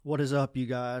What is up, you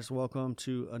guys? Welcome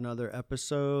to another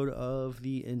episode of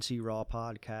the NC Raw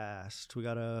podcast. We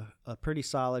got a pretty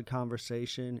solid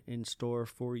conversation in store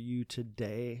for you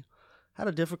today. Had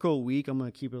a difficult week. I'm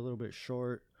going to keep it a little bit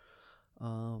short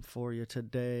for you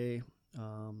today.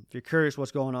 If you're curious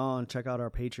what's going on, check out our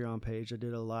Patreon page. I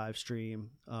did a live stream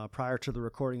prior to the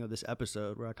recording of this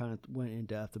episode where I kind of went in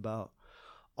depth about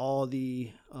all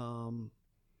the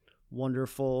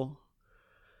wonderful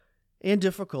and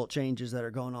difficult changes that are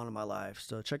going on in my life.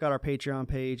 So check out our Patreon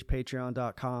page,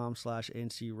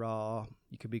 patreon.com/NCRaw.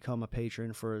 You can become a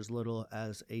patron for as little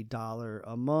as $1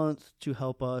 a month to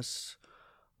help us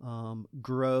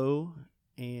grow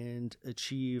and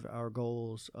achieve our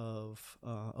goals of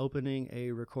opening a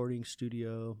recording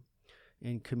studio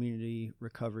and community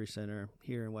recovery center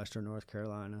here in Western North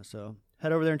Carolina. So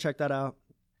head over there and check that out.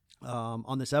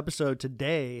 On this episode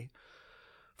today,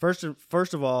 First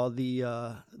of all, the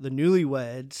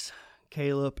newlyweds,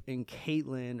 Caleb and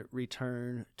Caitlin,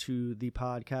 return to the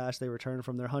podcast. They returned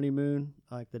from their honeymoon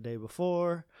like the day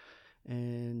before,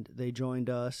 and they joined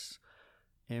us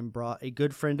and brought a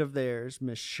good friend of theirs,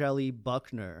 Miss Shelly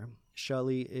Buckner.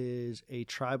 Shelly is a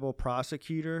tribal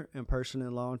prosecutor and person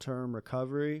in long-term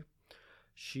recovery.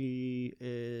 She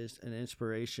is an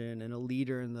inspiration and a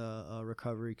leader in the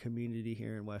recovery community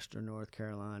here in Western North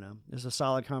Carolina. It was a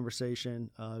solid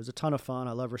conversation. It was a ton of fun.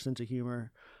 I love her sense of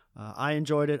humor. I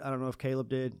enjoyed it. I don't know if Caleb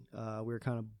did. We were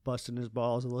kind of busting his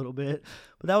balls a little bit,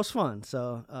 but that was fun.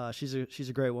 So she's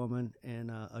a great woman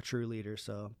and a true leader.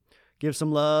 So give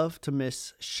some love to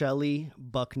Miss Shelly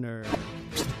Buckner.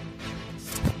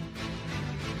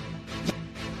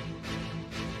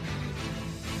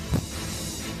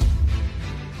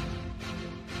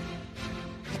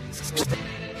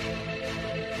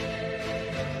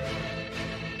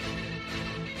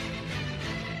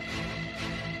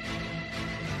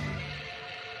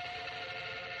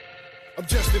 I'm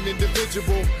just an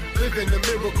individual, living a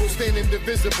miracle, staying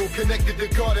indivisible, connected to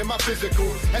God in my physical.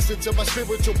 Essence of my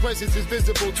spiritual presence is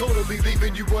visible, totally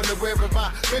leaving you unaware of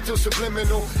my mental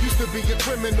subliminal. Used to be a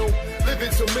criminal, living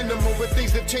so minimal, but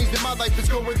things have changed in my life, it's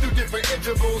going through different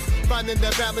intervals. Finding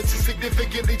that balance is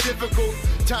significantly difficult.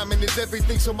 Timing is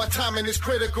everything, so my timing is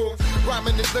critical.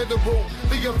 Rhyming is literal,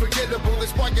 the unforgettable.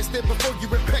 That's why I stand before you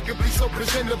impeccably, so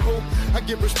presentable. I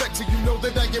give respect so you know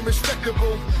that I am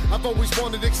respectable. I've always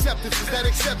wanted acceptance, is that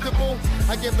acceptable?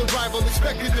 I am the rival,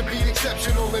 expected to be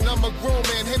exceptional. And I'm a grown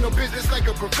man, handle business like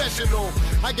a professional.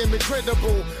 I am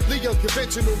incredible, the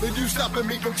unconventional. And you stopping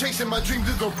me from chasing my dreams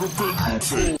is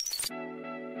unpreventable.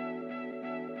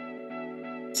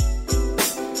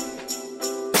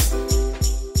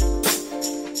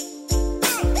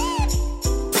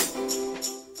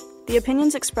 The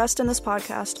opinions expressed in this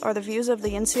podcast are the views of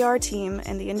the NCR team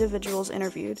and the individuals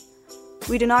interviewed.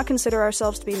 We do not consider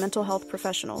ourselves to be mental health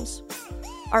professionals.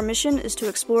 Our mission is to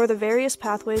explore the various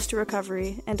pathways to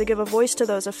recovery and to give a voice to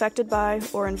those affected by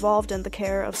or involved in the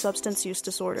care of substance use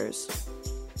disorders.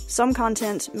 Some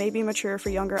content may be mature for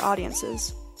younger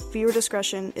audiences. Viewer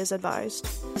discretion is advised.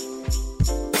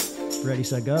 Ready,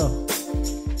 set, go.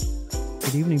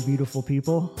 Good evening, beautiful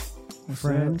people,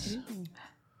 friends.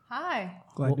 Hi.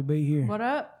 Glad to be here. What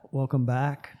up? Welcome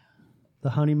back.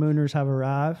 The honeymooners have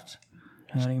arrived.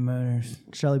 Honeymooners.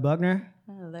 Shelly Buckner,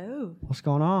 Hello. what's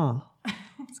going on?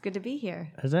 It's good to be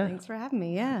here. Is it? Thanks for having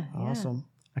me. Yeah. Awesome.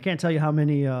 I can't tell you how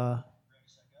many. Well,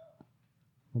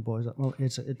 boys, well,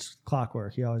 it's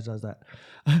clockwork. He always does that.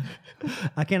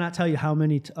 I cannot tell you how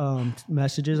many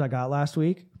messages I got last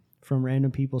week from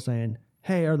random people saying,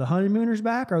 "Hey, are the honeymooners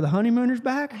back? Are the honeymooners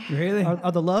back? Really?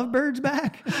 Are the lovebirds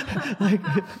back?" Like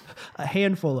a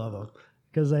handful of them,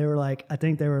 because they were like, I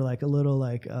think they were like a little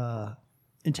like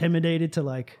intimidated to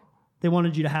like, they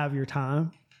wanted you to have your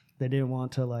time. They didn't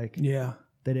want to like, Yeah.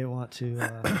 they didn't want to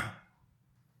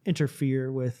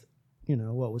interfere with, you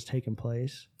know, what was taking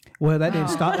place, Well, that didn't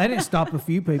stop. That didn't stop a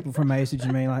few people from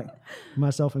messaging me. Like,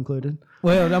 myself included.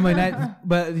 well, I mean,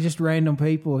 but just random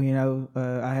people. You know,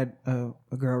 I had a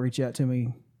girl reach out to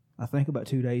me. I think about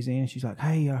 2 days in. She's like,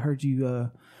 "Hey, I heard you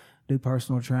do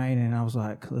personal training." And I was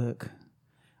like, "Look,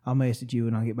 I'll message you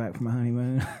when I get back from my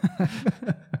honeymoon.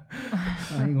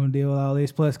 I ain't gonna deal with all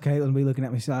this. Plus, Caitlin will be looking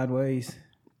at me sideways."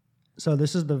 So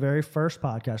this is the very first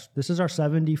podcast. This is our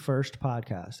 71st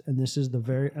podcast, and this is the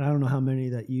and I don't know how many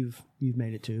that you've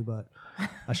made it to, but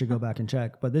I should go back and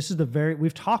check. But this is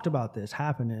we've talked about this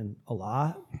happening a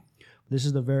lot. This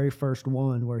is the very first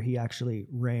one where he actually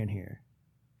ran here.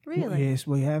 Really? Yes,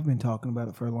 we have been talking about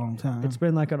it for a long time. It's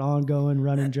been like an ongoing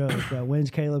running joke.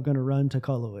 When's Caleb going to run to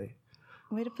Cullowhee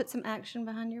Way to put some action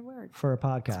behind your words. for a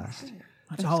podcast?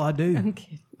 That's all I do. I'm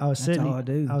kidding. I was That's all I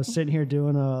do. sitting here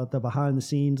doing the behind the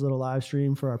scenes little live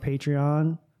stream for our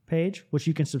Patreon page, which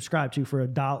you can subscribe to for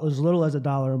 $1, as little as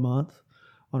 $1 a month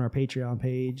on our Patreon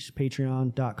page,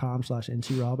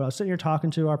 patreon.com/NCRaw. But I was sitting here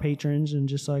talking to our patrons and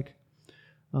just like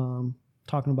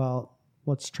talking about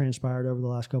what's transpired over the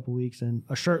last couple of weeks, and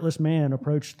a shirtless man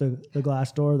approached the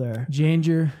glass door there.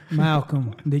 Ginger,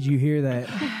 Malcolm, did you hear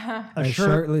that? A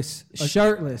shirtless,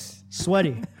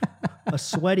 Sweaty. A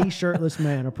sweaty, shirtless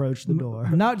man approached the door.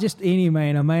 not just any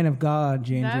man, a man of God,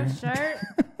 Ginger. No shirt.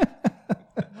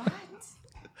 What? It's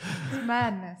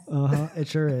madness. It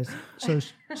sure is.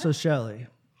 So Shelly,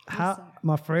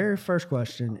 my very first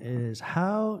question is,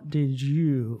 how did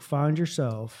you find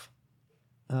yourself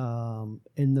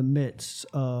in the midst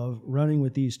of running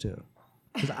with these two?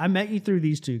 Because I met you through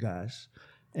these two guys,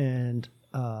 and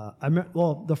I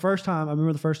remember the first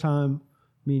time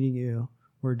meeting you.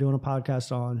 We're doing a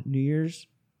podcast on New Year's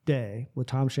Day with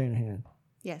Tom Shanahan,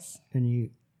 Yes. I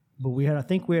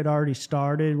think we had already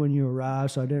started when you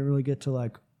arrived, so I didn't really get to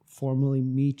like formally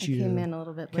meet you. Came in a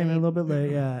little bit late. Came in a little bit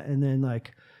late, yeah. And then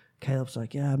like Caleb's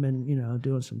like, yeah, I've been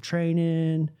doing some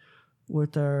training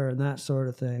with her and that sort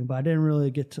of thing, but I didn't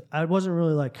really I wasn't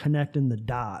really like connecting the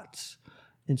dots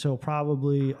until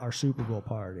probably our Super Bowl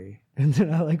party, and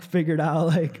then I like figured out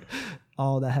like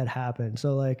all that had happened.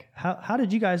 So like, how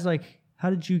did you guys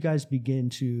begin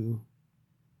to?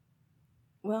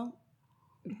 Well,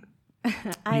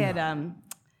 I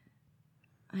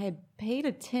had paid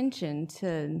attention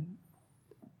to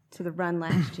the run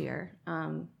last year.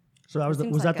 So that was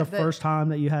that the first time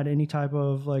that you had any type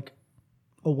of like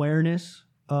awareness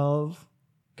of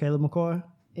Caleb McCoy?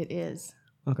 It is.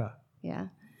 Okay. Yeah.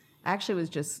 I actually was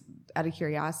just out of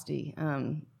curiosity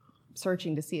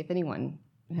searching to see if anyone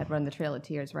had run the Trail of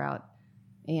Tears route,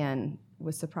 and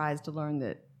was surprised to learn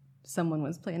that someone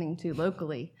was planning to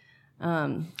locally.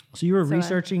 So you were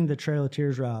researching the Trail of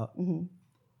Tears route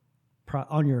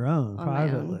on your own,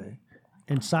 privately,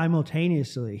 and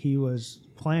simultaneously he was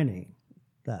planning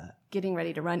that. Getting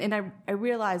ready to run. And I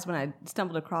realized when I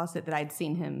stumbled across it that I'd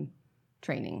seen him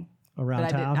training. Around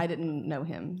town? I didn't know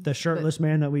him. The shirtless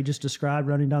man that we just described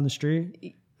running down the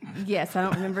street? Yes, I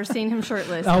don't remember seeing him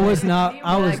shirtless. I was not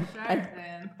Talk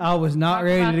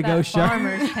ready about to go that shopping.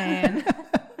 farmer's tan.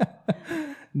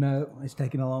 No, it's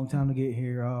taking a long time to get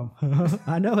here.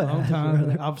 I know it. Long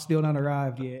time. I've still not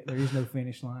arrived yet. There is no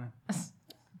finish line.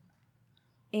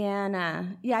 And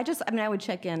I would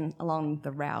check in along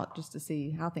the route just to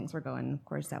see how things were going. Of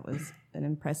course, that was an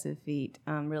impressive feat,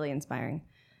 really inspiring.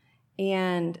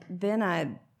 And then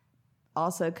I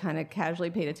also kind of casually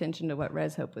paid attention to what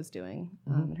Res Hope was doing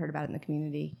and heard about it in the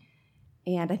community.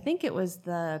 And I think it was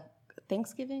the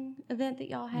Thanksgiving event that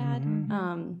y'all had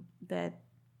that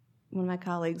one of my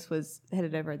colleagues was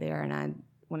headed over there, and I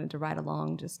wanted to ride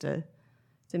along just to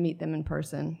meet them in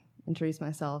person, introduce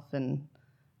myself, and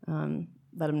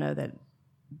let them know that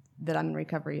I'm in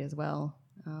recovery as well.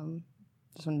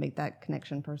 Just want to make that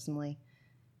connection personally.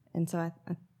 And so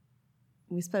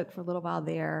we spoke for a little while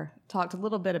there, talked a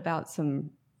little bit about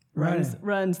some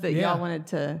runs that y'all wanted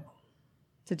to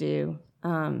do.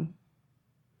 And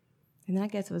then I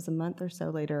guess it was a month or so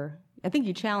later, I think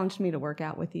you challenged me to work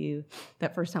out with you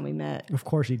that first time we met. Of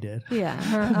course he did.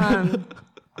 Yeah.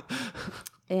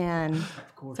 And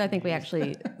so I think we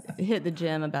actually hit the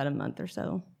gym about a month or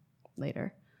so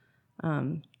later.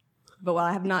 But while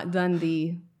I have not done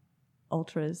the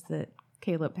ultras that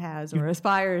Caleb has or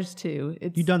aspires to,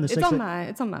 it's on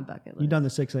my bucket list. You've done the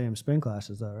 6 a.m. spin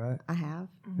classes though, right? I have.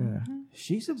 Yeah.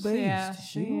 She's a beast. Yeah,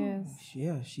 she is.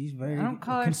 Yeah, she's very I don't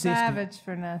call her consistent. savage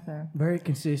for nothing. Very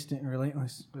consistent and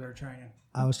relentless with her training.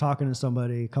 I was talking to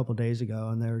somebody a couple days ago,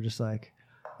 and they were just like,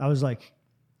 I was like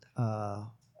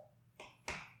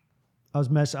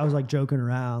joking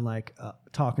around, like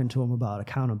talking to them about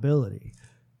accountability,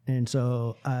 and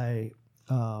so I,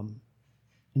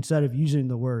 instead of using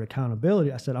the word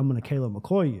accountability, I said I'm going to Caleb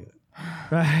McCoy you,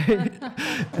 right?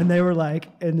 And they were like,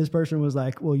 and this person was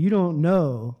like, well, you don't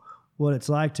know what it's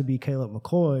like to be Caleb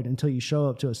McCoy until you show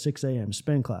up to a 6 a.m.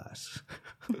 spin class.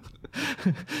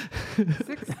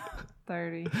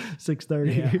 6:30.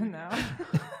 6:30. Yeah. No.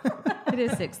 It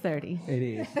is 6:30. It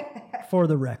is. For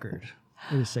the record,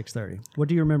 it is 6:30. What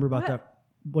do you remember about that?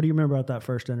 What do you remember about that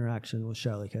first interaction with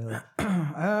Shelly, Caleb?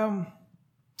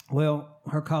 Well,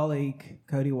 her colleague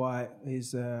Cody White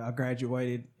is. I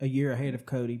graduated a year ahead of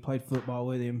Cody. Played football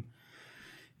with him,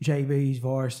 JV's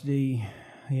varsity.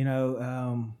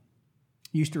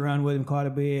 Used to run with him quite a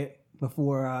bit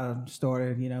before I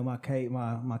started. My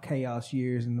chaos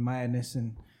years and the madness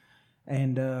and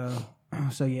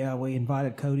so yeah, we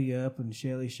invited Cody up, and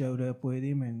Shelly showed up with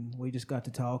him, and we just got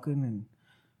to talking, and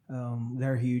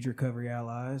They're huge recovery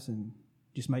allies, and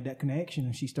just made that connection.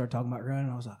 And she started talking about running.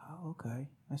 I was like, oh, okay,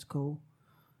 that's cool,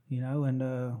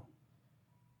 and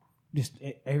just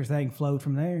everything flowed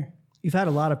from there. You've had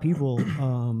a lot of people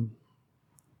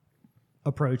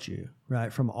approach you,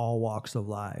 right, from all walks of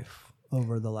life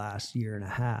over the last year and a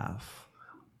half.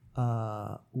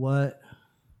 What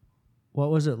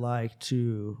was it like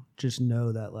to just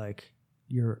know that like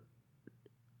you're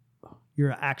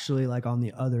actually like on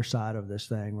the other side of this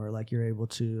thing, where like you're able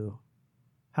to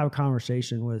have a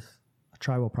conversation with a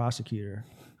tribal prosecutor,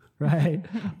 right,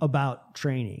 about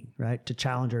training, right, to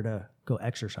challenge her to go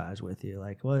exercise with you?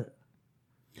 Like what?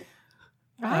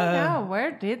 I know.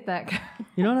 Where did that go?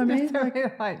 You know what I mean? Just a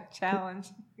real, like challenge.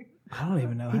 I don't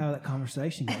even know how that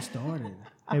conversation got started.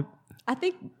 I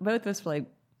think both of us were like,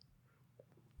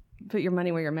 put your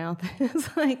money where your mouth is.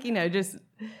 Like, just,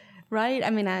 right?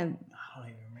 I mean, I don't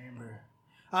even remember.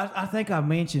 I think I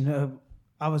mentioned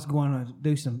I was going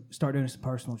to start doing some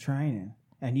personal training,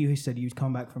 and you said you was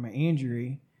coming back from an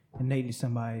injury and needed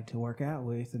somebody to work out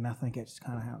with, and I think that's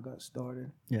kind of how it got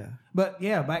started. Yeah. But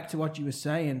yeah, back to what you were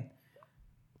saying,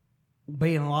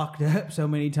 being locked up so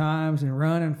many times and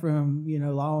running from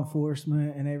law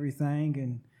enforcement and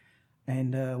everything,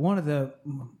 and one of the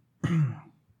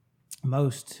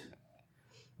most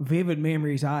vivid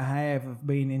memories I have of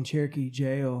being in Cherokee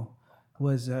jail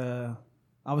was I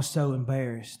was so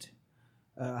embarrassed.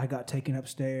 I got taken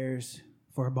upstairs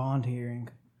for a bond hearing,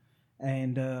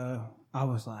 and I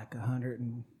was like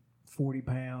 140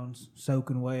 pounds,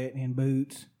 soaking wet, in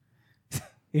boots,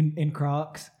 in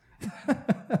Crocs.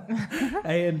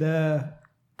 And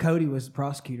Cody was the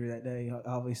prosecutor that day,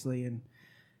 obviously,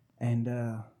 and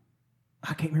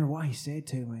I can't remember what he said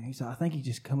to me. He said, I think he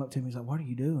just come up to me. He's like, "What are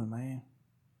you doing, man?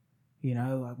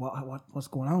 Like what's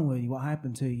going on with you? What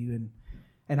happened to you?"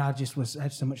 And I just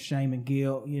had so much shame and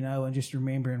guilt, and just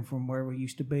remembering from where we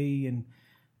used to be, and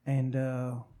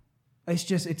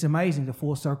it's amazing the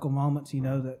full circle moments,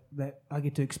 that I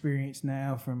get to experience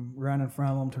now, from running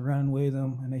from them to running with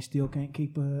them, and they still can't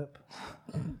keep up.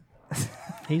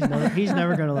 He's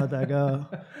never going to let that go.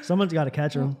 Someone's got to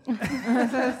catch him.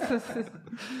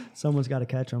 Someone's got to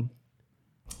catch him.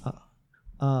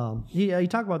 You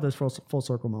talk about those full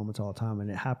circle moments all the time, and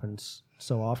it happens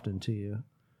so often to you.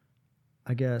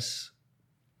 I guess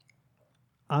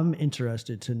I'm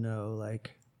interested to know,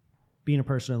 like, being a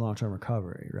person in long-term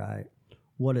recovery, right,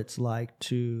 what it's like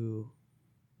to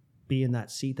be in that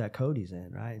seat that Cody's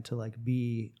in, right, and to like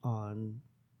be on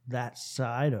that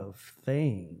side of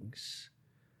things.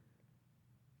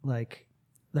 Like,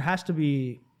 there has to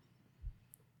be,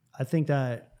 I think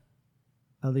that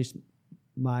at least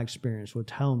my experience would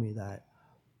tell me that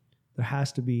there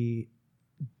has to be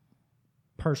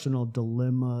personal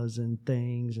dilemmas and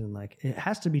things, and like it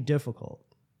has to be difficult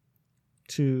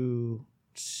to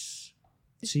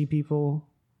see people.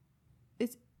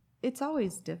 It's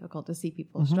always difficult to see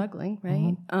people struggling,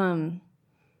 right?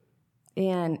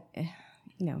 And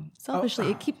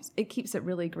selfishly, it keeps it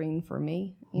really green for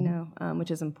me, which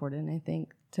is important, I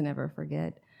think, to never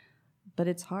forget. But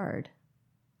it's hard.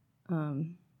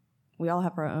 We all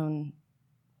have our own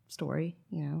story,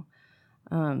 and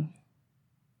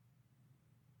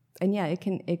yeah, it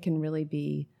can really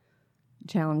be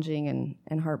challenging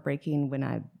and heartbreaking when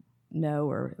I know,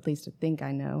 or at least think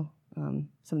I know,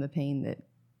 some of the pain that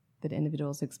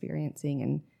individuals experiencing,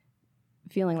 and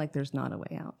feeling like there's not a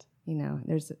way out.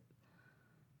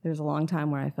 There's a long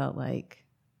time where I felt like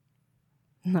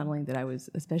not only that I was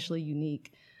especially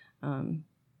unique,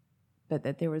 but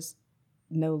that there was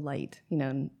no light,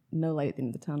 no light at the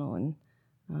end of the tunnel. And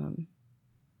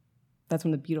that's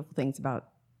one of the beautiful things about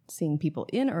seeing people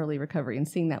in early recovery and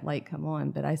seeing that light come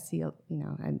on. But I see, I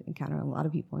encounter a lot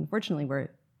of people, unfortunately,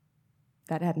 where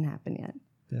that hadn't happened yet.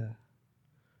 Yeah.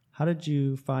 How did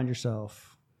you find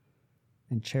yourself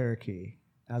in Cherokee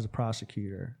as a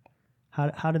prosecutor?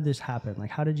 How did this happen? Like,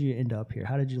 how did you end up here?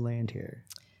 How did you land here?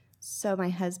 So my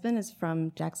husband is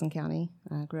from Jackson County.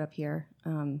 Grew up here.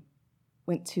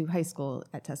 Went to high school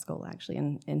at Tuscola, actually,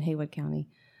 in Haywood County.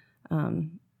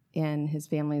 And his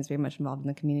family is very much involved in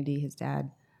the community. His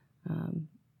dad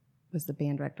was the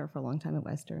band director for a long time at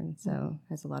Western, so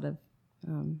has a lot of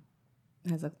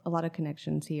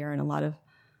connections here, and a lot of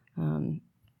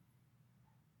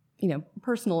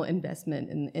personal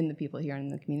investment in the people here and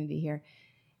in the community here.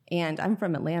 And I'm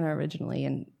from Atlanta originally,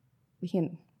 and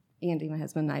Andy, my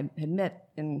husband, and I had met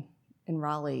in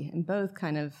Raleigh, and both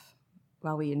kind of,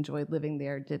 while we enjoyed living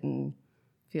there, didn't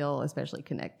feel especially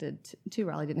connected to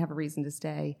Raleigh, didn't have a reason to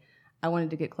stay. I wanted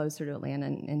to get closer to Atlanta,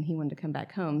 and he wanted to come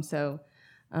back home. So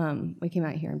we came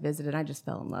out here and visited. I just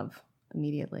fell in love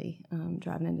immediately,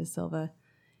 driving into Silva.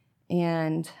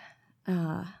 And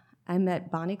I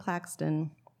met Bonnie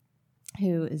Claxton,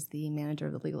 who is the manager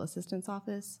of the Legal Assistance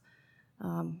Office,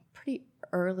 pretty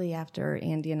early after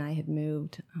Andy and I had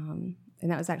moved. And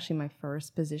that was actually my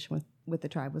first position with the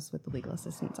tribe, was with the Legal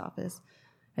Assistance Office.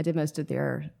 I did most of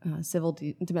their civil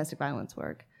domestic violence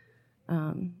work.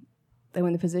 And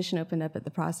when the position opened up at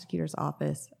the prosecutor's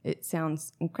office, it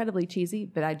sounds incredibly cheesy,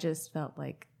 but I just felt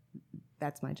like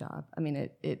that's my job. I mean,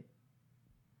 it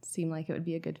seemed like it would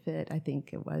be a good fit. I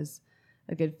think it was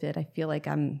a good fit. I feel like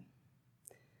I'm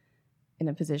in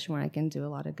a position where I can do a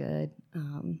lot of good,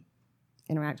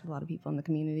 interact with a lot of people in the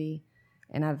community,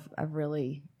 and I've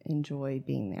really enjoyed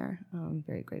being there. I'm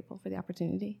very grateful for the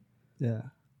opportunity. Yeah.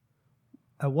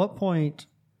 At what point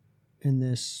in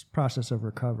this process of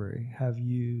recovery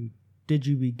did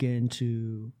you begin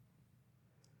to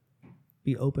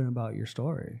be open about your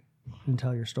story and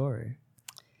tell your story?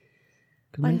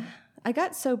 I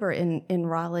got sober in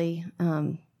Raleigh.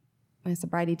 My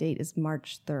sobriety date is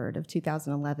March 3rd of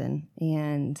 2011,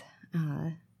 and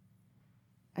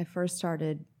I first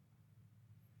started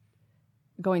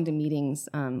going to meetings,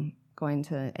 going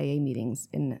to AA meetings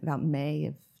in about May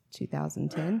of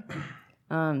 2010.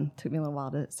 Took me a little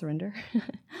while to surrender.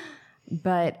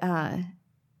 But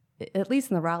at least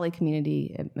in the Raleigh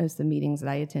community, at most of the meetings that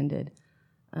I attended,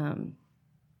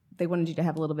 they wanted you to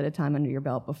have a little bit of time under your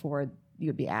belt before you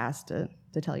would be asked to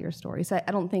tell your story. So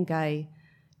I don't think I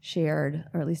shared,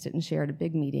 or at least didn't share at a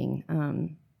big meeting,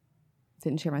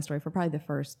 didn't share my story for probably the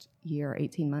first year,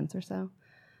 18 months or so.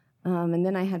 And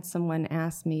then I had someone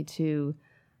ask me to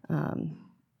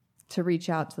reach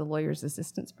out to the Lawyers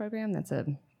Assistance Program. That's a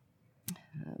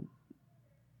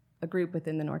group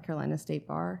within the North Carolina State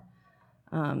Bar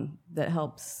that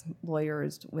helps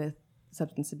lawyers with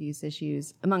substance abuse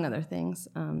issues, among other things.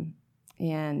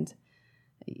 And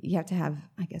you have to have,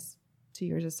 I guess, 2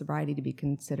 years of sobriety to be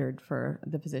considered for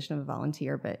the position of a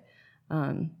volunteer. But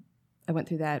I went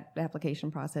through that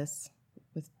application process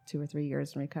with 2 or 3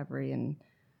 years in recovery and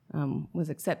was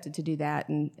accepted to do that.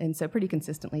 And so pretty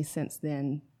consistently since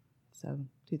then, so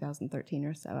 2013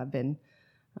 or so, I've been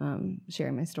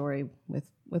sharing my story with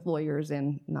lawyers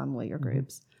and non-lawyer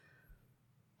groups.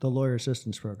 The Lawyer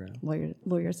Assistance Program.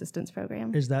 Lawyer Assistance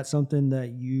Program. Is that something that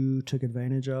you took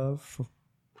advantage of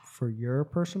for your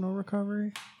personal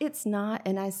recovery? It's not,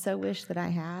 and I so wish that I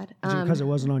had. Is it because it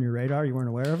wasn't on your radar? You weren't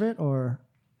aware of it, or?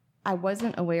 I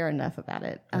wasn't aware enough about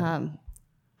it. Yeah.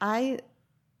 I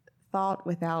thought,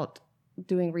 without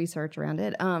doing research around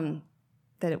it,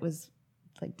 that it was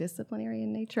like disciplinary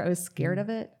in nature. I was scared of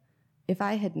it. If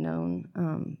I had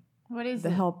known what is the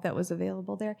it? help that was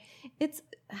available there, it's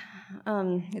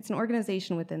an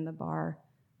organization within the bar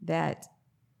that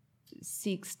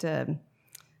seeks to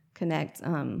connect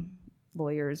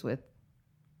lawyers with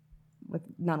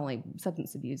not only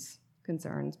substance abuse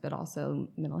concerns, but also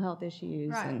mental health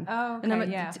issues. Right. And, Oh,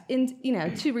 okay,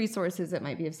 and to resources that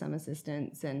might be of some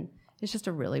assistance. And it's just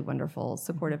a really wonderful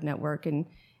supportive network. And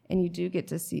you do get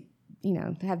to see,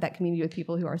 to have that community with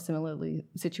people who are similarly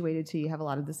situated to you, have a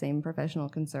lot of the same professional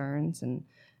concerns and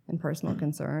personal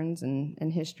concerns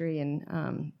and history.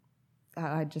 And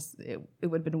it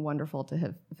would have been wonderful to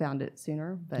have found it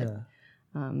sooner, but Yeah.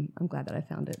 I'm glad that I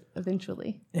found it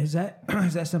eventually. Is that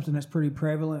something that's pretty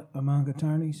prevalent among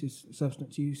attorneys? Is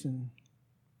substance use and?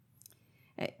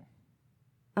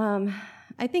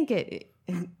 I think it.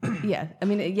 Yeah. I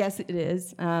mean, yes, it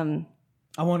is. I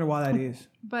wonder why that is.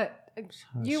 But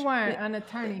you weren't an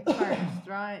attorney first,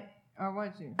 right? Or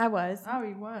was you? I was. Oh,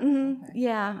 you was? Mhm. Okay.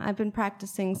 Yeah, I've been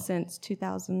practicing since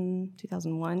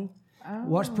 2001. Oh.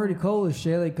 What's pretty cool is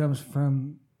Shelly comes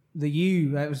from the U.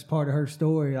 That was part of her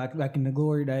story, like back in the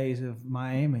glory days of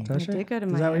Miami. Does she? I did go to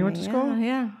Is Miami. that where you went to school?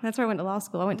 Yeah, that's where I went to law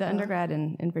school. I went to undergrad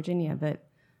in Virginia, but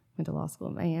went to law school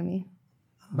in Miami.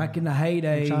 Back in the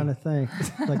heyday. I'm trying to think.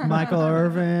 Like Michael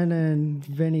Irvin and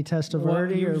Vinny Testaverde, Well, or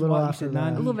a little what, you after said that?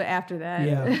 90? A little bit after that.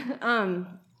 Yeah.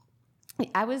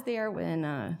 I was there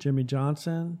when Jimmy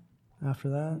Johnson, after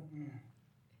that?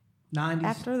 90s.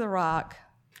 after The Rock.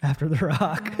 After The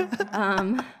Rock.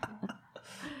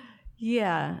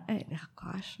 Yeah.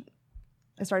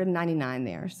 I started in 99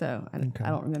 there, so I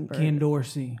don't remember. Ken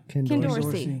Dorsey. Ken Ken Dorsey.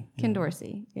 Dorsey. Ken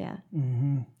Dorsey, yeah.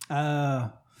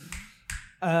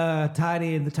 Tight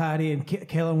end,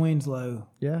 Kellen Winslow.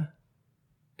 Yeah.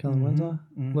 Kellen Winslow?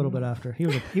 A little bit after. He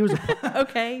was a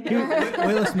Okay.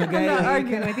 Willis I'm not McGahee.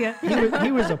 arguing with you.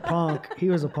 he was a punk. He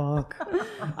was a punk.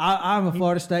 I'm a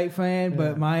Florida State fan,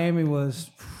 but Miami was,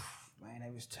 man,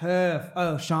 it was tough.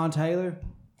 Oh, Sean Taylor.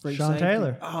 Free Sean safety.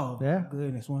 Taylor. Oh, Yeah.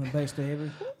 goodness. One of the best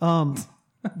ever.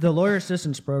 The Lawyer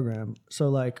Assistance Program. So,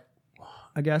 like,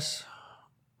 I guess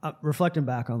reflecting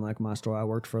back on like my story, I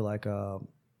worked for like a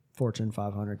Fortune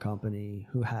 500 company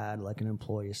who had like an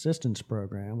employee assistance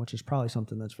program, which is probably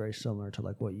something that's very similar to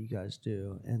like what you guys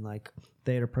do. And like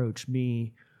they had approached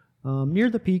me near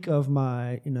the peak of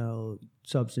my,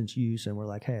 substance use, and were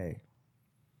like, "Hey,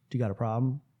 do you got a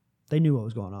problem?" They knew what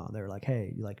was going on. They were like,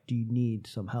 "Hey, like, do you need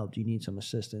some help? Do you need some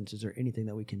assistance? Is there anything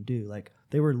that we can do?" Like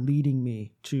they were leading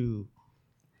me to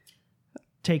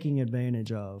taking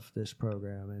advantage of this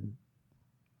program and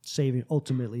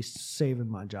ultimately saving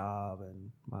my job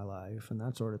and my life and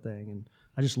that sort of thing. And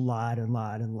I just lied and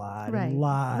lied and lied and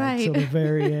lied till the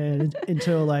very end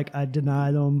until like I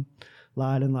denied them,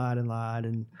 lied and lied and lied.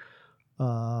 And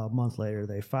a month later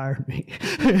they fired me.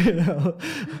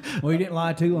 Well, you didn't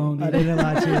lie too long, did you? I didn't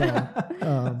lie too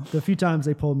long. The few times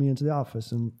they pulled me into the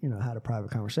office and, had a private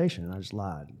conversation, and I just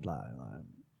lied,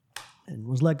 and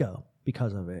was let go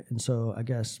because of it. And so I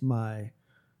guess my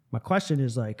question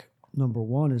is like, number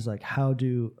one is like,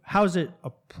 how's it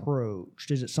approached?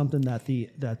 Is it something that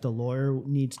the lawyer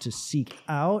needs to seek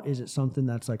out? Is it something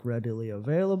that's like readily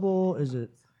available?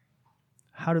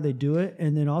 How do they do it?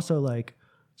 And then also like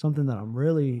something that I'm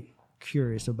really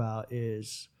curious about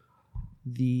is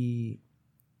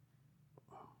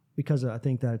because I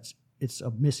think it's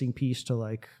a missing piece to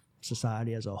like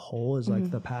society as a whole is like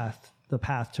the path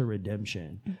to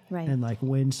redemption. Right. And like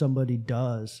when somebody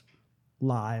does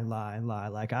lie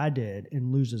like I did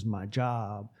and loses my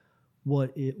job, what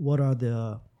are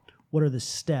the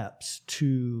steps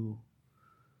to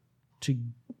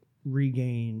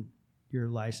regain your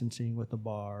licensing with the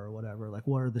bar or whatever? Like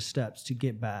what are the steps to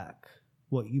get back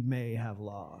what you may have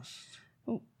lost?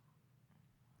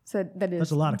 So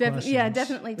that's a lot of questions. Yeah,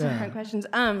 definitely two different questions.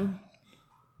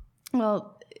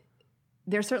 Well,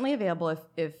 they're certainly available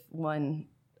if one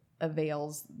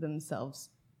avails themselves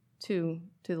to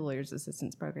the Lawyers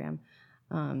Assistance Program.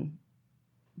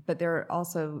 But there are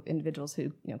also individuals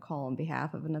who call on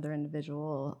behalf of another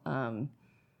individual. I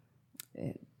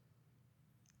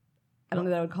don't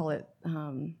know that I would call it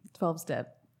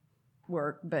 12-step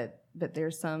work, but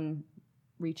there's some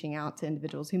reaching out to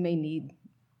individuals who may need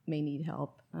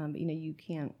help. But you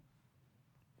can't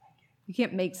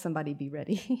make somebody be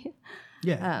ready.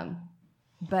 Yeah.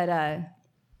 But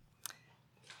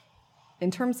in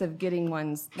terms of getting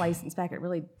one's license back, it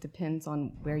really depends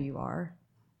on where you are,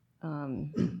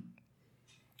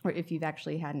 or if you've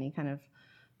actually had any kind of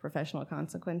professional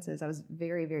consequences. I was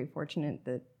very, very fortunate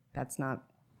that that's not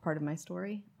part of my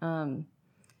story, and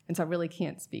so I really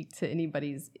can't speak to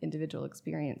anybody's individual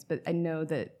experience. But I know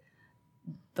that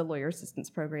the Lawyer Assistance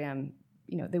Program,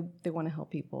 they want to help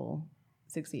people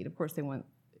succeed. Of course,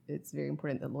 it's very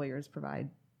important that lawyers provide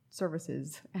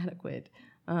services, adequate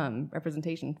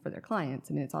representation for their clients.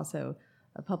 I mean, it's also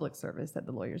a public service that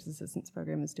the Lawyers Assistance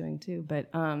Program is doing too. But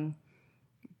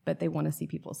they want to see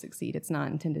people succeed. It's not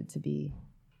intended to be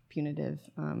punitive.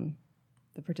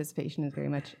 The participation is very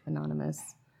much anonymous.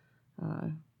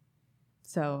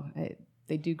 So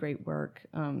they do great work.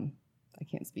 I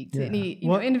can't speak to any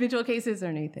individual cases or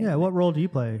anything. Yeah, what role do you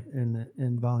play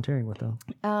in volunteering with them?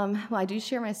 Well, I do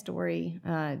share my story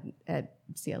at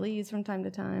CLEs from time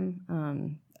to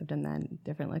time. I've done that in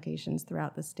different locations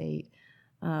throughout the state.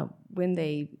 When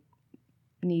they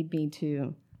need me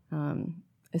to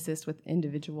assist with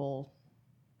individual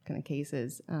kind of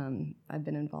cases, I've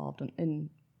been involved in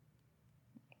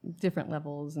different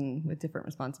levels and with different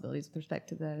responsibilities with respect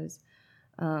to those.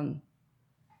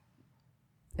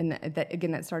 And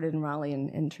that started in Raleigh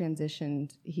and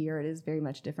transitioned here. It is very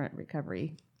much different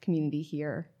recovery community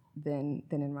here than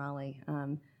in Raleigh.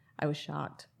 I was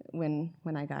shocked when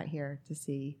I got here to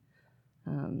see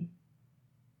there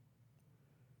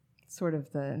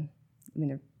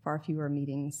are far fewer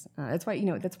meetings. That's why,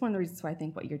 that's one of the reasons why I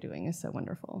think what you're doing is so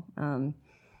wonderful, that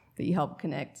you help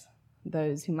connect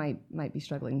those who might be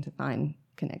struggling to find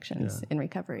connections in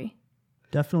recovery.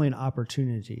 Definitely an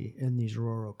opportunity in these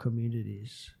rural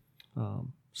communities.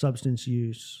 Substance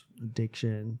use,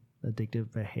 addiction,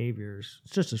 addictive behaviors,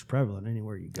 it's just as prevalent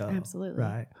anywhere you go. Absolutely.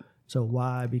 Right? So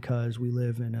why? Because we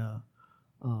live in a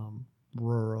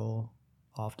rural,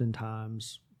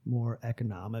 oftentimes more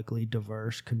economically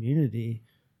diverse community,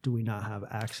 do we not have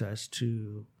access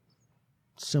to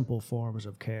simple forms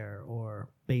of care or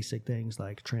basic things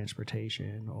like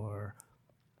transportation or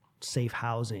safe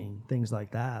housing, things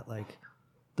like that? Like,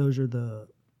 those are the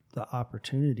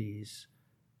opportunities.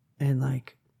 And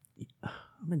like,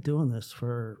 I've been doing this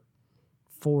for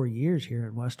 4 years here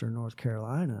in Western North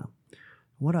Carolina.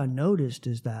 What I noticed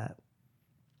is that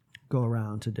go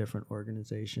around to different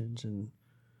organizations, and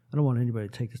I don't want anybody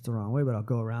to take this the wrong way, but I'll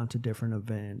go around to different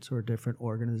events or different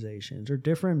organizations or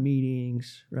different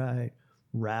meetings, right?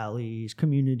 rallies,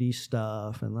 community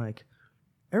stuff, and like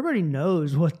everybody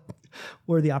knows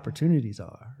where the opportunities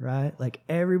are, right? Like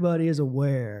everybody is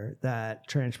aware that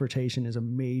transportation is a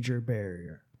major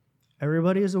barrier.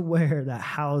 Everybody is aware that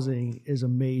housing is a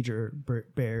major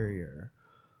barrier.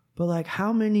 But like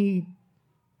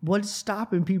what's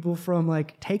stopping people from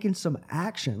like taking some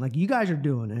action? Like you guys are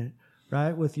doing it,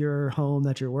 right? With your home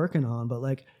that you're working on, but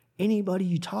like anybody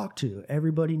you talk to,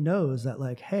 everybody knows that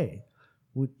like, hey,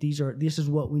 this is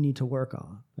what we need to work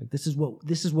on. Like this is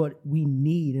what we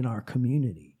need in our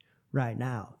community right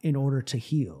now in order to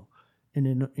heal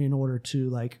and in order to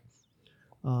like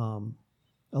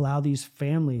allow these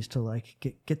families to like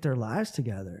get their lives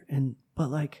together. But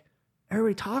like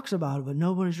everybody talks about it, but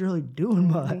nobody's really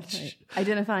doing much.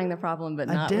 Identifying the problem, but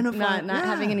not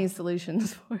having any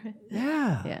solutions for it.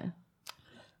 Yeah. Yeah.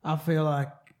 I feel like,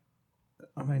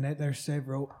 I mean, there's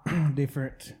several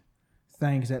different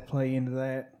things that play into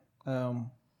that.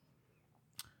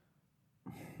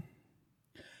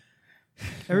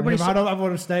 Everybody, I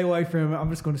want to stay away from it. I'm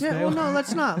just going to stay away. Well, no,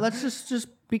 let's not. Let's just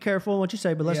be careful in what you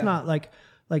say, but let's not like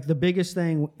the biggest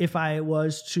thing. If I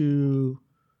was to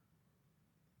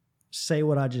say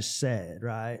what I just said,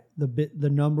 right? The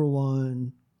number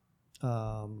one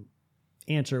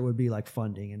answer would be like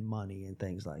funding and money and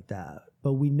things like that.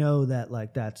 But we know that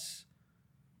like that's,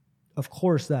 of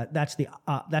course, that's the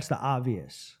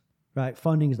obvious, right?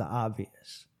 Funding is the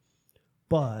obvious,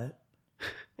 but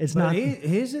it's not.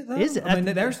 Is it though? Is it? I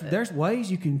mean, there's ways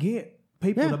you can get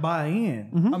people to buy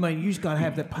in. Mm-hmm. I mean, you just got to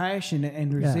have the passion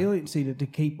and resiliency to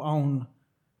keep on,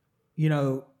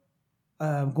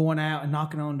 going out and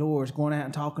knocking on doors, going out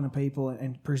and talking to people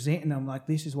and presenting them like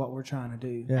this is what we're trying to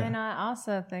do. Yeah. And I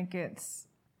also think it's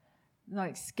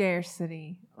like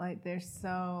scarcity. Like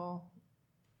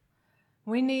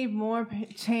we need more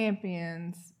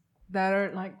champions that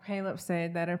are, like Caleb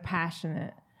said, that are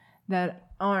passionate, that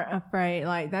aren't afraid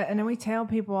like that. And then we tell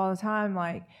people all the time,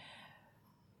 like,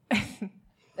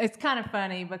 it's kind of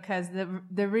funny because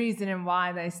the reason and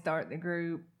why they start the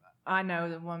group, I know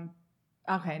the one.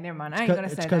 Okay, never mind. I ain't going to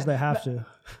say that. It's because they have to.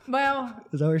 Well,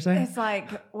 is that what you're saying? It's like,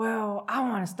 well, I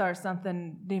want to start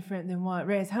something different than what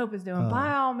Red's Hope is doing.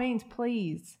 By all means,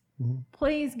 please. Mm-hmm.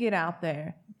 Please get out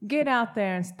there. Get out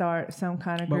there and start some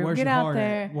kind of group. Where's get your out heart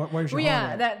there. At? Where's your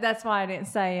heart at? That's why I didn't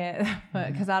say it,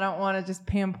 because I don't want to just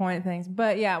pinpoint things.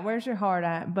 But yeah, where's your heart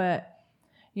at? But,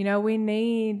 we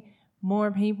need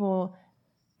more people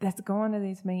that's going to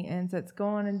these meetings, that's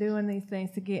going and doing these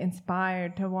things to get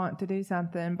inspired to want to do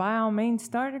something. By all means,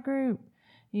 start a group.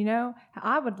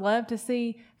 I would love to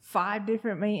see 5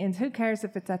 different meetings. Who cares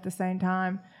if it's at the same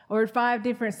time? Or 5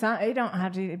 different, it don't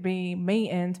have to be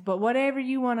meetings, but whatever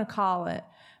you want to call it.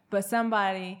 But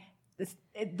somebody,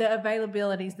 the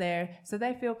availability's there, so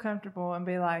they feel comfortable and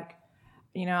be like,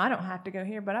 I don't have to go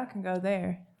here, but I can go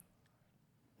there.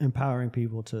 Empowering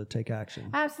people to take action.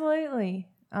 Absolutely.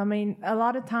 I mean, a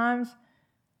lot of times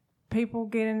people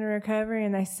get into recovery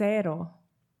and they settle.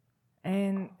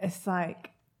 And it's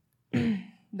like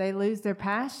they lose their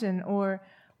passion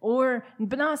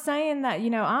but not saying that,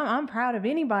 I'm proud of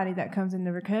anybody that comes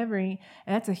into recovery.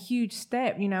 And that's a huge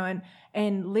step,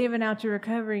 and living out your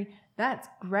recovery, that's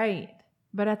great.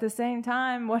 But at the same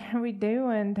time, what are we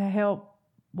doing to help?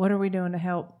 What are we doing to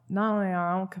help not only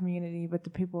our own community, but the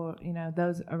people,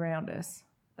 those around us?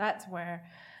 That's where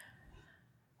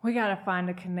we got to find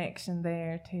a connection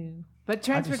there too. But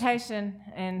transportation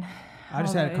I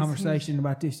just had a conversation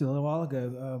about this a little while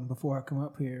ago before I come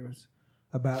up here. It was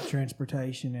about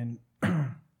transportation, and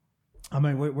I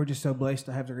mean we're just so blessed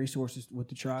to have the resources with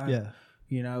the tribe. Yeah,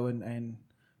 and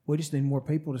we just need more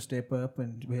people to step up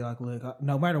and be like, look,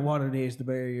 no matter what it is, the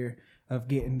barrier of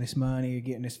getting this money or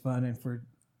getting this funding for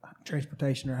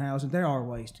transportation or housing, there are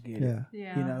ways to get it.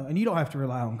 Yeah. And you don't have to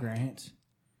rely on grants.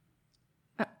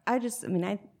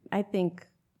 I think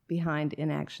behind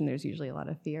inaction, there's usually a lot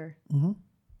of fear. Mm-hmm.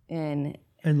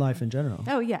 And life in general.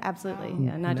 Oh, yeah, absolutely.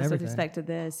 Yeah, not just with respect to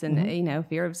this. And,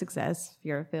 fear of success,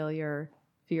 fear of failure,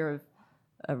 fear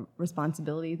of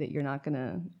responsibility that you're not going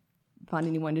to find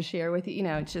anyone to share with you.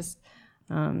 It's just,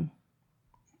 and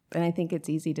I think it's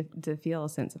easy to feel a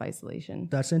sense of isolation.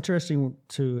 That's interesting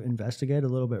to investigate a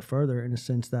little bit further, in a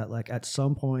sense that like at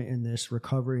some point in this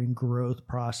recovery and growth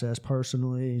process,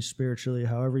 personally, spiritually,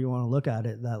 however you want to look at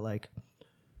it, that like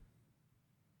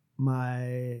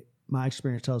my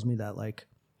experience tells me that like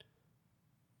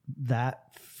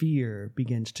that fear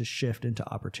begins to shift into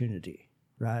opportunity,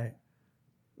 right?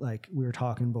 like we were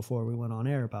talking before we went on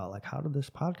air about like, how did this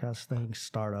podcast thing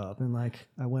start up? And like,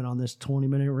 I went on this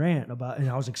 20-minute rant about, and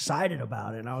I was excited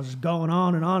about it. And I was just going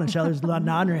on. And Shelly's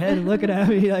nodding her head and looking at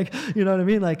me like, you know what I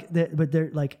mean? Like, but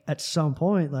they're like, at some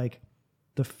point, like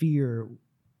the fear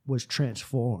was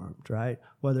transformed, right?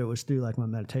 Whether it was through like my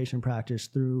meditation practice,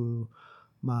 through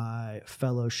my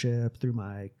fellowship, through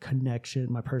my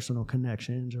connection, my personal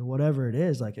connections, or whatever it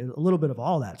is, like a little bit of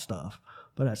all that stuff.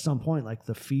 But at some point, like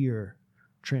the fear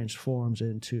transforms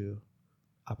into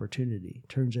opportunity,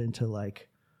 turns into like,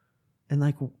 and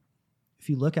like, if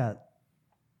you look at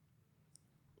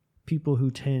people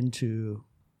who tend to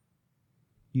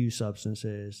use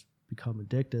substances, become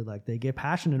addicted, like they get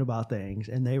passionate about things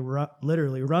and they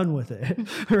literally run with it,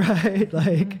 right?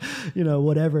 Like, you know,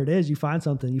 whatever it is, you find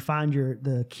something, you find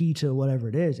the key to whatever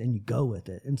it is and you go with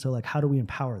it. And so like, how do we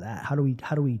empower that? How do we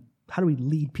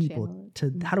lead people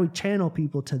how do we channel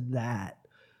people to that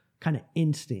kind of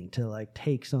instinct to like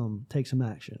take some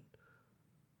action?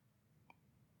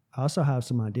 I also have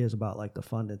some ideas about like the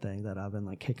funding thing that I've been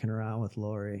like kicking around with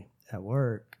Lori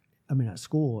at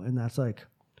school. And that's like,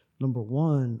 number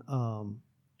one,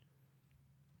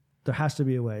 there has to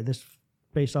be a way, this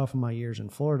based off of my years in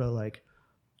Florida, like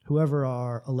whoever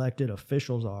our elected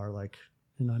officials are, like,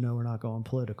 and I know we're not going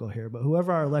political here, but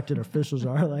whoever our elected officials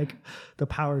are, like the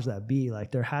powers that be,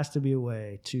 like there has to be a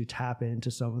way to tap into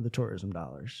some of the tourism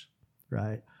dollars,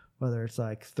 right? Whether it's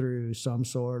like through some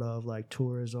sort of like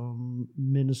tourism,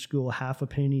 minuscule half a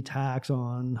penny tax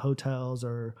on hotels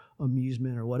or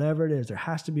amusement or whatever it is, there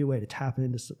has to be a way to tap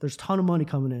into, there's a ton of money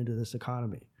coming into this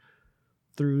economy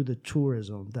through the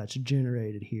tourism that's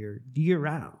generated here year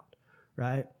round,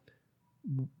 right?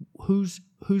 Who's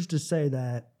to say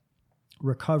that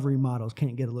recovery models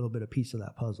can't get a little bit of piece of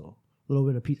that puzzle, a little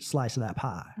bit of slice of that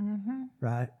pie,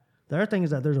 right? The other thing is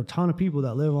that there's a ton of people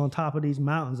that live on top of these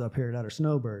mountains up here that are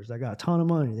snowbirds. They got a ton of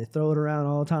money. They throw it around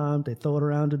all the time. They throw it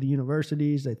around to the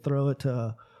universities. They throw it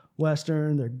to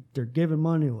Western. They're giving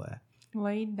money away.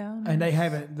 Laid down. And they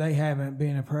haven't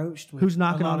been approached. With who's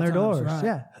knocking on their doors? Right.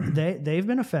 Yeah, they've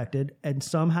been affected, and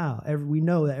somehow we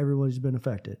know that everybody's been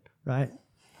affected, right?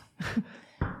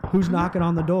 Who's knocking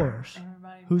on the doors?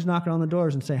 Who's knocking on the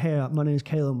doors and saying, hey, my name is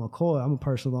Caleb McCoy. I'm a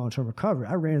person of long-term recovery.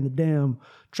 I ran the damn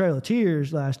Trail of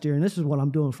Tears last year, and this is what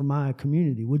I'm doing for my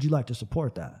community. Would you like to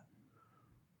support that?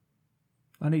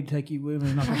 I need to take you with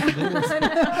me. I'm not going to do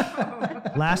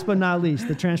this. Last but not least,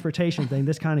 the transportation thing.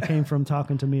 This kind of came from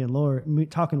talking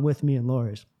with me and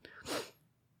Lori's.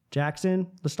 Jackson,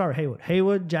 let's start with Haywood.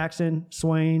 Haywood, Jackson,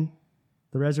 Swain,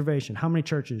 the reservation. How many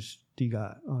churches do you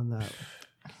got on that?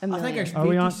 I think there's 50 Are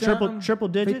we on something, triple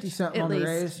digits? 50 something At on the least.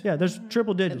 raise. Yeah, there's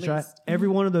triple digits, right? least. Every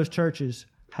one of those churches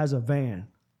has a van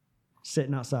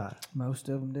sitting outside. Most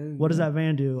of them do. What does that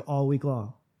van do all week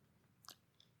long?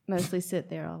 Mostly sit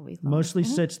there all week long. Mostly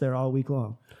sits there all week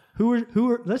long. Who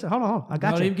are listen, hold on. I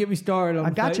got Don't you. even get me started on I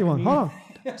got you one. Hold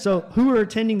on. So who are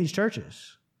attending these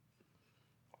churches?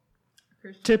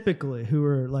 Typically, who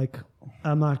are like, I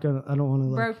don't want to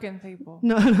like. Broken people.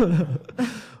 No.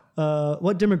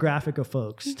 What demographic of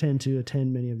folks tend to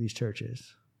attend many of these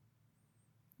churches?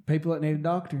 People that need a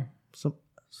doctor. Some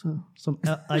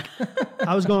like,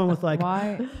 I was going with like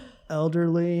Why?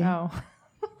 elderly. Oh.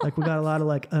 Like we got a lot of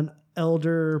like an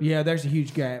elder, Yeah, there's a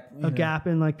huge gap. gap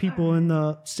in like people in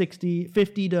the 50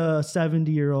 to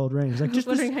 70-year-old range. Like just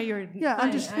Wondering how you were. yeah, I'm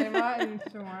just, I'm watching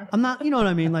some more. I'm not, you know what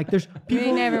I mean? Like there's You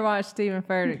people, never watched Stephen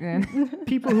Furtick then.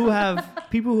 people who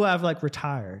have like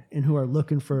retired and who are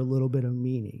looking for a little bit of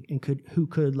meaning and who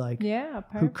could like, Yeah,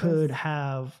 who purpose. could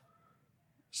have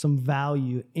some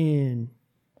value in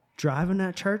driving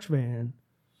that church van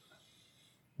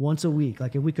once a week.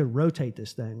 Like if we could rotate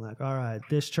this thing, like, all right,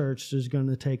 this church is going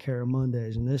to take care of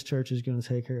Mondays and this church is going to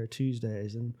take care of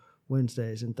Tuesdays and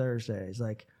Wednesdays and Thursdays.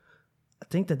 Like, I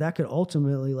think that could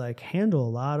ultimately like handle a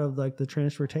lot of like the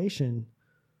transportation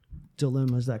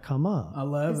dilemmas that come up. I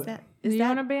love Is it. that Do is you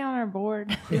want to that be on our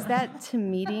board? is that to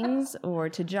meetings or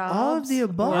to jobs? All of the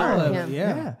above. or All of it, him?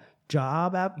 yeah.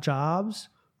 Jobs,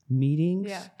 meetings,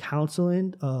 Yeah.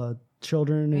 counseling,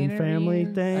 children and family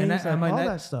Interviews. things, And like, that- I mean, all that-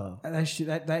 that stuff.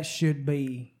 That should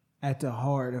be at the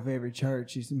heart of every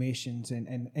church is missions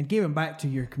and giving back to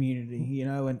your community, you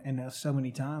know, and so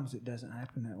many times it doesn't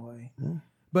happen that way. Yeah.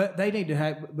 But they need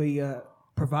to be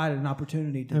provided an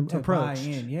opportunity to buy approached.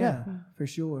 in. Yeah, Yeah. for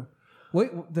sure.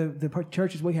 The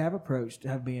churches we have approached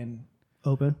have been,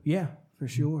 Open. yeah, for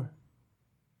sure.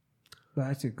 But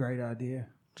that's a great idea.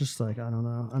 Just like, I don't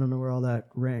know where all that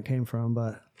rant came from,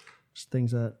 but just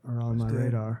things that are on my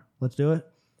radar. Let's do it.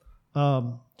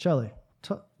 Shelly,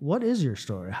 what is your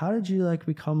story? How did you like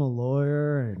become a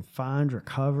lawyer and find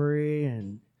recovery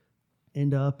and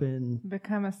end up in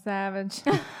Become a savage.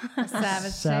 A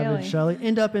savage Savage Shelley. Shelley.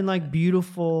 End up in like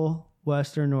beautiful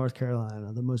Western North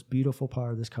Carolina, the most beautiful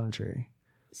part of this country.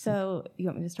 So you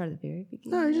want me to start at the very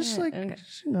beginning? No, just like, Okay.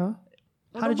 you know.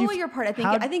 Well, the lawyer part,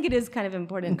 I think it is kind of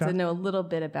important Okay. to know a little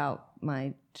bit about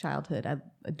my childhood. I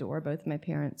adore both my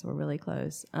parents; we're really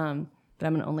close. But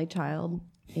I'm an only child,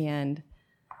 and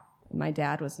my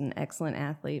dad was an excellent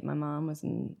athlete. My mom was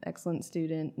an excellent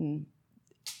student, and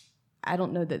I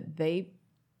don't know that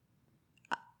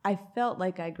I felt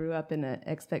like I grew up in an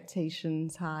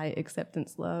expectations high,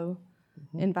 acceptance low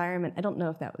environment. I don't know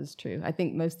if that was true. I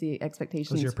think most of the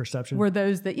expectations Was your perception? were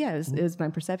those that, it was my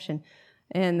perception.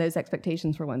 And those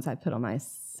expectations were ones I put on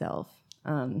myself.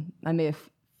 I may have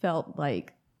felt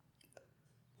like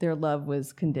their love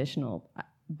was conditional,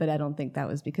 but I don't think that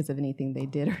was because of anything they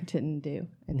did or didn't do.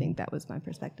 I think that was my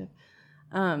perspective.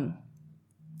 And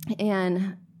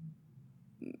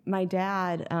my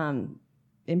dad,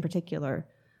 in particular,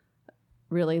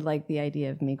 really liked the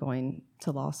idea of me going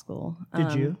to law school.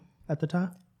 Did you at the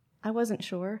time? I wasn't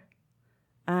sure.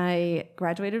 I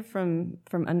graduated from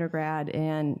undergrad,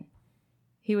 and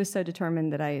he was so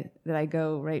determined that I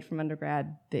go right from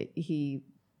undergrad that he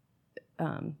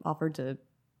offered to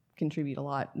contribute a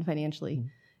lot financially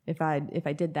if I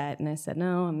did that. And I said,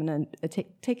 no, I'm going to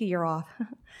take a year off.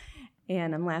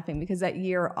 And I'm laughing because that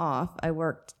year off, I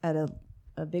worked at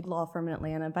a big law firm in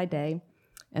Atlanta by day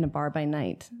and a bar by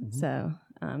night. So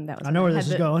that was. I know where this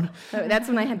is going. That's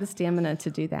when I had the stamina to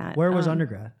do that. Where was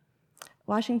undergrad?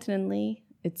 Washington and Lee.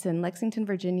 It's in Lexington,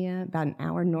 Virginia, about an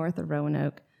hour north of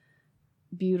Roanoke.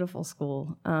 Beautiful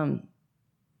school.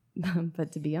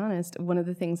 But to be honest, one of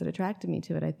the things that attracted me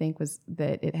to it, I think, was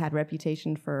that it had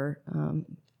reputation for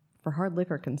hard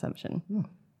liquor consumption.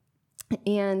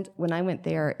 And when I went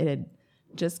there, it had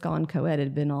just gone co-ed. It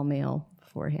had been all male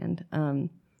beforehand. And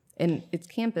its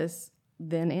campus,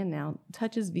 then and now,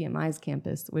 touches VMI's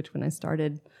campus, which when I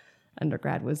started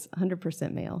undergrad was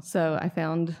 100% male. So I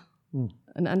found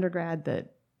an undergrad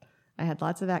that I had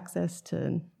lots of access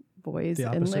to boys The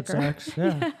and opposite liquor. sex.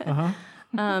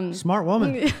 Yeah. Smart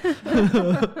woman.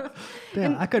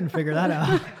 Damn, I couldn't figure that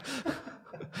out.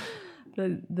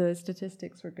 The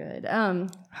statistics were good.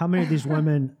 How many of these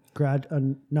women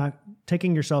not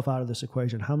taking yourself out of this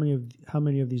equation? How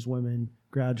many of these women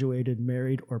graduated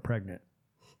married or pregnant?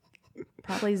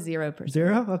 Probably 0%.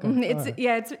 0? Okay.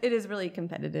 It is really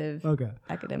competitive. Okay.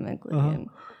 Academically, and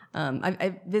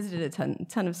I visited a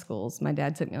ton of schools. My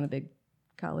dad took me on a big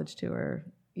college tour,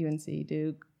 UNC,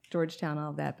 Duke, Georgetown,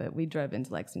 all of that. But we drove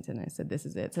into Lexington, and I said, "This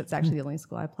is it." So it's actually the only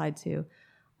school I applied to,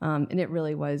 and it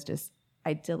really was just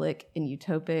idyllic and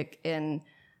utopic. And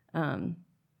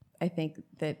I think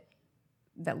that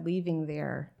leaving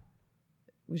there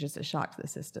was just a shock to the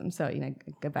system. So I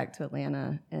go back to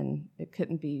Atlanta, and it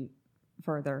couldn't be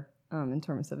further in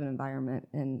terms of an environment.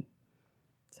 And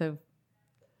so,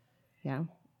 yeah,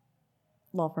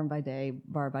 law firm by day,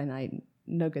 bar by night.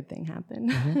 No good thing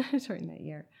happened during that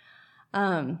year.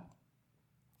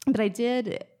 But I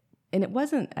did, and it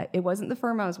wasn't the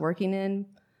firm I was working in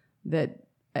that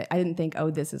I didn't think, oh,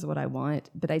 this is what I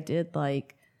want. But I did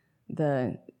like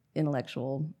the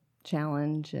intellectual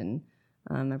challenge, and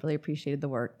I really appreciated the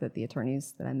work that the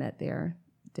attorneys that I met there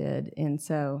did. And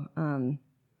so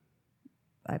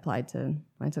I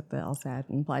took the LSAT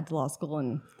and applied to law school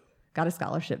and got a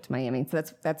scholarship to Miami. So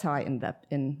that's how I ended up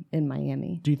in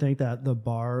Miami. Do you think that the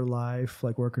bar life,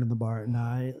 like working in the bar at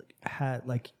night, had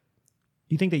like, do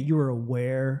you think that you were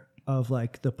aware of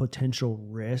like the potential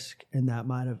risk and that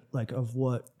might have like of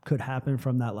what could happen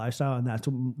from that lifestyle, and that's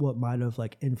what might have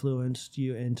like influenced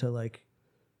you into like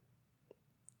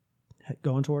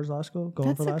going towards law school, for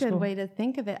law school? That's a good way to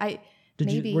think of it.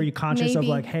 Were you conscious of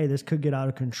like, hey, this could get out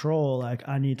of control? Like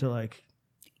I need to like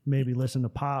maybe listen to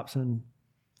Pops and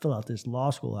fill out this law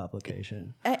school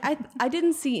application. I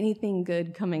didn't see anything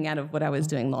good coming out of what I was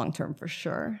doing long term for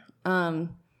sure. And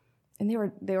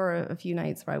there were a few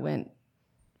nights where I went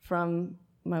from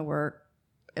my work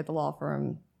at the law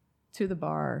firm to the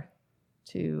bar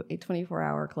to a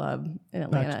 24-hour club in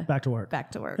Atlanta. Back to work.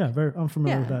 Yeah, I'm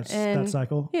familiar with that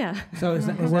cycle. Yeah. So is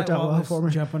that worked out well what for me.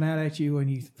 was jumping out at you when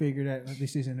you figured out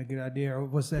this isn't a good idea, or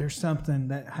was there something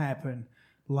that happened,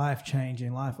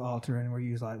 life-changing, life-altering, where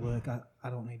you was like, look, I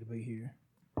don't need to be here?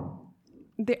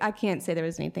 I can't say there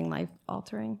was anything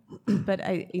life-altering, but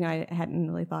I hadn't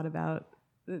really thought about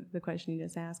the question you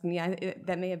just asked. And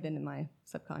that may have been in my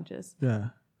subconscious. Yeah.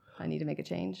 I need to make a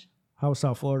change. How was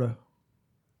South Florida?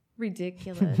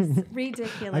 Ridiculous.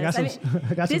 I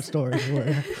got some stories for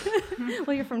you.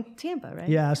 Well, you're from Tampa, right?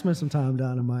 Yeah, I spent some time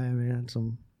down in Miami and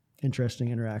some interesting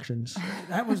interactions.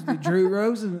 That was the Drew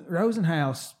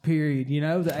Rosenhaus period, you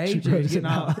know, the age of getting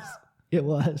all, It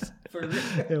was.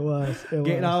 It was.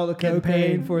 getting all the Getting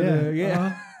cocaine paid. for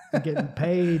the Getting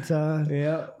paid, son.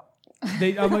 yeah.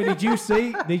 Did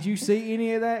you see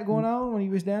any of that going on when you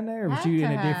was down there, or was Had you to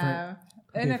in a have.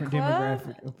 In a different club?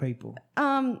 demographic of people?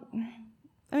 I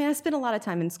mean, I spent a lot of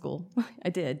time in school. I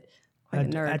did. Quite a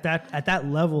nerd. At that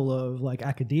level of like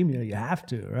academia, you have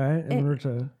to, right? In order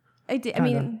to. I did. I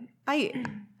mean, It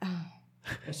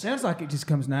sounds like it just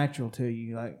comes natural to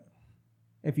you, like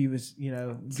if you was, you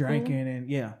know, drinking and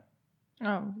yeah.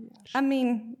 Oh, I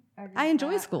mean, I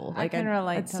enjoy school. I can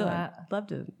relate I'd to that. I'd love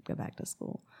to go back to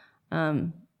school.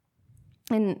 And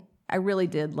I really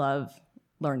did love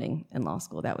learning in law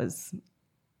school. That was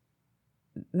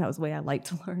the way I liked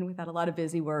to learn without a lot of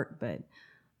busy work. But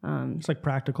It's like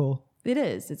practical. it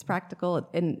is. It's practical,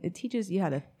 and it teaches you how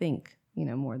to think, you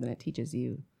know, more than it teaches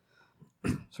you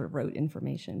sort of rote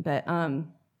information. But I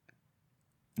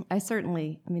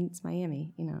mean, it's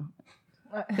Miami, you know.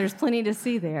 There's plenty to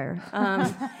see there,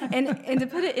 and to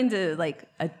put it into like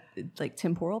a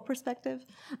temporal perspective,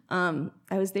 I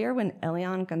was there when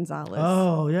Elian Gonzalez.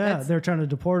 Oh yeah, they're trying to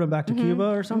deport him back to Cuba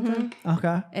or something.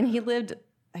 Okay. And he lived,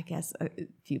 I guess, a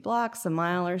few blocks, a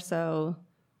mile or so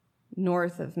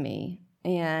north of me.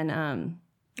 And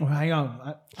Well, hang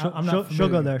on, I'm not. She'll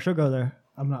go there. She'll go there.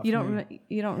 I'm not. you familiar.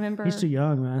 don't remember? He's too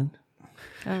young, man.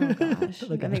 Oh gosh,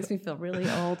 that makes me feel really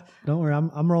old. Don't worry,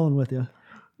 I'm rolling with you.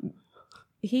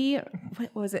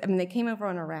 What was it? I mean, they came over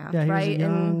on a raft, Yeah, he right? was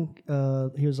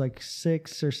young. He was like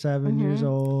 6 or 7 years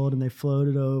old, and they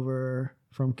floated over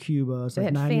from Cuba. It's They like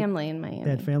had 90 family in Miami. They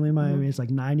had family in Miami. It's like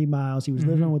 90 miles. He was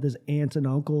living with his aunts and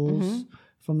uncles,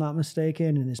 if I'm not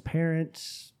mistaken, and his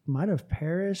parents might have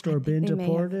perished or been they may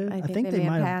have- deported. I I think think they they may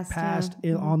have might have passed,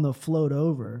 passed on the float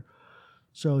over.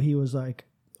 So he was like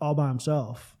all by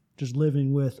himself, just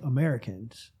living with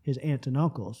Americans, his aunts and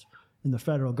uncles. And the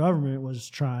federal government was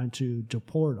trying to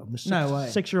deport him. No way.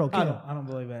 6-year-old kid. I don't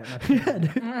believe that.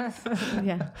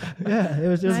 Yeah. Yeah,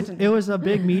 it was a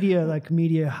big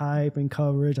media hype and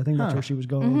coverage. I think that's where she was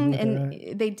going. With And it,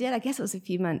 right? they did, I guess it was a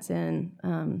few months in,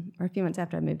 or a few months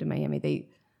after I moved to Miami, they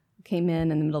came in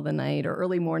the middle of the night or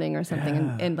early morning or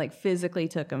something and like physically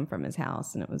took him from his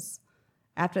house. And it was,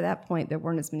 after that point, there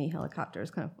weren't as many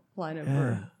helicopters kind of flying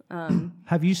over.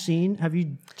 Have you seen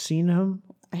him?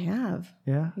 I have.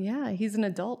 Yeah. Yeah, he's an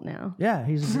adult now. Yeah,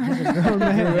 he's a grown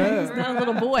man. He's not a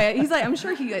little boy. He's like, I'm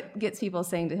sure he gets people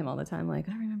saying to him all the time, like,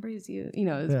 I remember he's you, you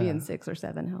know, as being 6 or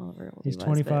 7, however old He's he was.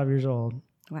 25 years old.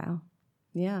 Wow.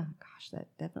 Yeah. Gosh, that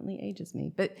definitely ages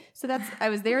me. But so I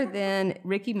was there then.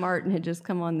 Ricky Martin had just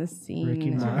come on the scene. Ricky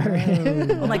Martin.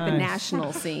 Well, like the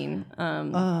national scene.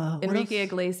 What Enrique else?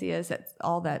 Iglesias,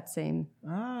 all that same.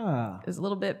 Ah, It was a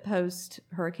little bit post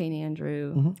Hurricane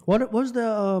Andrew. What was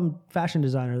the fashion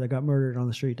designer that got murdered on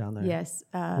the street down there? Yes.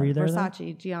 Were you there then?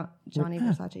 Versace, Johnny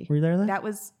Versace. Were you there then? That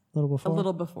was A little before? a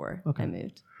little before I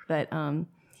moved. But,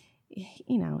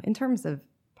 you know, in terms of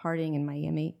partying in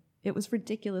Miami, it was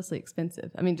ridiculously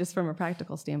expensive. I mean, just from a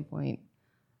practical standpoint,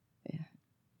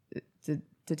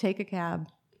 to take a cab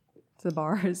to the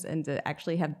bars and to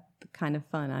actually have the kind of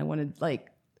fun I wanted, like,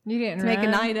 you didn't to make a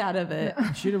run? night out of it.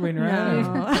 should have been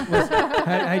around.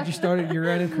 Had you started your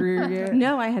running career yet?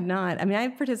 No, I had not. I mean, I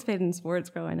participated in sports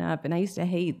growing up, and I used to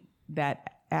hate that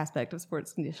aspect of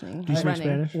sports conditioning. Do you speak running.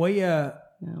 Spanish? We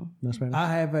No. No Spanish? I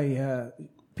have a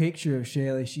picture of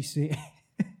Shelly. She see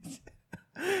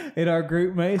in our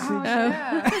group message.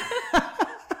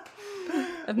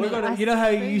 We're gonna, you know how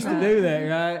you used to do that,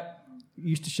 right? You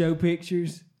used to show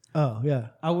pictures. Oh, yeah.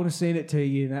 I want to send it to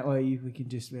you, and that way we can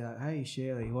just be like, "Hey,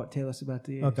 Shelly, tell us about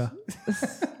this?" Okay.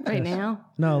 Right now?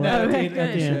 No, No, like,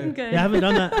 at the end. Good. yeah, I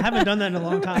haven't done that in a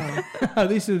long time. Oh,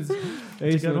 this one's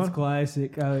good one?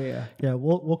 classic. Oh yeah. Yeah,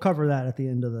 we'll cover that at the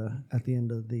end of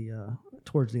the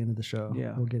towards the end of the show.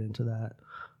 Yeah. We'll get into that.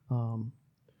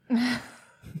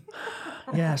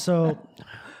 Yeah, so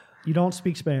you don't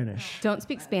speak Spanish. Don't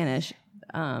speak Spanish.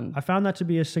 I found that to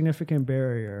be a significant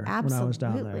barrier when I was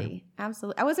down there.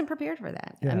 Absolutely. I wasn't prepared for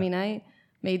that. Yeah. I mean, I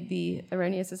made the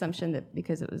erroneous assumption that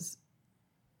because it was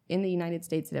in the United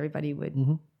States that everybody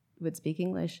would speak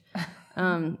English.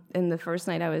 And the first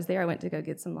night I was there, I went to go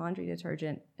get some laundry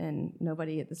detergent, and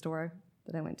nobody at the store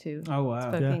that I went to Oh wow.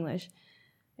 spoke Yeah. English.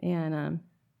 And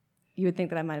you would think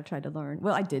that I might have tried to learn.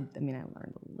 Well, I did. I mean, I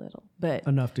learned a little, but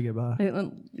Enough to get by.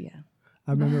 yeah.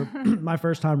 I remember my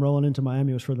first time rolling into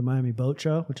Miami was for the Miami Boat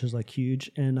Show, which is like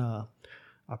huge. And I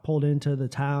pulled into the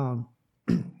town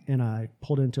and I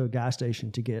pulled into a gas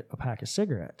station to get a pack of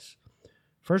cigarettes.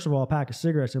 First of all, a pack of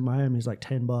cigarettes in Miami is like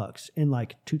 $10 in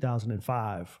like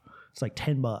 2005. It's like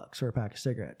 $10 for a pack of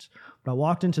cigarettes. But I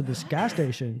walked into this gas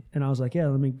station and I was like, yeah,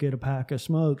 let me get a pack of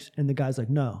smokes. And the guy's like,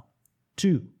 no,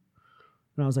 2.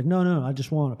 And I was like, no, I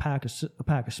just want a pack of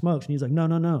smokes. And he's like,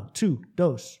 no, 2,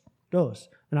 dos.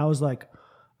 And I was like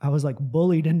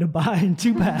bullied into buying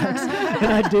 2 packs.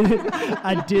 And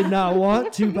I did not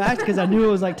want 2 packs because I knew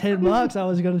it was like $10. I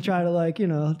was going to try to like,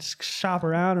 just shop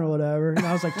around or whatever. And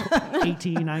I was like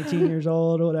 18, 19 years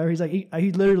old or whatever. He's like,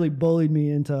 he literally bullied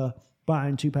me into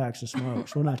buying 2 packs of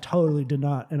smokes when I totally did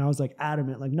not. And I was like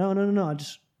adamant, like, no, I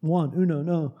just want uno,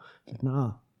 no. Like,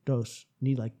 nah, dos.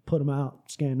 Need like put them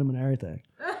out, scan them and everything.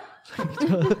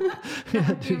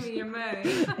 Give me your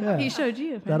money. Yeah. He showed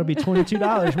you. That'll be $22,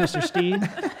 Mr. Steve.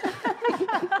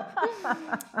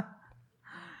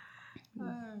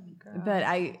 But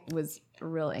I was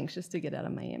real anxious to get out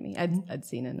of Miami. I'd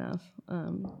seen enough.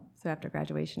 So after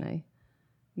graduation, I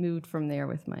moved from there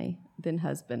with my then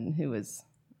husband, who was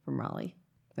from Raleigh.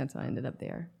 That's how I ended up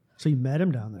there. So you met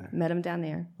him down there? Met him down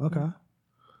there. Okay.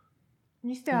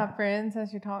 You still have friends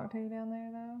that you talk to down there,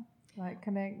 though? Like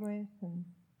connect with? And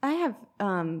I have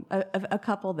a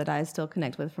couple that I still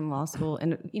connect with from law school.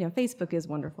 And, Facebook is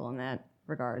wonderful in that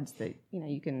regards that,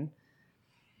 you can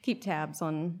keep tabs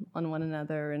on one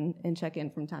another and check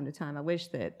in from time to time. I wish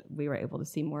that we were able to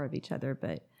see more of each other,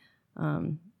 but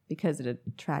because it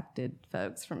attracted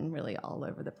folks from really all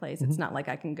over the place, it's not like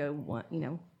I can go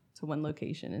to one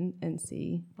location and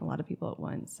see a lot of people at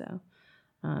once. So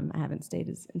I haven't stayed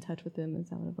as in touch with them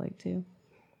as I would have liked to.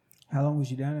 How long was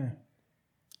you down there?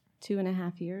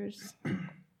 2.5 years.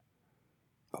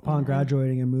 Upon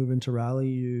graduating and moving to Raleigh,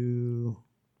 you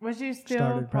was you still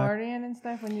started partying and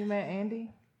stuff when you met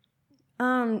Andy?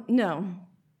 No,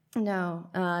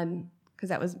 because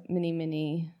that was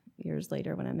many years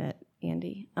later when I met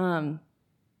Andy.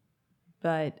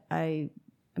 But I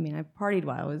partied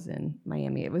while I was in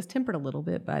Miami. It was tempered a little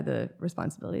bit by the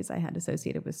responsibilities I had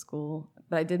associated with school,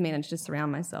 but I did manage to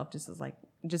surround myself just as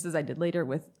I did later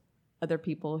with other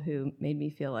people who made me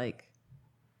feel like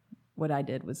what I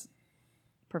did was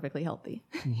perfectly healthy.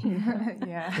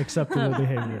 Yeah. acceptable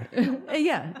behavior.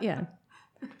 Yeah.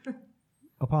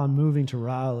 Upon moving to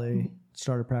Raleigh,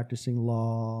 started practicing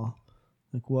law.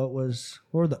 Like, what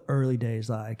were the early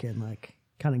days like, and like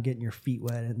kind of getting your feet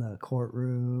wet in the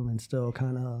courtroom and still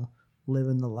kind of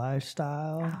living the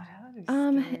lifestyle?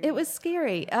 It was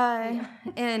scary. And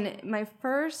my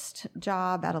first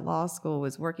job out of law school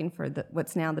was working for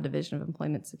what's now the Division of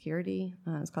Employment Security.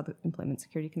 It's called the Employment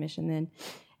Security Commission then.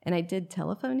 And I did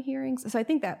telephone hearings. So I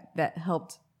think that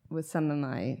helped with some of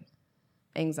my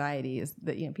anxiety, is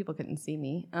that, people couldn't see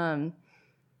me. I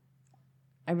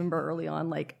remember early on,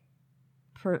 like,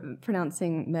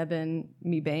 pronouncing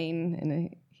Mebane in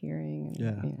a hearing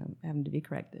and having to be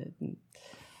corrected. And,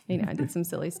 I did some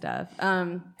silly stuff.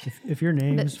 If your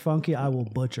name's funky, I will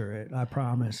butcher it. I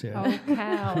promise you. Oh,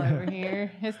 Cal over here.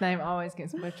 His name always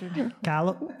gets butchered.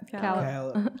 Callum?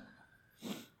 Cal.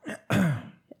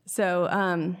 So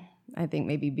I think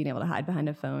maybe being able to hide behind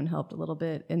a phone helped a little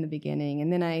bit in the beginning.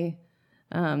 And then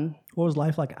What was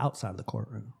life like outside of the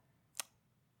courtroom?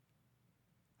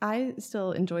 I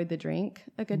still enjoyed the drink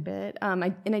a good bit. I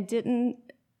didn't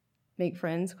make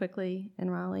friends quickly in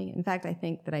Raleigh. In fact, I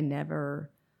think that I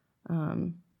never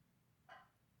put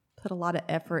a lot of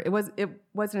effort. It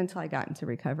wasn't until I got into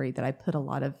recovery that I put a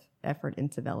lot of effort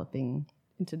into developing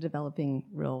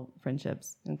real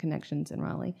friendships and connections in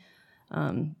Raleigh.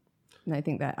 And I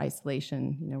think that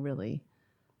isolation, really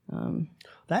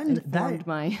informed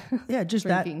my just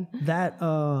drinking. that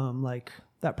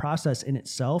process in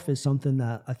itself is something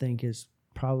that I think is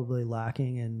probably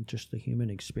lacking in just the human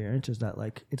experience, is that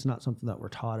like it's not something that we're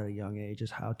taught at a young age,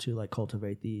 is how to like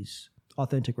cultivate these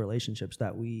authentic relationships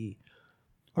that we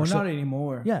Well, not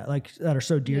anymore. Yeah, like that are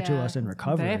so dear to us in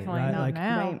recovery. Definitely right? not Like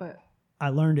now, but I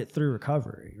learned it through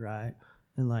recovery, right?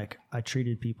 And like I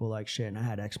treated people like shit and I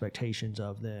had expectations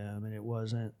of them, and it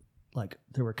wasn't like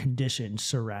there were conditions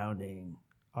surrounding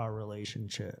our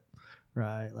relationship,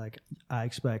 right? Like I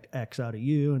expect X out of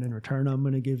you, and in return I'm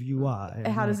going to give you Y.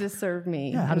 And how does this serve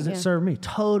me? Yeah, how does it serve me?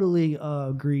 Totally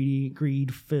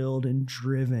greed filled and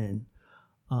driven.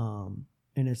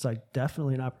 And it's like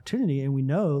definitely an opportunity, and we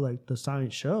know like the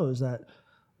science shows that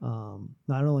not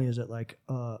only is it like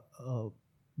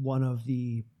one of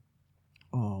the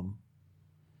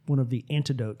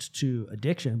antidotes to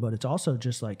addiction, but it's also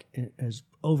just like as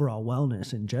overall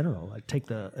wellness in general. Like take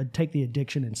the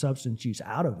addiction and substance use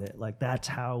out of it. Like that's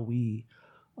how we're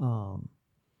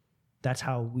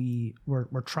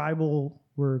tribal.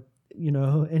 We're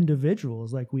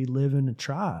individuals. Like we live in a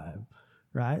tribe,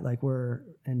 right? Like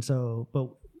but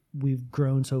we've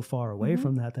grown so far away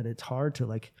from that it's hard to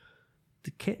like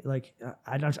the kid, like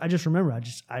I just remember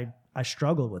I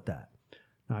struggled with that.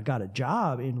 Now, I got a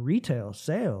job in retail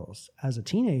sales as a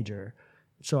teenager,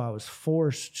 so I was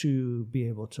forced to be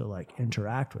able to like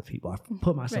interact with people. I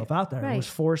put myself out there. I was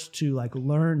forced to like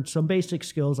learn some basic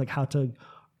skills, like how to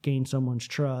gain someone's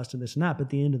trust and this and that. But at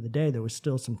the end of the day, there was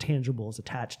still some tangibles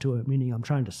attached to it, meaning I'm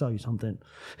trying to sell you something.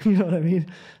 You know what I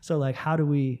mean? So like, how do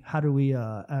we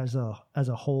as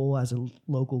a whole, as a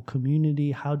local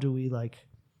community, how do we like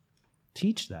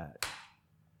teach that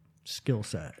skill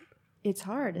set? It's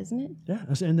hard, isn't it?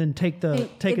 Yeah. And then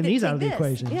taking these out of the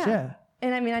equation. Yeah.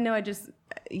 And I mean, I know I just,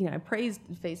 I praised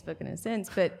Facebook in a sense,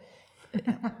 but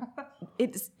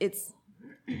it's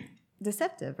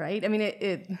deceptive, right? I mean,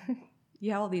 it you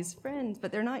have all these friends,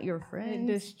 but they're not your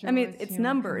friends. I mean, it's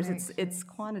numbers, it's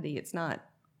quantity, it's not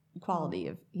quality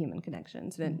of human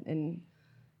connections, and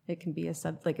it can be it's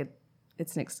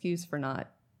an excuse for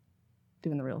not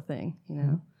doing the real thing,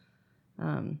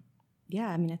 Yeah,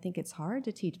 I mean, I think it's hard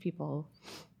to teach people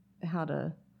how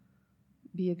to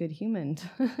be a good human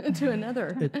to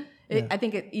another. I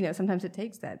think sometimes it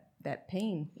takes that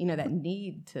pain, that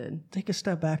need to take a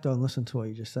step back though and listen to what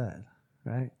you just said,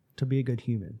 right? To be a good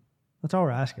human. That's all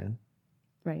we're asking.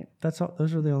 Right. That's all.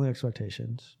 Those are the only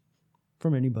expectations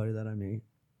from anybody that I meet.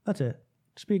 That's it.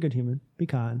 Just be a good human. Be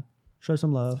kind. Show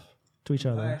some love to each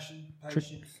other.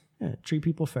 Patience. Treat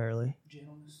people fairly.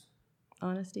 Gentleness.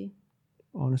 Honesty.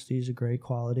 Honesty is a great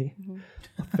quality.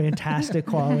 A fantastic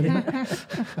quality.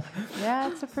 Yeah,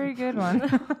 it's a pretty good one.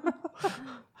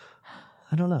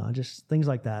 I don't know. Just things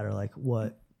like that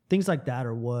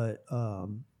are what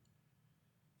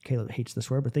Caleb hates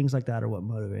this word, but things like that are what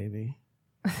motivate me.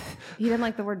 He didn't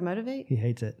like the word motivate? He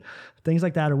hates it. Things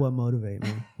like that are what motivate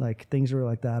me. Like things are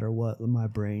like that are what my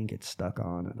brain gets stuck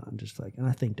on, and I'm just like, and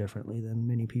I think differently than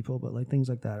many people, but like things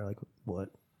like that are like what.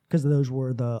 Because those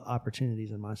were the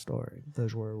opportunities in my story.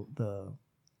 Those were the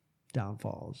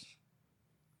downfalls.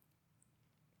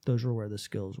 Those were where the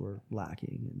skills were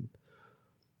lacking, and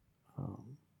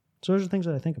so those are things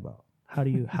that I think about. How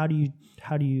do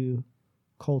you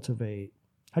cultivate?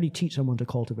 How do you teach someone to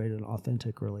cultivate an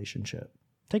authentic relationship?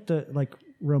 Take the like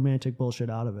romantic bullshit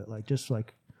out of it. Like just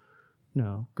like,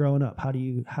 growing up. How do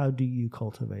you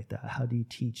cultivate that? How do you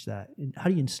teach that? And how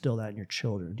do you instill that in your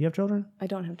children? Do you have children? I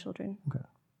don't have children. Okay.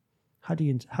 How do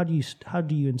you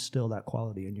instill that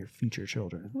quality in your future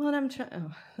children? Well, I'm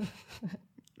trying.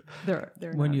 They're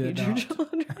when not you future adopt.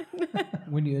 children.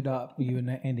 When you adopt, you and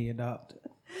Andy adopt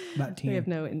about 10. We have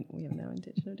no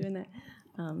intention of doing that.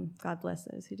 God bless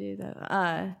those who do, though.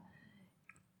 I'm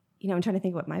trying to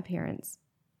think what my parents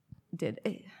did,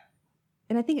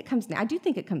 and I think it comes. I do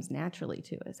think it comes naturally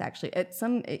to us. Actually, at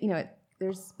some,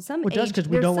 there's some. It does because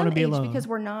we don't want to be alone. Because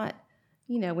we're not.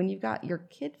 When you've got your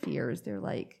kid fears,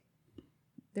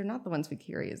 they're not the ones we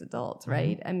carry as adults,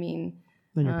 right? I mean,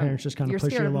 then your parents just kind of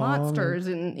push you along. You're scared of monsters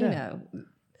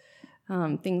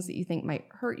and things that you think might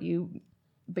hurt you,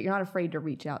 but you're not afraid to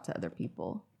reach out to other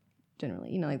people.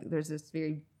 Generally, there's this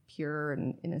very pure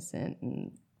and innocent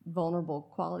and vulnerable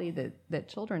quality that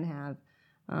children have,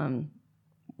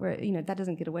 where that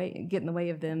doesn't get in the way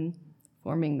of them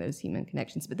forming those human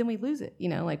connections. But then we lose it,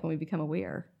 like when we become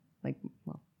aware,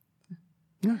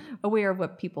 aware of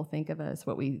what people think of us,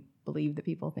 what we believe that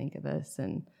people think of us,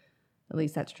 and at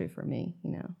least that's true for me,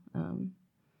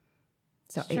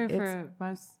 So it's true for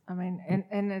most. I mean,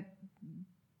 and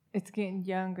it's getting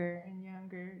younger and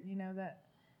younger. That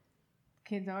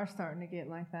kids are starting to get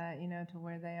like that. To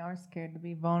where they are scared to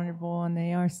be vulnerable and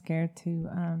they are scared to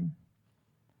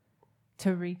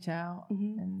reach out.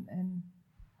 And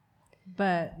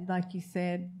but like you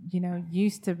said,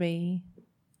 used to be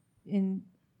in.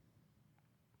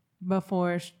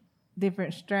 Before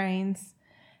different strains,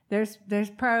 there's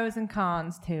pros and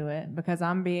cons to it because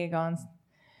I'm big on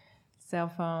cell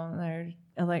phone or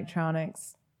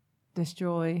electronics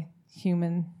destroy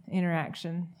human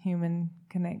interaction, human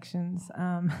connections.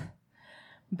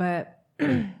 But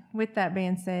with that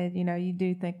being said, you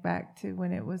do think back to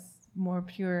when it was more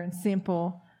pure and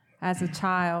simple as a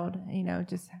child.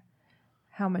 Just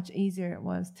how much easier it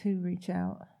was to reach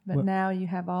out. But now you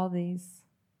have all these.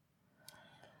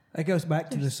 It goes back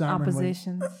to the sermon.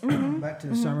 Oppositions. Back to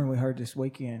the sermon we heard this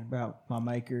weekend about my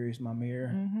maker is my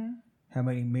mirror. How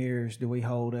many mirrors do we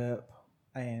hold up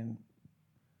and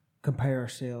compare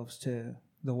ourselves to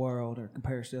the world or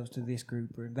compare ourselves to this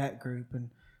group or that group, and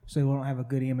so we don't have a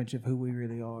good image of who we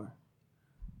really are.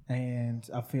 And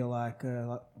I feel like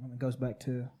it goes back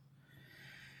to,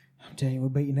 I'm telling you, we're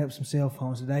beating up some cell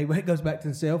phones today, but it goes back to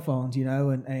the cell phones,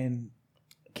 and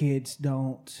kids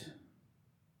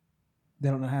they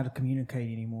don't know how to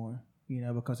communicate anymore,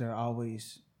 because they're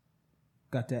always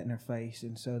got that in their face,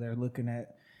 and so they're looking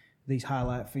at these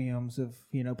highlight films of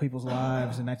people's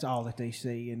lives, and that's all that they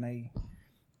see, and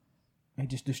it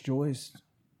just destroys.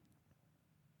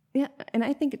 Yeah, and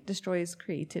I think it destroys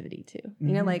creativity too.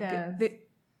 It does.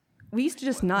 We used to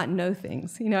just not know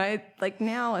things. Now, if I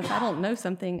don't know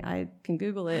something, I can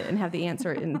Google it and have the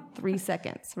answer in 3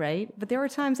 seconds, right? But there were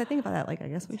times I think about that, I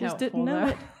guess we just didn't know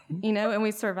it, and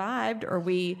we survived, or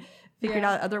we figured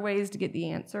out other ways to get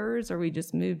the answers, or we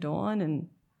just moved on and,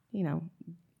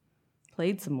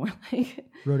 played some more.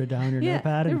 Wrote it down on your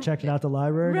notepad and checked it out the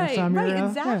library next time you're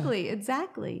around.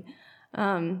 Exactly.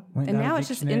 And now it's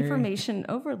just information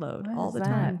overload all the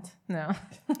time. No.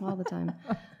 All the time.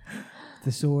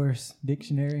 Thesaurus,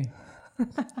 dictionary.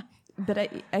 But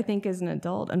I think as an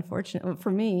adult, unfortunately,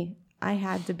 for me, I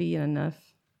had to be in enough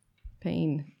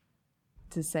pain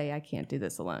to say I can't do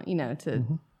this alone.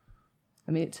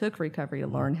 It took recovery to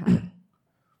learn how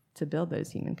to build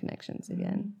those human connections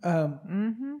again.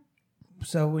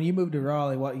 So when you moved to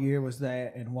Raleigh, what year was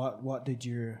that, and what did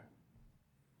your...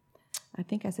 I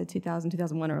think I said 2000,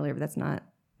 2001 earlier, but that's not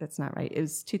right. It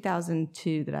was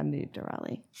 2002 that I moved to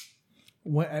Raleigh.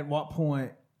 At what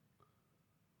point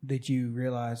did you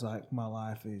realize my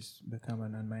life is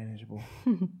becoming unmanageable?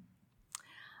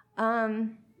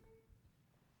 I'm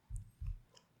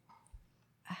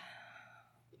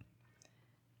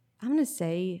going to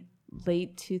say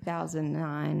late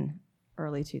 2009,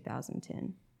 early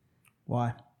 2010.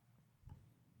 Why?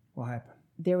 What happened?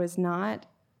 There was not...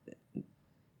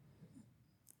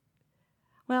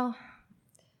 Well,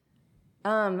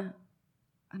 I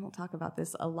don't talk about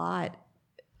this a lot,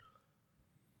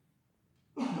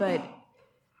 but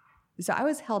so I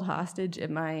was held hostage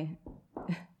in my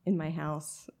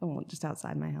house, just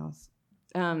outside my house,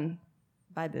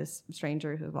 by this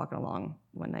stranger who was walking along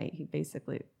one night.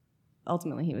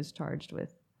 Ultimately, he was charged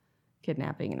with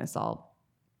kidnapping and assault.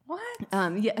 What?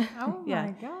 Yeah. Oh yeah.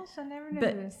 my gosh, I never knew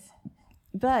this.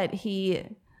 But he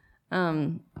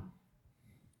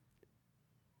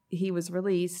was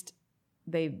released.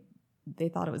 They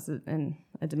thought it was a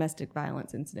domestic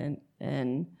violence incident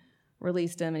and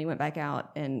released him, and he went back out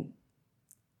and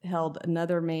held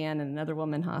another man and another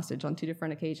woman hostage on 2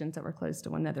 different occasions that were close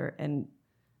to one another and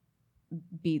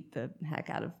beat the heck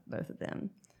out of both of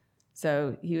them.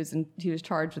 So he was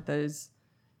charged with those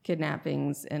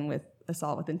kidnappings and with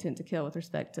assault with intent to kill with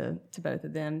respect to both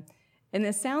of them. And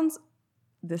this sounds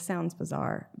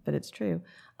bizarre, but it's true.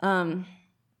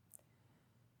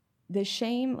 The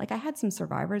shame, I had some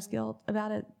survivor's guilt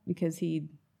about it because he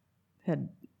had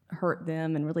hurt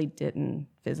them and really didn't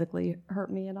physically hurt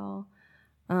me at all.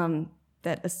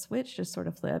 That a switch just sort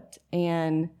of flipped,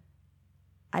 and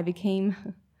I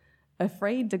became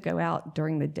afraid to go out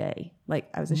during the day.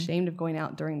 I was ashamed of going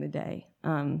out during the day.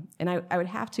 And I would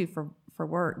have to for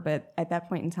work, but at that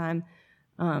point in time,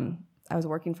 I was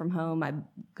working from home. I'd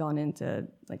gone into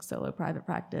solo private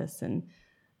practice, and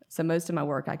so most of my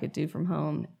work I could do from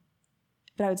home.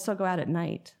 But I would still go out at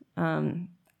night. I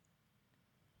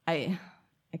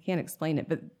can't explain it,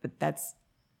 but that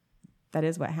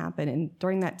is what happened. And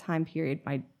during that time period,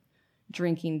 my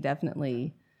drinking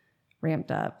definitely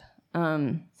ramped up.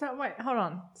 So wait, hold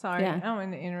on. Sorry, Yeah. I don't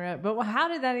mean to interrupt. But how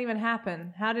did that even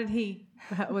happen? How did he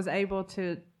was able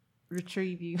to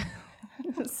retrieve you?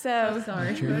 So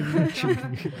Sorry.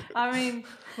 I mean,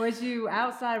 was you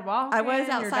outside walking? I was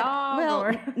outside. Your dog, well,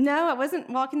 or? no, I wasn't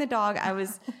walking the dog. I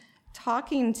was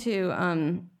talking to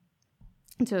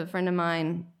a friend of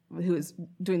mine who was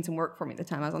doing some work for me at the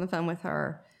time. I was on the phone with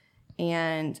her,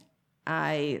 and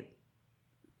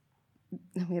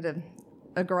we had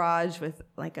a garage with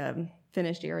a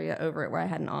finished area over it where I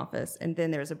had an office, and then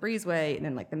there was a breezeway, and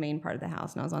then the main part of the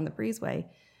house, and I was on the breezeway,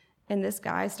 and this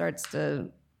guy starts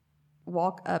to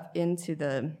walk up into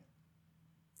the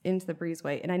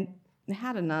breezeway, and I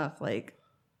had enough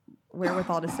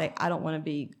wherewithal to say I don't want to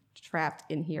be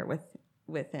trapped in here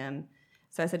with him.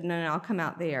 So I said, no, I'll come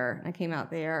out there. And I came out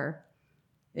there,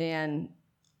 and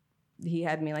he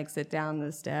had me sit down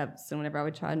the steps, and whenever I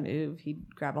would try to move,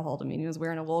 he'd grab a hold of me. And he was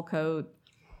wearing a wool coat,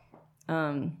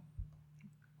 and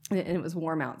it was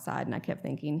warm outside, and I kept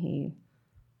thinking he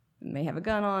may have a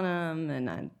gun on him,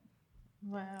 and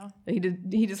Wow.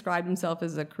 he described himself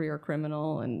as a career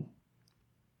criminal, and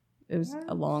it was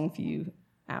a long few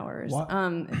hours. Why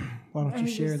don't you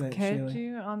He share just that, kept Shelly?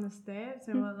 you on the steps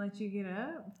and wouldn't let you get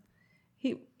up.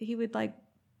 He would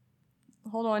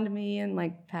hold on to me and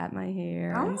pat my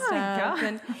hair Oh and my stuff.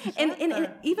 God. And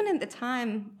even at the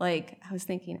time, I was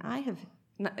thinking, I have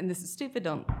not, and this is stupid,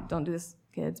 don't do this,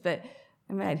 kids, but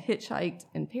I mean, I'd hitchhiked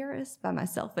in Paris by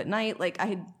myself at night. Like, I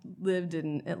had lived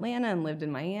in Atlanta and lived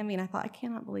in Miami, and I thought, I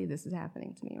cannot believe this is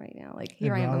happening to me right now. Like,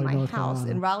 here I am in my house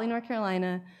in Raleigh, North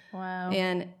Carolina. Wow.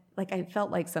 And, like, I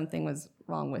felt like something was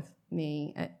wrong with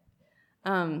me.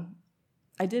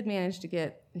 I did manage to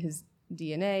get his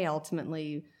DNA,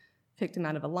 ultimately picked him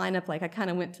out of a lineup. Like, I kind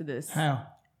of went to this. How?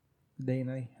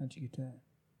 DNA? How'd you get that?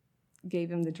 Gave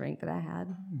him the drink that I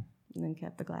had and then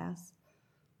kept the glass.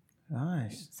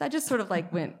 Nice. So I just sort of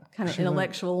like went kind of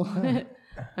intellectual. I mean,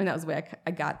 that was the way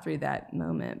I got through that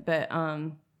moment. But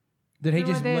did he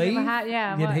just leave?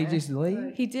 Did he just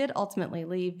leave? He did ultimately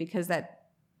leave because that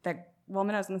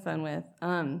woman I was on the phone with,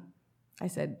 I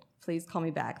said, please call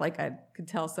me back. Like, I could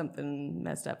tell something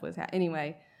messed up was happening.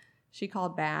 Anyway, she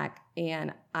called back,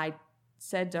 and I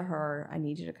said to her, I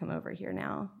need you to come over here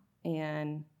now.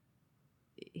 And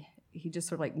he just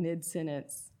sort of like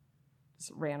mid-sentence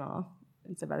just ran off.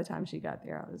 And so by the time she got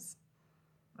there, I was...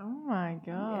 Oh, my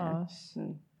gosh. Yeah.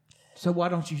 So why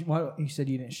you said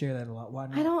you didn't share that a lot. Why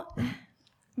not? I don't...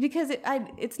 Because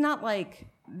it's not like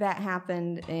that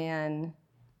happened and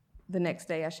the next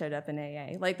day I showed up in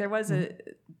AA. Like, there was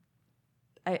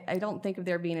I don't think of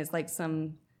there being as like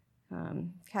some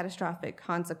catastrophic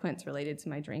consequence related to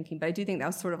my drinking, but I do think that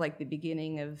was sort of like the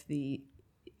beginning of the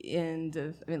end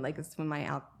of... I mean, like, it's when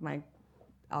my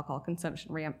alcohol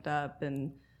consumption ramped up,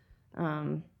 and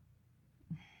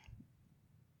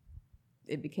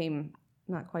it became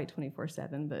not quite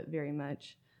 24/7, but very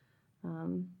much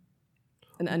an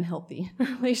unhealthy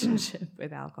relationship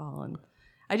with alcohol. And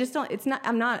I just don't,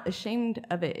 I'm not ashamed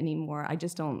of it anymore. I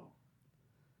just don't,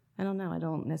 I don't know. I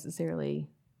don't necessarily,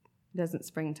 it doesn't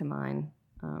spring to mind.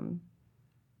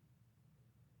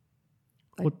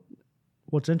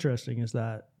 What's interesting is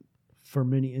that for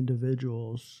many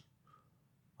individuals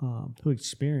who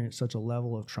experience such a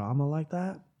level of trauma like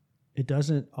that, it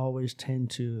doesn't always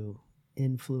tend to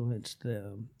influence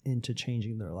them into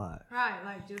changing their life. Right,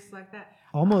 like just like that.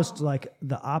 Almost like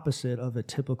the opposite of a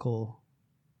typical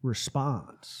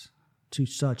response to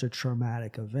such a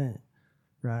traumatic event,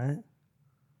 right?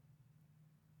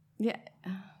 Yeah.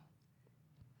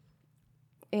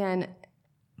 And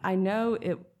I know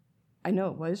it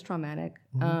was traumatic.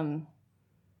 Mm-hmm.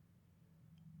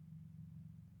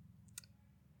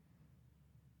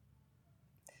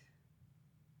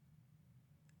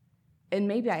 And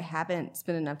maybe I haven't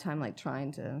spent enough time like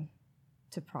trying to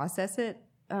process it.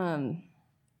 I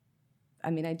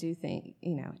mean, I do think,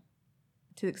 to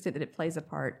the extent that it plays a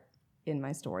part in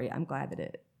my story, I'm glad that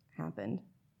it happened.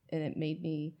 And it made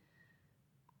me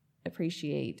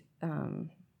appreciate, I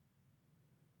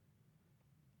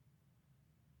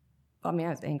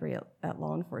was angry at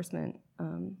law enforcement,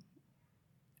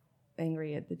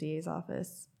 angry at the DA's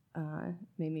office,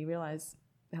 made me realize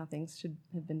how things should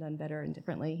have been done better and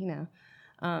differently,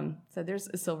 So there's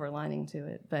a silver lining to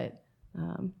it, but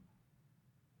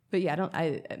yeah,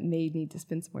 I may need to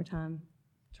spend some more time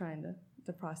trying to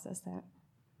process that.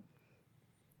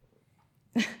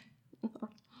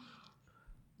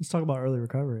 Let's talk about early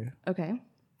recovery. Okay.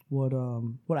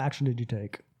 What action did you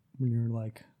take when you were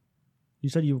like, you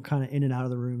said you were kind of in and out of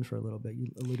the rooms for a little bit.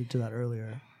 You alluded to that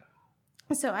earlier.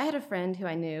 So I had a friend who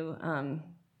I knew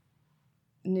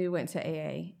went to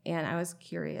AA, and I was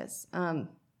curious. And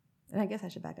I guess I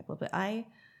should back up a little bit. I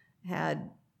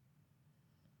had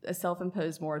a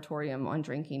self-imposed moratorium on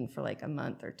drinking for like a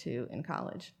month or two in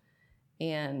college,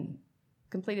 and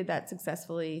completed that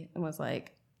successfully, and was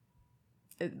like,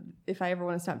 if I ever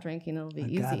want to stop drinking, it'll be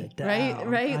easy. Right?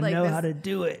 I like know how to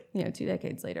do it. 2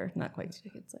 decades later, not quite 2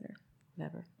 decades later,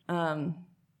 whatever.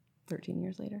 13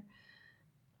 years later,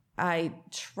 I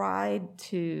tried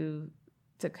to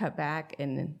cut back,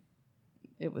 and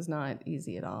it was not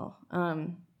easy at all.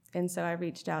 And so I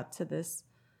reached out to this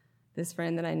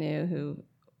friend that I knew who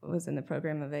was in the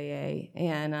program of AA,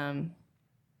 and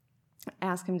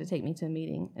asked him to take me to a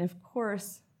meeting. And of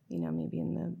course, me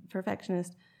being the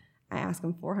perfectionist, I asked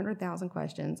him 400,000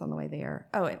 questions on the way there.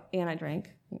 Oh, and I drank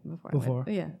before.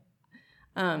 Yeah.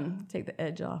 Take the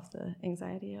edge off the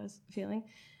anxiety I was feeling.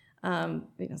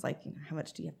 It was like, how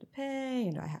much do you have to pay?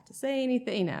 And do I have to say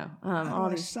anything? All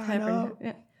these sign up.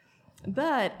 Yeah.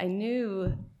 But I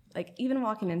knew, like, even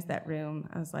walking into that room,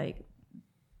 I was like,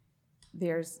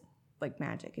 there's like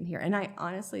magic in here. And I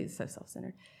honestly, it's so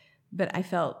self-centered, but I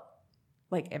felt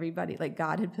like everybody, like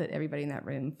God had put everybody in that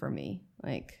room for me.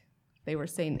 Like, they were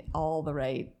saying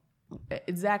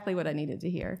exactly what I needed to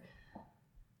hear.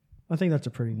 I think that's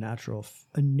a pretty natural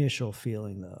initial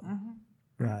feeling, though.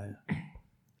 Mm-hmm. Right.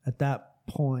 At that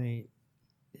point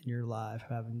in your life,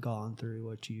 having gone through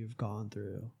what you've gone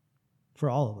through, for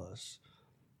all of us,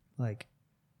 like,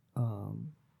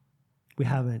 we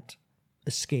haven't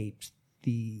escaped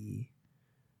the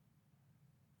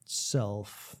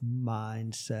self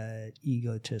mindset,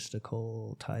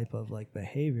 egotistical type of like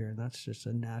behavior, and that's just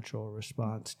a natural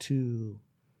response to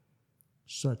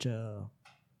such a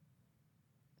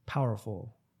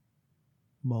powerful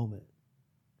moment,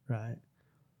 right?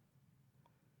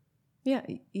 Yeah.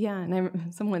 And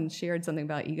someone shared something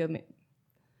about being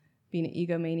an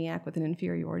egomaniac with an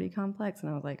inferiority complex,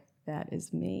 and I was like, that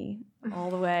is me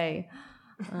all the way.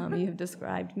 You have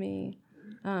described me.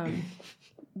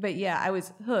 But yeah, I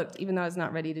was hooked, even though I was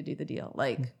not ready to do the deal.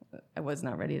 Like, I was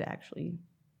not ready to actually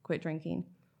quit drinking.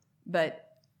 But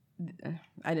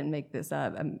I didn't make this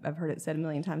up. I've heard it said a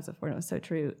million times before, and it was so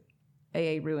true.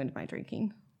 AA ruined my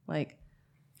drinking. Like,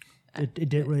 it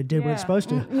did what it's supposed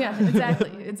to. Yeah,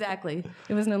 exactly.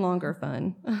 It was no longer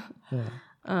fun.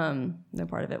 No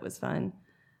part of it was fun.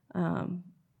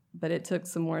 But it took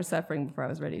some more suffering before I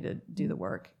was ready to do the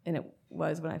work. And it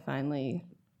was when I finally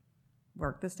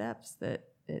worked the steps that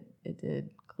it did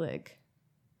click.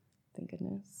 Thank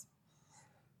goodness.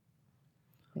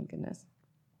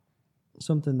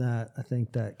 Something that I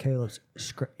think that Caleb's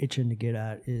itching to get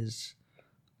at is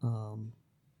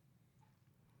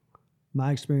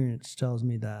my experience tells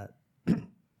me that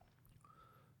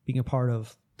being a part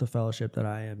of the fellowship that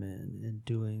I am in and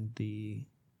doing the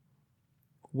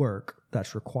work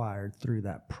that's required through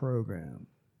that program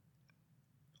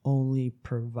only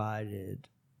provided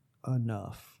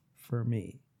enough for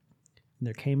me. And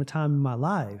there came a time in my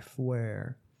life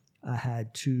where I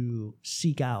had to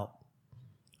seek out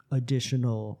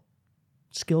additional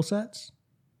skill sets,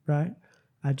 right?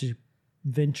 I had to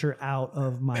venture out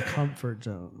of my comfort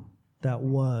zone that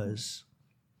was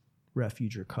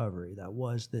refuge recovery, that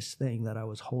was this thing that I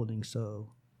was holding so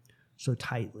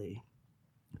tightly.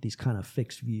 These kind of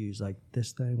fixed views, like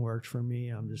this thing worked for me,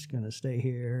 I'm just going to stay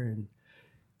here and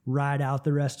ride out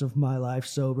the rest of my life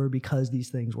sober because these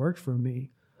things worked for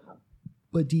me.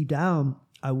 But deep down,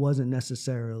 I wasn't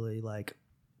necessarily like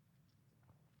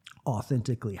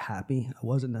authentically happy. I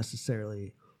wasn't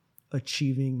necessarily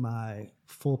achieving my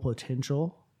full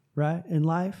potential, right, in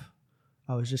life.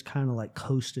 I was just kind of like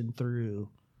coasting through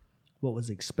what was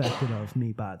expected of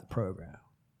me by the program.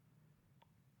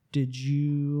 Do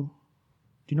you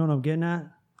know what I'm getting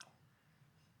at?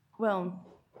 Well,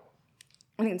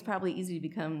 I think it's probably easy to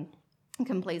become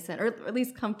complacent, or at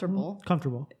least comfortable.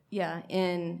 Comfortable. Yeah,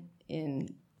 in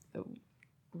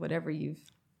whatever you've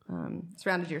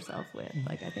surrounded yourself with.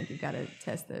 Like, I think you've got to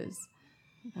test those.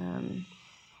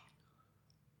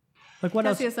 Like what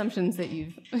test else? the assumptions that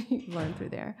you've learned through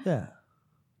there. Yeah.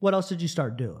 What else did you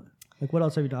start doing? Like, what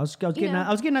else have you done? I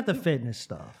was getting at the fitness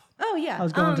stuff. Oh yeah, I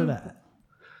was going to that.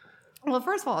 Well,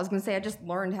 first of all, I was going to say I just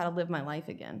learned how to live my life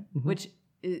again, which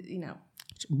is,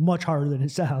 it's much harder than it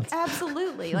sounds.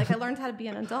 Absolutely. Like, I learned how to be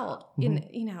an adult. And,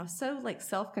 so like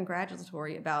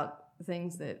self-congratulatory about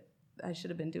things that I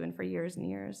should have been doing for years and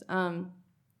years.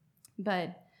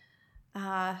 But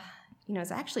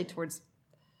it's actually towards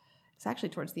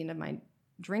the end of my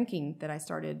drinking that I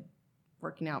started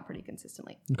working out pretty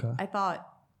consistently. Okay. I thought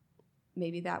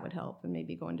maybe that would help, and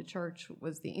maybe going to church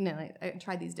was I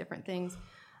tried these different things.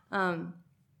 And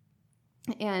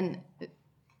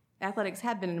athletics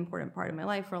had been an important part of my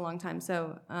life for a long time,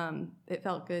 so it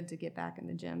felt good to get back in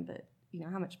the gym. But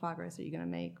how much progress are you going to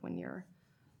make when you're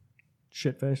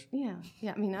shit-faced? Yeah.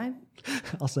 I mean,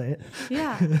 I'll say it.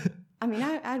 Yeah. I mean,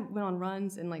 I went on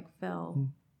runs and like fell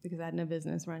because I had no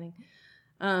business running.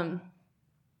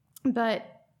 But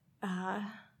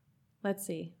let's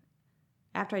see.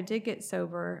 After I did get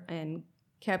sober and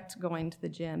kept going to the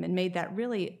gym and made that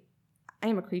really, I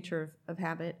am a creature of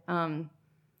habit, and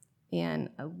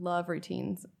I love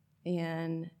routines,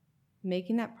 and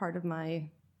making that part of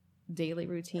my daily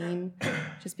routine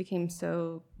just became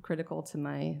so critical to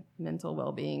my mental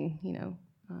well-being,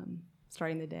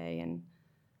 starting the day.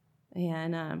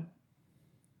 And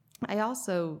I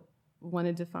also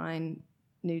wanted to find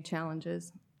new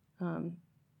challenges.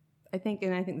 I think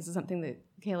this is something that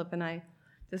Caleb and I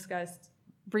discussed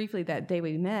briefly that day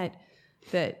we met,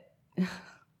 that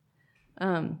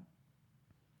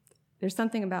there's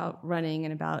something about running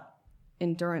and about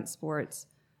endurance sports.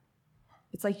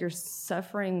 It's like you're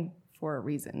suffering for a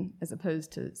reason as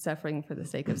opposed to suffering for the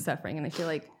sake of suffering. And I feel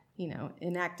like,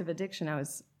 in active addiction, I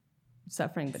was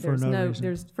suffering, but there's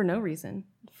for no reason,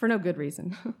 for no good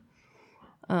reason.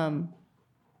 Well,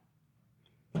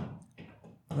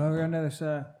 we're on the other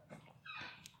side.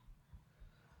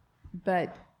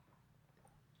 But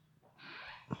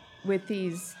with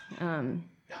these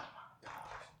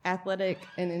athletic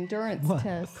and endurance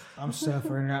tests, I'm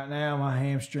suffering right now. My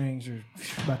hamstrings are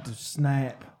about to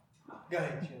snap. Go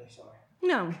ahead, Chili. Sorry.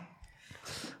 No.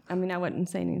 I mean, I wouldn't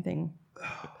say anything.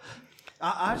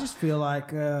 I just feel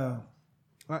like, and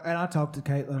I talked to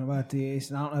Caitlin about this,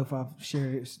 and I don't know if I've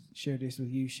shared this with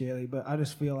you, Shelly, but I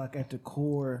just feel like at the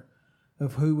core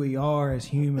of who we are as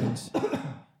humans,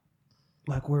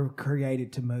 like we're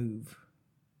created to move.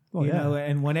 Well, you know,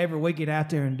 and whenever we get out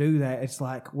there and do that, it's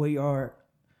like we are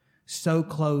so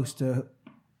close to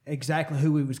exactly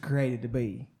who we was created to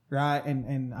be, right?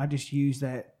 And I just use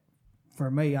that, for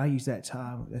me, I use that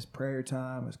time as prayer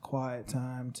time, as quiet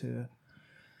time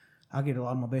I get a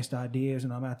lot of my best ideas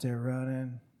when I'm out there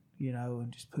running, you know, and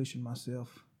just pushing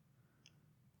myself.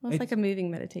 Well, it's like a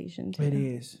moving meditation, too. It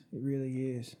is. It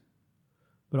really is.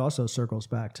 But also circles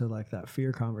back to like that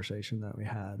fear conversation that we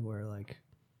had where like,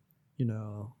 you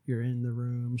know, you're in the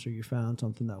room, so you found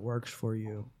something that works for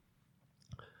you.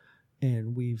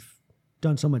 And we've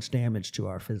done so much damage to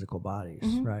our physical bodies,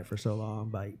 right, for so long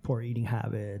by poor eating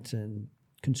habits and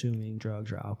consuming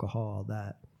drugs or alcohol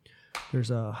that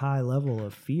there's a high level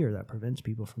of fear that prevents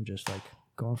people from just like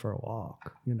going for a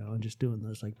walk, you know, and just doing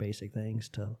those like basic things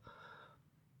to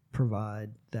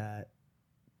provide that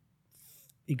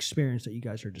experience that you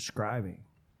guys are describing,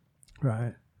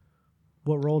 right?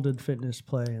 What role did fitness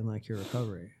play in like your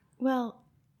recovery? Well,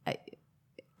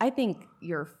 I think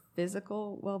your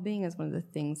physical well-being is one of the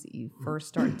things that you first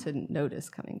start to notice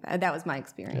coming back. That was my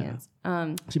experience.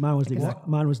 Yeah. See, mine was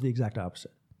the exact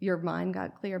opposite. Your mind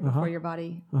got clear before your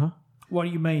body. What do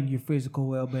you mean your physical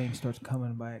well-being starts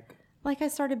coming back? Like I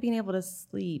started being able to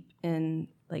sleep and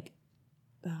like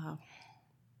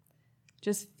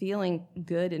just feeling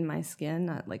good in my skin,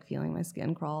 not like feeling my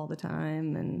skin crawl all the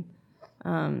time, and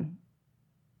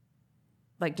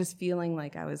like just feeling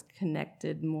like I was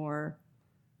connected more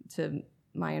to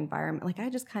my environment. Like I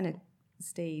just kind of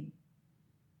stayed,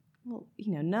 well,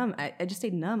 you know, numb. I just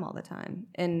stayed numb all the time.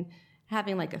 And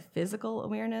having like a physical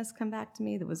awareness come back to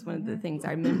me, that was one of the things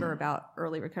I remember about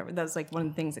early recovery. That was like one of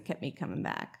the things that kept me coming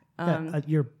back.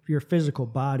 Your physical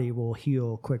body will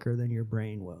heal quicker than your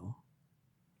brain will.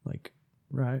 Like,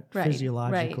 right?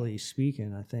 Physiologically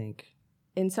speaking, I think.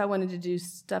 And so I wanted to do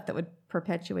stuff that would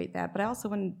perpetuate that. But I also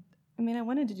I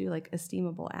wanted to do like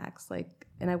esteemable acts, like,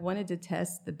 and I wanted to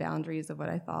test the boundaries of what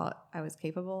I thought I was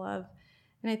capable of.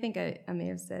 And I think I may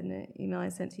have said in an email I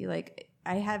sent to you, like,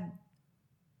 I had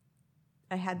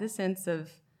the sense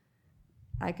of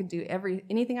I could do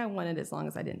anything I wanted as long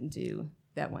as I didn't do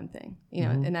that one thing, you know.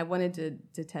 And I wanted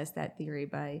to test that theory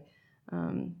by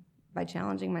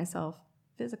challenging myself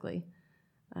physically,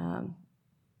 and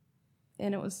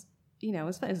it was, you know, it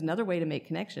was fun. It was another way to make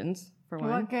connections. For one.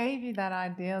 What gave you that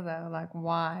idea though? Like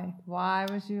why? Why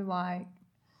was you like?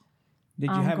 Did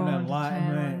you have an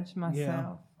enlightenment? Challenge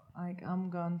myself. Yeah. Like I'm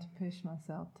going to push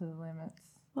myself to the limits.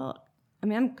 Well, I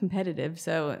mean, I'm competitive,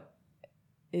 so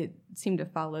it seemed to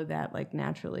follow that like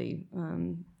naturally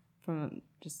from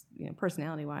just, you know,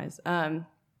 personality wise, and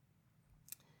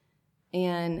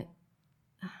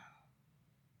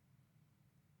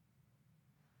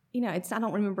you know, I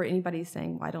don't remember anybody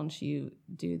saying, why don't you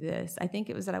do this? I think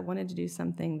it was that I wanted to do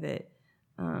something that,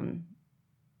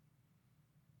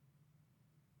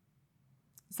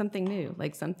 something new,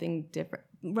 like something different.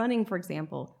 Running, for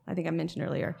example, I think I mentioned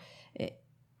earlier,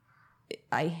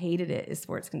 I hated it as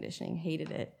sports conditioning,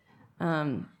 hated it.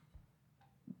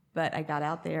 But I got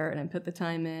out there and I put the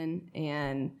time in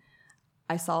and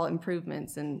I saw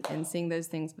improvements, and seeing those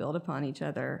things build upon each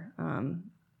other,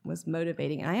 was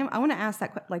motivating. And I want to ask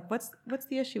that, like, what's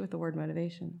the issue with the word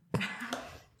motivation?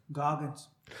 Goggins.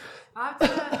 That's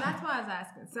why I was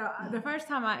asking. So the first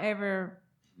time I ever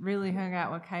really hung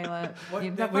out with Caleb, we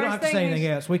don't have to say anything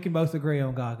else. We can both agree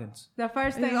on Goggins. The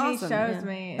first thing he shows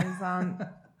me is on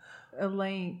a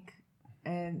link,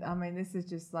 and I mean, this is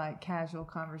just like casual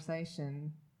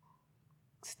conversation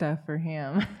stuff for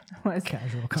him. Let's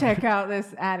check out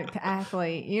this addict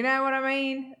athlete. You know what I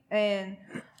mean? And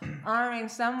I mean,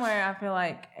 somewhere I feel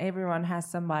like everyone has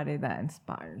somebody that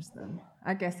inspires them.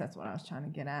 I guess that's what I was trying to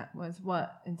get at, was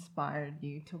what inspired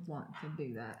you to want to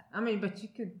do that. I mean, but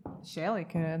Shelly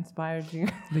could have inspired you.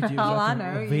 Did you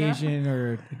a vision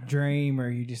or a dream, or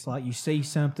you just like, you see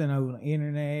something on the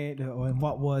internet, and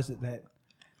what was it that?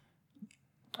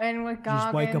 And with Goggins,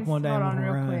 just wake up one day hold on and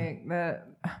real run. Quick,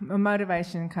 the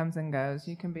motivation comes and goes.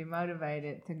 You can be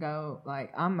motivated to go,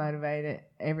 like I'm motivated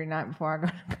every night before I go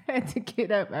to bed to get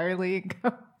up early and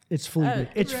go. It's fleeting.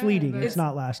 It's fleeting. It's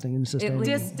not lasting and sustainable.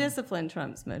 Discipline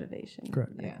trumps motivation.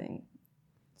 Correct. I think.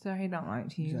 So he don't like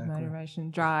to use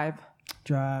motivation. Drive.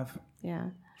 Yeah.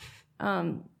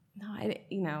 No,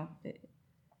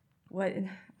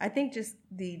 I think just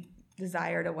the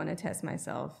desire to want to test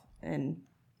myself and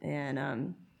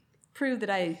proved that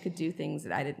I could do things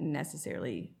that I didn't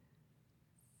necessarily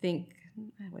think.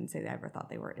 I wouldn't say that I ever thought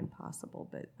they were impossible,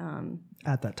 but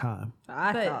At that time.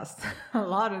 I But- thought a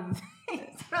lot of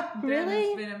things Really?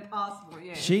 it's been impossible.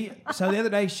 Yeah. So the other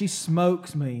day she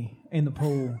smokes me in the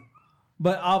pool,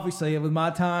 but obviously with my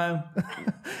time,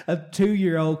 a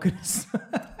 2-year-old could.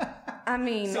 I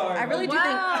mean, Sorry, I really do think.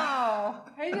 Wow.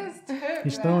 He just took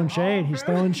He's that throwing off. shade. He's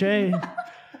throwing shade.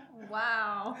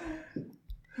 Wow.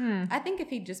 I think if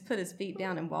he just put his feet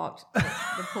down and walked the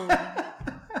pool,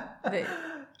 that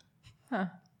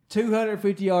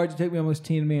 250 yards. It took me almost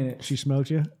 10 minutes. She smoked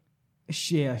you?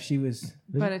 Yeah, she was.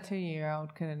 But a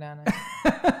 2-year-old could have done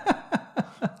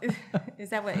it. is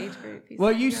that what age group? He's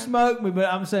Well, talking you about? smoked me,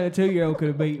 but I'm saying a 2-year-old could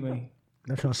have beat me.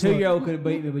 That's what 2-year-old could have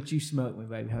beat me, but you smoked me,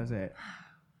 baby. How's that?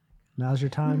 Now's your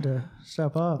time to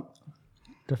step up.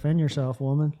 Defend yourself,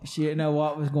 woman. She didn't know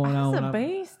what was going on. There's when a I-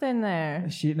 beast in there.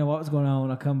 She didn't know what was going on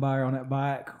when I come by her on that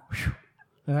bike. Whew.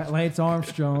 That Lance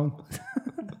Armstrong.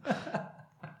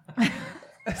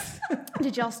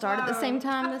 Did y'all start at the same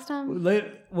time this time?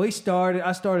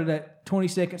 I started at 20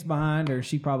 seconds behind her.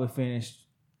 She probably finished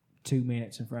 2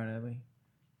 minutes in front of me.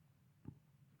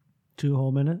 2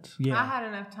 whole minutes? I Yeah. had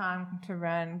enough time to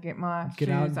run, get my Get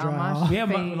out shoes and on my dry off. feet, Yeah,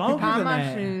 but longer tie than my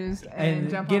that. shoes, And and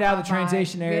jump get on out my of the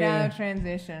transition bike, area. Get out of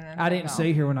transition. And I take didn't off.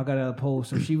 see her when I got out of the pool,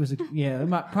 so she was, it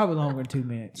might probably longer than 2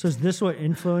 minutes. So is this what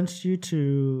influenced you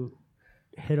to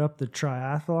hit up the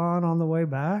triathlon on the way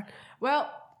back?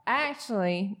 Well,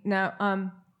 actually, no.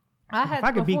 I had. If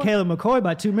I could beat before- Caleb McCoy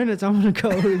by 2 minutes, I'm going to go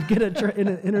and get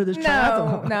enter this No,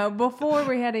 triathlon. no. Before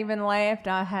we had even left,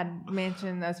 I had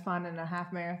mentioned us finding a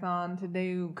half marathon to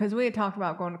do because we had talked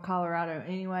about going to Colorado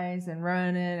anyways and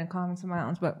running and climbing some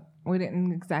mountains, but we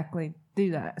didn't exactly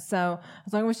do that. So I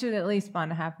was like, we should at least find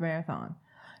a half marathon.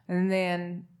 And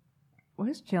then we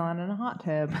was chilling in a hot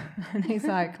tub, and he's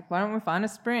like, "Why don't we find a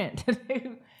sprint to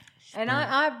do?" And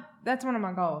I that's one of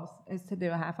my goals is to do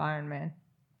a half Ironman.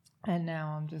 And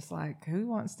now I'm just like, who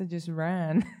wants to just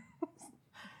run?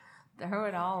 Throw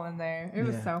it all in there. It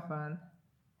was Yeah. so fun.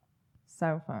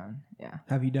 So fun. Yeah.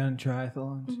 Have you done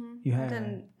triathlons? You I've have.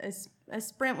 done a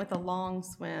sprint with a long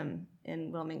swim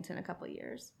in Wilmington a couple of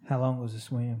years. How long was the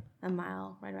swim? A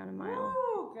mile, right around a mile,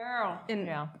 Oh, girl. in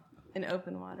Yeah. in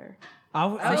open water. I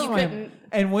you swam couldn't-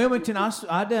 in Wilmington.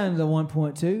 I done the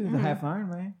 1.2, the half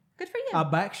Ironman. Good for you. I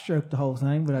backstroked the whole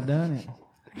thing, but I done it.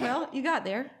 Well, you got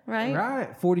there, right?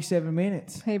 Right, 47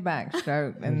 minutes. He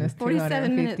backstroked in this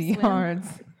 47 minutes 250 swim. yards.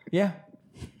 Yeah.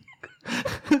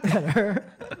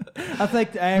 I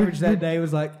think the average that day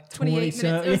was like 28 minutes.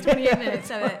 It was something. 28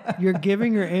 minutes of it. You're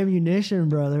giving her ammunition,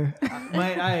 brother.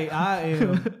 Man, hey, I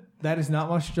am. That is not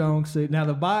my strong suit. Now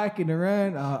the bike and the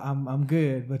run, I'm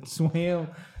good, but swim.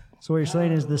 So what you're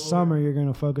saying is this summer you're going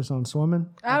to focus on swimming?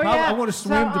 Oh, probably- yeah. I wanna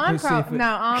swim the Pacific.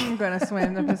 No, I'm going to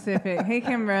swim the Pacific. He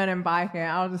can run and bike it.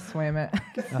 I'll just swim it.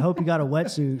 I hope you got a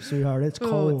wetsuit, sweetheart. It's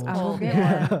cold. I will get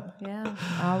one. Yeah.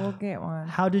 I will get one.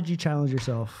 How did you challenge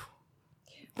yourself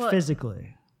Well,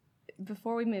 physically?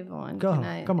 before we move on, Go can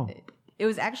on, come on. It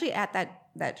was actually at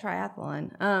that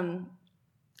triathlon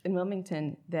in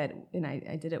Wilmington that, and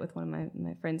I did it with one of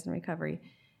my friends in recovery,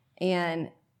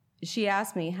 and she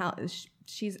asked me how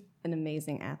she's an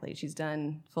amazing athlete. She's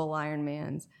done full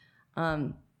Ironmans,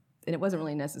 and it wasn't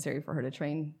really necessary for her to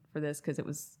train for this because it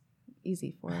was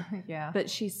easy for her. Yeah. But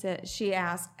she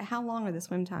asked, "How long are the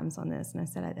swim times on this?" And I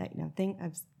said,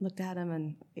 I've looked at them,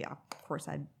 and yeah, of course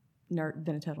I'd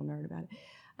been a total nerd about it.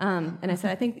 And I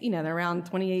said, I think, they're around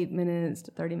 28 minutes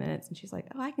to 30 minutes. And she's like,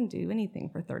 oh, I can do anything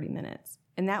for 30 minutes.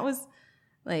 And that was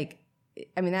like,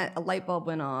 that a light bulb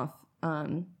went off.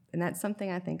 And that's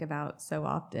something I think about so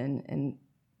often. And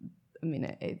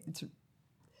it's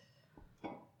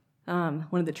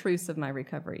one of the truths of my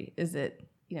recovery is that,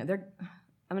 I'm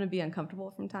going to be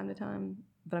uncomfortable from time to time,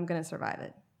 but I'm going to survive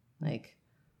it. Like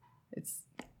it's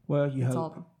You hope.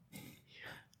 all,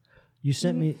 You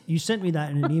sent me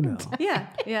that in an email.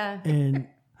 yeah. And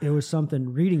it was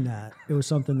something reading that. It was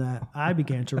something that I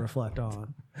began to reflect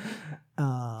on,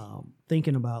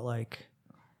 thinking about like,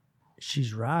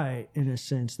 she's right in a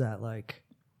sense that like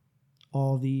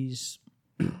all these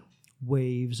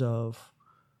waves of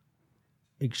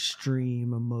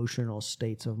extreme emotional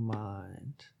states of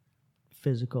mind,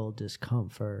 physical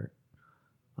discomfort,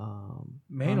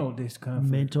 Mental discomfort.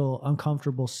 mental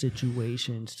uncomfortable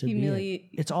situations to be in.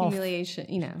 It's all humiliation,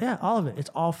 yeah, all of it. It's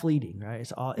all fleeting, right?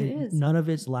 It's all. It is. None of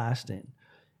it's lasting.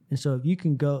 And so if you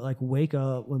can go like wake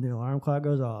up when the alarm clock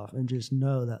goes off and just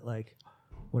know that like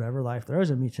whatever life throws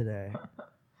at me today,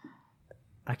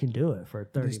 I can do it for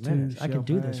 30 This too minutes. I shall can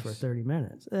do this for pass. 30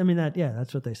 minutes. I mean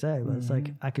that's what they say, but it's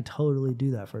like I could totally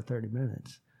do that for 30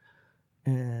 minutes.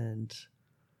 And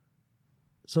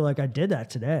so like I did that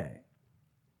today.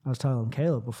 I was telling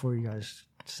Caleb before you guys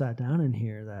sat down in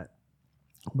here that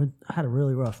I had a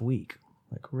really rough week,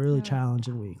 like really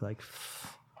challenging week, like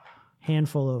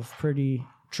handful of pretty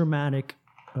traumatic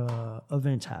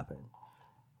events happened.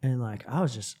 And like I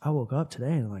woke up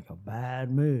today in like a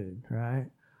bad mood, right?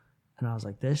 And I was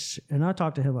like, and I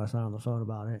talked to him last night on the phone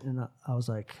about it, and I was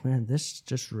like, man, this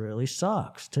just really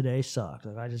sucks. Today sucked.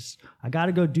 Like I got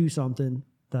to go do something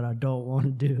that I don't want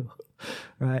to do,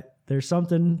 right? There's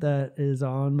something that is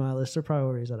on my list of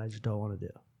priorities that I just don't want to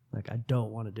do. Like I don't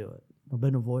want to do it. I've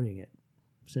been avoiding it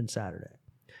since Saturday.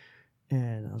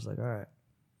 And I was like, all right,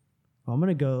 I'm going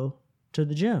to go to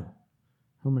the gym.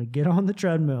 I'm going to get on the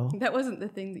treadmill. That wasn't the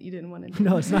thing that you didn't want to do.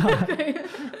 No, it's not.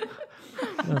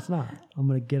 No, it's not. I'm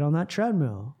going to get on that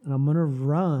treadmill and I'm going to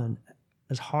run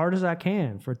as hard as I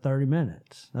can for 30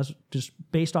 minutes. That's just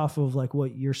based off of like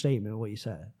what your statement, what you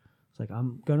said. It's like,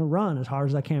 I'm going to run as hard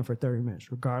as I can for 30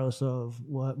 minutes, regardless of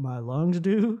what my lungs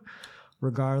do,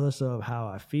 regardless of how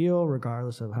I feel,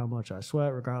 regardless of how much I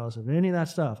sweat, regardless of any of that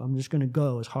stuff. I'm just going to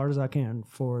go as hard as I can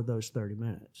for those 30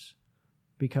 minutes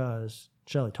because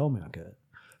Shelly told me I could,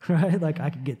 right? Like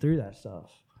I could get through that stuff.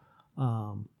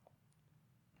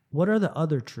 What are the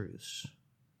other truths?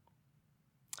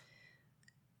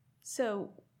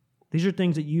 So these are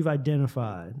things that you've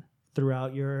identified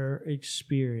throughout your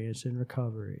experience in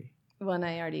recovery. Well, and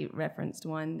I already referenced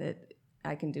one that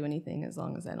I can do anything as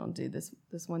long as I don't do this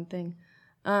one thing.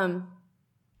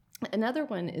 Another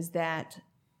one is that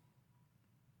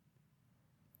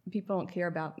people don't care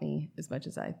about me as much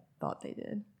as I thought they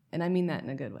did. And I mean that in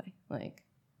a good way. Like,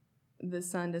 the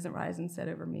sun doesn't rise and set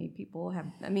over me. People have,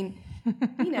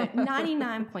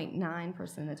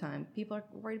 99.9% of the time, people are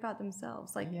worried about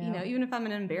themselves. Like, even if I'm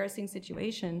in an embarrassing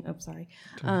situation,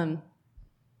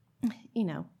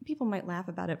 people might laugh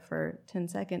about it for 10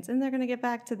 seconds and they're going to get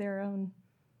back to their own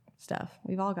stuff.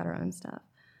 We've all got our own stuff.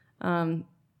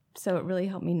 So it really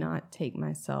helped me not take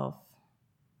myself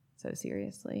so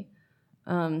seriously.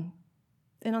 And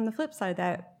on the flip side of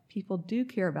that, people do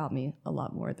care about me a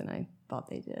lot more than I thought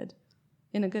they did.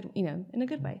 In a good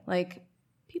way. Like,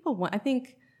 I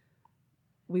think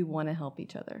we want to help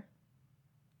each other.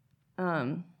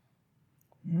 What?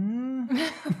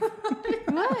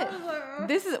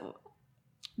 This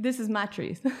is my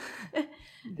truth.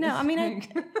 No, I mean,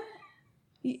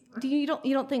 you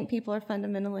don't think people are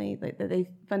fundamentally that they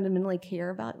fundamentally care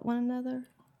about one another?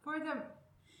 For them,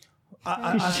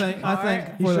 I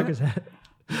think He shook his head.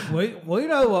 we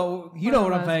know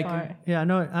what I'm thinking. Yeah, I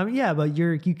know. But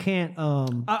you can't.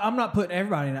 I'm not putting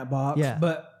everybody in that box. Yeah.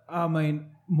 But I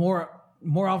mean, more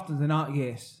often than not,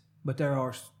 yes. But there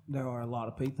are a lot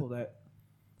of people that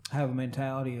have a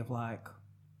mentality of like,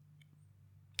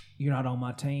 you're not on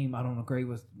my team. I don't agree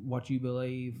with what you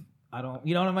believe. I don't.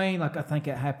 You know what I mean? Like, I think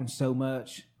it happens so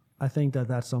much. I think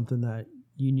that's something that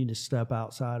you need to step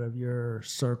outside of your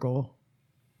circle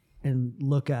and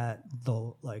look at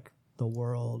the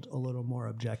world a little more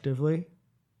objectively,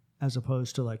 as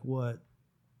opposed to like what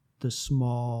the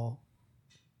small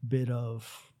bit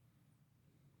of,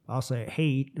 I'll say,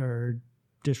 hate or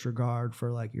disregard for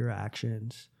like your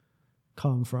actions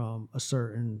come from a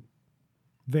certain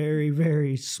very,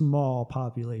 very small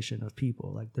population of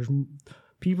people. Like,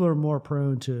 people are more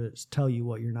prone to tell you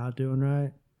what you're not doing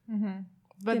right. Mm-hmm.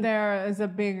 But there is a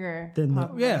bigger than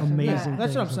the amazing.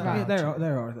 That's what I'm saying. Yeah,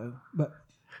 there are though, but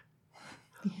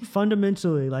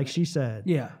fundamentally, like she said,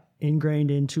 ingrained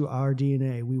into our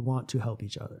DNA, we want to help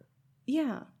each other.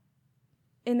 Yeah.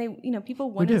 And they,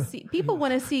 people want to see. People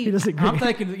want to see. He doesn't agree. I'm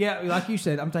thinking, like you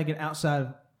said, I'm thinking outside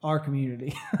of our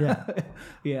community. Yeah,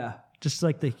 yeah. Just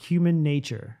like the human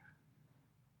nature.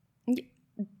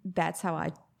 That's how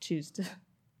I choose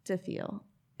to feel.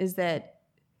 Is that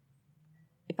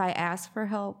if I ask for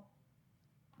help,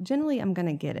 generally I'm going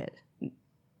to get it.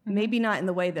 Mm-hmm. Maybe not in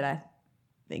the way that I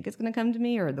think it's going to come to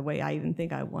me or the way I even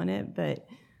think I want it, but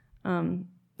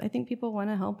I think people want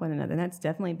to help one another. And that's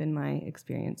definitely been my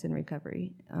experience in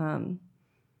recovery.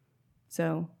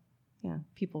 So, yeah,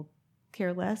 people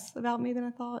care less about me than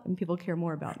I thought, and people care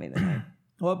more about me than I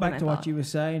Well, back to thought. what you were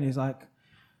saying is like,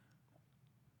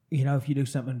 if you do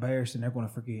something embarrassing, they're going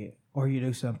to forget. Or you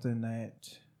do something that,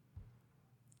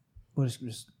 we'll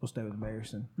stay with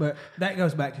embarrassing. But that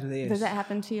goes back to this. Does that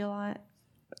happen to you a lot?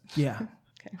 Yeah.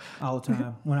 Okay. All the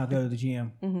time when I go to the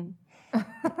gym. Mm-hmm.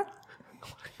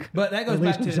 But that goes At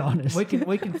back least he's to honest. we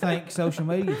can thank social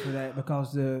media for that,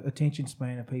 because the attention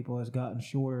span of people has gotten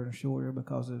shorter and shorter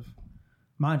because of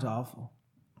mine's awful.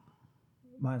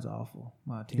 My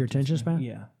attention Your attention span?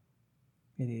 Yeah,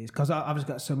 it is, because I've just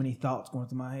got so many thoughts going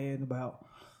through my head about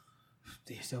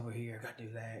this over here, I gotta do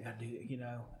that, gotta do, you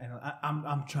know. And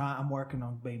I'm working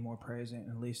on being more present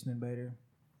and listening better.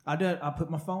 I put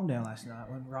my phone down last night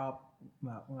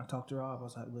when I talked to Rob. I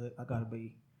was like, look, I gotta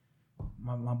be.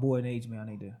 My boy needs me. I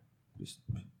need to just.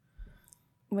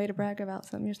 Way to brag about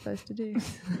something you're supposed to do.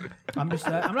 I'm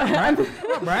not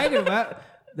bragging about it.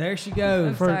 There she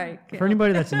goes. Sorry. For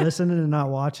anybody that's listening and not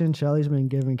watching, Shelly's been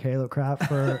giving Caleb crap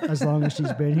for as long as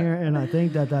she's been here, and I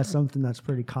think that that's something that's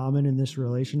pretty common in this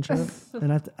relationship.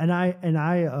 And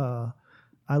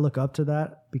I look up to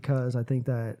that because I think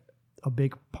that a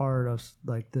big part of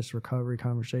like this recovery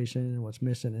conversation and what's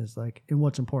missing is like, and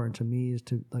what's important to me is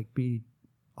to like be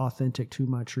authentic to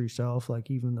my true self,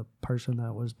 like even the person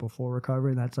that was before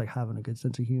recovery. And that's like having a good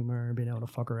sense of humor and being able to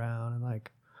fuck around and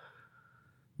like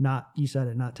not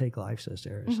take life so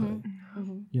seriously.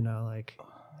 Mm-hmm. You know, like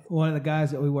one of the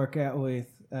guys that we work out with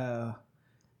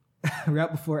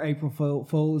right before April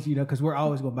Fools, you know, because we're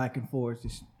always going back and forth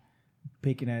just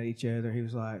picking at each other. He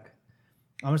was like,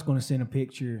 I'm just going to send a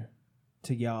picture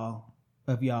to y'all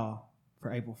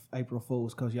for April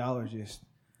Fools because y'all are just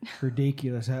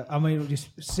ridiculous. I mean, just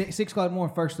 6 o'clock in the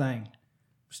morning, first thing,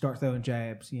 start throwing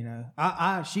jabs, you know.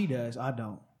 She does, I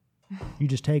don't. You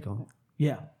just take them.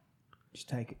 Yeah. Just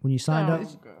take it. When you signed up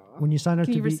Can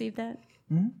to you be, receive that?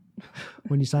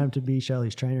 when you signed up to be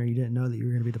Shelly's trainer, you didn't know that you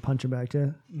were going to be the punching bag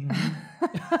too.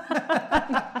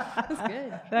 That's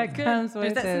good. That comes There's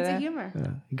with that it. sense of humor.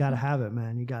 Yeah, you got to have it,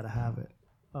 man. You got to have it.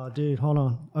 Oh, dude, hold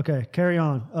on. Okay, carry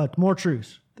on. More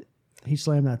truths. He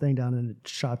slammed that thing down and it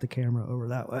shot the camera over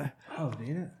that way. Oh,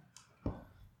 did it?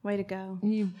 Way to go.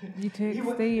 You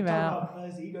took Steve out.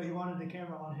 He wanted the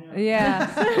camera on him.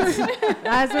 Yeah.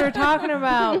 As we were talking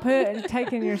about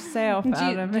taking yourself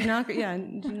out of it.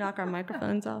 Did you knock our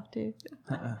microphones off too?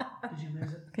 Did you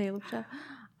lose it? Caleb show.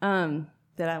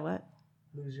 Did I what?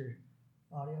 Lose your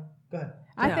audio? Go ahead.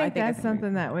 I No, think that's I can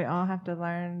something that we all have to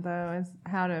learn, though, is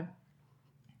how to,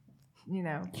 you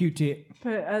know, Q-tip.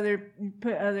 put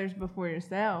others before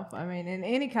yourself. I mean, in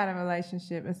any kind of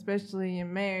relationship, especially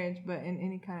in marriage, but in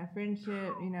any kind of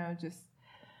friendship, you know, just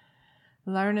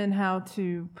learning how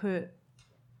to put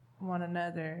one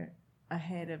another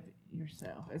ahead of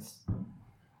yourself.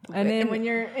 And then when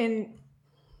you're in,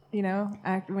 you know,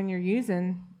 when you're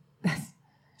using, that's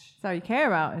all you care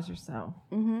about is yourself.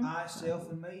 I, self,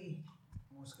 and me.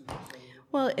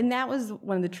 Well, and that was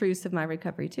one of the truths of my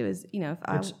recovery too. Is, you know,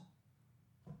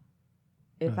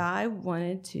 if I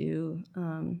wanted to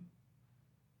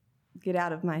get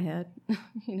out of my head,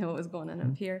 you know, what was going on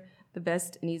up here, the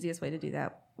best and easiest way to do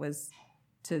that was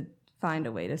to find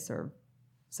a way to serve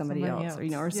somebody else, or,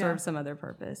 you know, or serve some other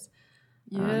purpose.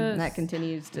 Yes. And that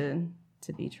continues to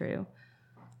be true.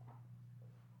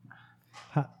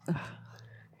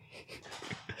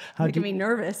 Making me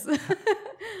nervous.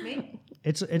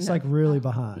 It's like really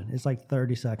behind. It's like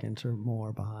 30 seconds or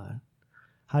more behind.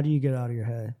 How do you get out of your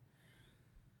head?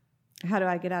 How do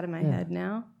I get out of my head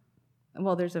now?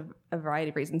 Well, there's a variety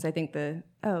of reasons. I think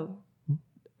are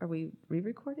we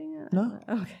re-recording it? No.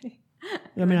 Okay.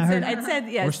 I mean, I'd said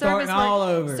yeah. We're starting all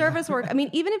over. Service work. I mean,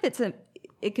 even if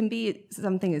it can be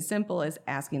something as simple as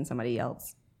asking somebody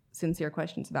else sincere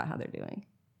questions about how they're doing.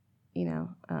 You know,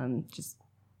 just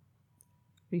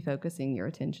refocusing your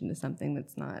attention to something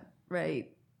that's not right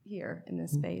here in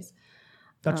this space.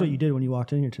 That's what you did when you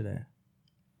walked in here today.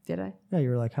 Did I? Yeah, you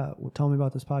were like, tell me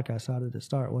about this podcast. How did it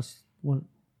start? What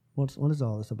is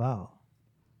all this about?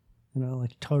 You know,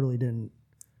 like totally didn't.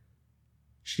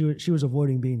 She was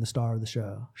avoiding being the star of the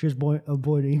show. She was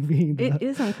avoiding being. It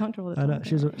is uncomfortable. I know.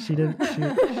 She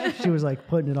was like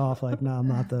putting it off. Like, no, I'm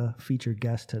not the featured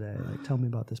guest today. Like, tell me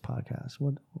about this podcast.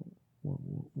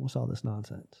 What's all this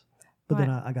nonsense? But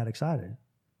then I got excited.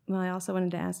 Well, I also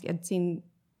wanted to ask you. I'd seen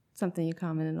something you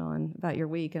commented on about your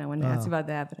week, and I wanted to ask you about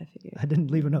that, but I figured I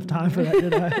didn't leave enough time for that,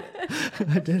 did I?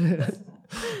 I didn't.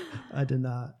 I did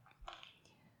not.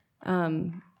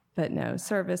 But no,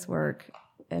 service work.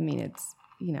 I mean, it's,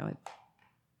 you know, it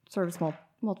serves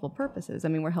multiple purposes. I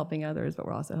mean, we're helping others, but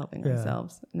we're also helping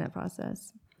ourselves in that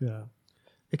process. Yeah,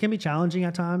 it can be challenging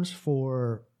at times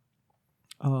for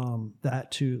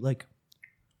that to like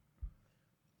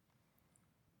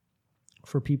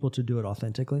for people to do it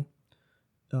authentically.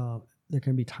 There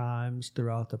can be times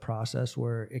throughout the process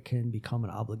where it can become an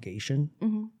obligation,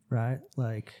 right?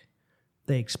 Like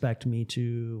they expect me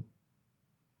to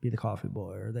be the coffee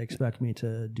boy, or they expect me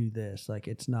to do this. Like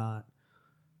it's not,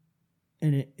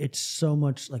 and it's so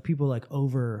much like people like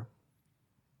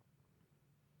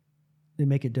they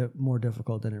make it more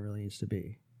difficult than it really needs to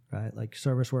be, right? Like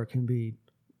service work can be,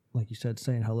 like you said,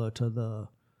 saying hello to the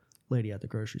lady at the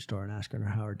grocery store and asking her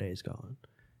how her day's going.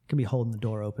 It can be holding the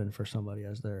door open for somebody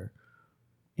as they're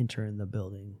entering the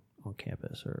building on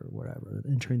campus or whatever,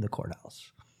 entering the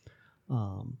courthouse.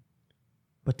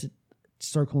 But to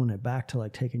circling it back to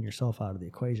like taking yourself out of the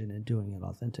equation and doing it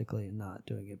authentically and not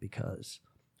doing it because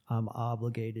I'm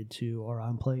obligated to, or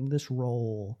I'm playing this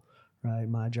role, right?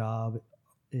 My job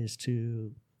is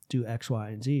to do X, Y,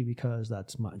 and Z because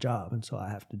that's my job. And so I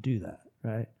have to do that,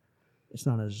 right? It's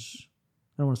not as,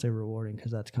 I don't want to say rewarding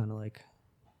because that's kind of like,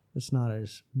 it's not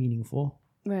as meaningful,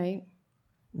 Right.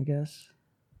 I guess.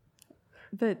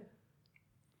 But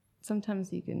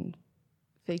sometimes you can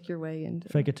fake your way into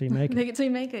Fake it till you make it. Fake it till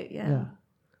you make it. Yeah.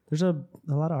 There's a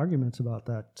lot of arguments about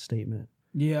that statement.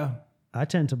 Yeah. I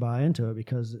tend to buy into it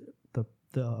because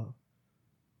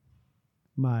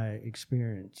my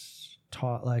experience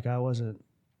taught, like I wasn't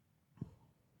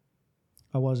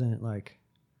like,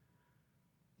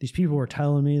 these people were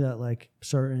telling me that like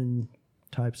certain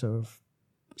part of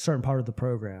the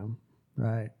program,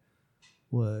 right,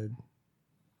 would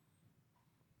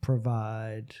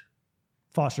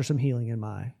foster some healing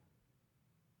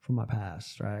from my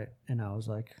past, right? And I was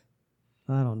like,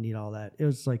 I don't need all that. It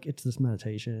was like, it's this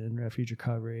meditation, refuge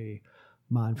recovery,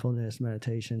 mindfulness,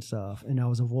 meditation stuff. And I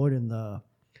was avoiding the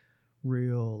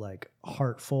real like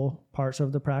heartful parts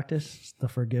of the practice, the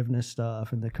forgiveness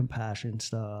stuff and the compassion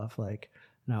stuff. Like,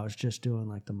 and I was just doing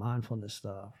like the mindfulness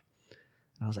stuff.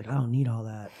 And I was like, I don't need all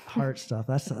that heart stuff.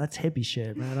 That's hippie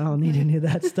shit, man. I don't need any of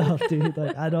that stuff, dude.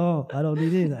 Like, I don't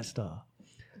need any of that stuff.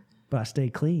 But I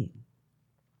stayed clean.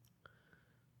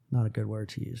 Not a good word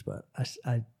to use, but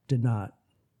I did not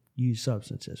use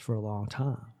substances for a long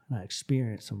time. And I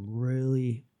experienced some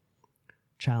really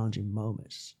challenging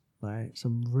moments, right?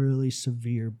 Some really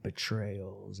severe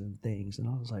betrayals and things. And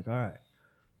I was like, all right,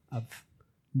 I've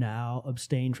now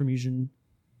abstained from using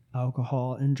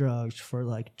alcohol and drugs for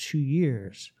like 2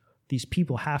 years. These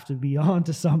people have to be on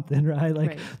to something, right?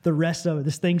 Like the rest of it,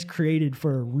 this thing's created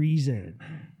for a reason,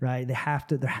 right? There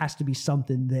has to be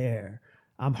something there.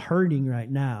 I'm hurting right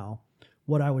now.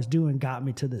 What I was doing got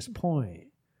me to this point,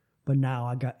 but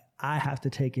now I have to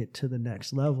take it to the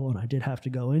next level. And I did have to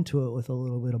go into it with a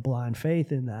little bit of blind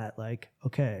faith in that, like,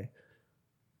 okay,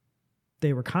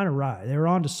 they were kind of right. They were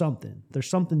onto something. There's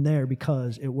something there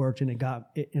because it worked and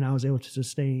and I was able to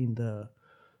sustain the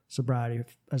sobriety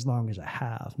as long as I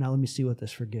have. Now let me see what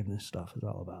this forgiveness stuff is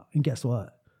all about. And guess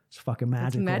what? It's fucking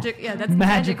magical. That's magic. Yeah, that's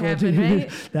magical, dude.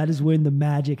 Right? That is when the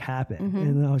magic happened. Mm-hmm.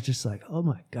 And I was just like, oh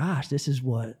my gosh, this is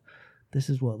what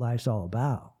life's all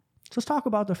about. So let's talk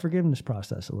about the forgiveness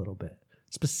process a little bit.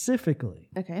 Specifically,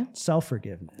 okay,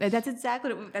 self-forgiveness. That's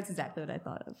exactly what I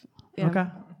thought of. Yeah. Okay.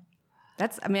 I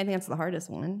think that's the hardest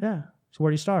one. Yeah. So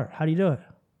where do you start? How do you do it?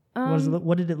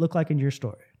 What did it look like in your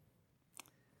story?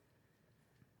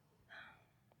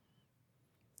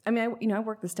 I mean, I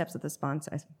worked the steps with a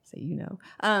sponsor. I say,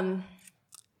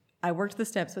 I worked the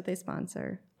steps with a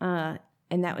sponsor, and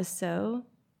that was so.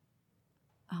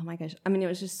 Oh my gosh! I mean, it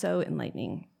was just so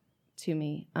enlightening to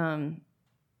me.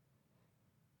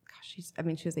 She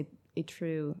was a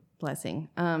true blessing,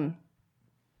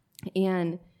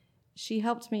 and she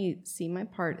helped me see my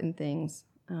part in things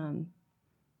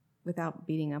without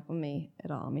beating up on me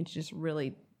at all. I mean, she just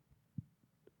really,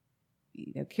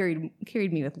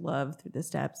 carried me with love through the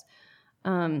steps,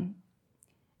 and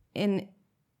it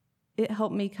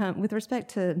helped me come with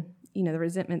respect to the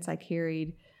resentments I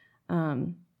carried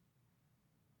for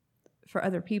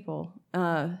other people.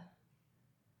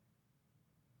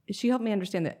 She helped me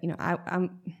understand that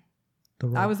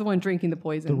I was the one drinking the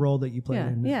poison. The role that you played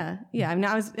in. Yeah. I mean,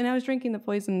 I was drinking the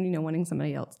poison, wanting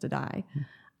somebody else to die,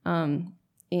 and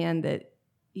that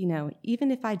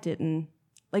even if I didn't,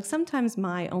 like sometimes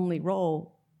my only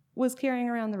role was carrying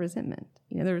around the resentment.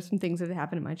 There were some things that had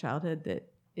happened in my childhood that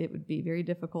it would be very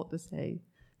difficult to say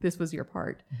this was your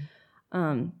part,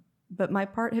 but my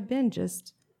part had been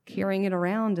just carrying it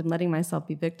around and letting myself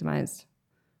be victimized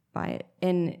by it,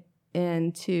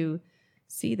 and to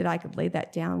see that I could lay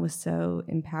that down was so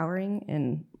empowering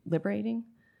and liberating.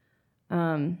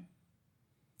 And,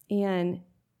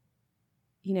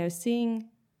 seeing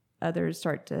others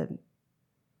start to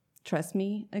trust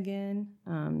me again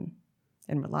and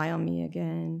rely on me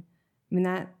again, I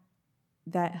mean,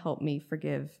 that helped me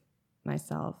forgive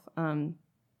myself.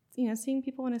 Seeing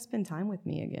people want to spend time with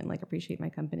me again, like appreciate my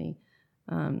company,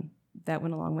 that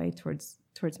went a long way towards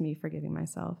me forgiving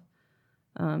myself.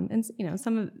 And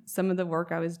some of the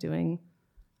work I was doing,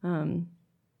 in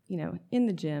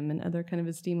the gym and other kind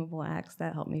of esteemable acts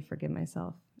that helped me forgive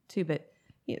myself too. But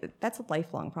that's a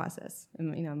lifelong process,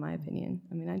 in my opinion.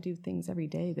 I mean, I do things every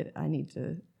day that I need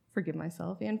to forgive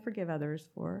myself and forgive others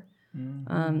for.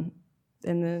 Mm-hmm.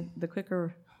 And the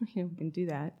quicker we can do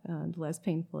that. The less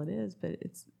painful it is, but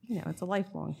it's it's a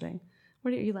lifelong thing.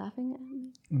 What are you laughing at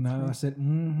me? No, I said,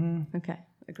 mm-hmm. Okay,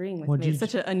 agreeing with What'd me. you It's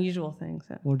such an unusual thing.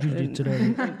 So. What'd you do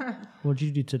today? What'd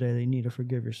you do today that you need to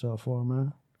forgive yourself for,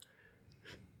 man?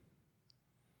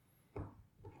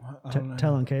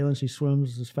 Telling Kaylin she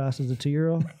swims as fast as a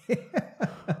 2-year-old?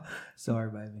 Sorry,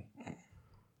 baby.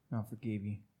 I'll forgive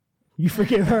you. You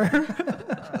forgive her?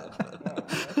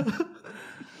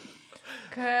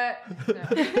 Cut.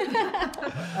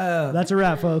 That's a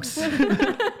wrap, folks.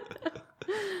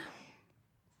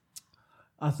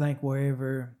 I think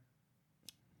wherever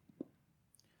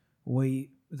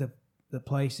the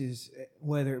places,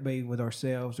 whether it be with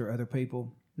ourselves or other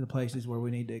people, the places where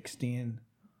we need to extend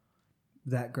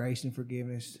that grace and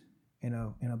forgiveness in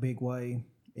a big way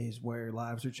is where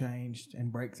lives are changed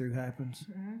and breakthrough happens.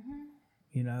 Mm-hmm.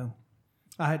 You know,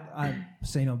 I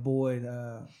seen a boy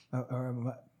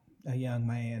or a young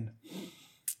man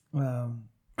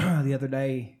the other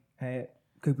day at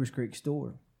Cooper's Creek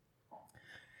store.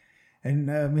 And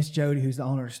Miss Jody, who's the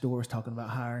owner of the store, was talking about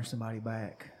hiring somebody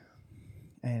back.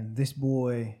 And this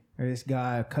boy, or this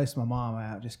guy, cussed my mom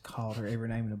out, just called her every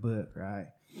name in the book, right?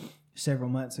 Several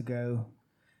months ago.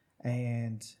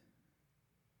 And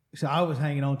so I was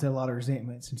hanging on to a lot of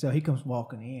resentments. And so he comes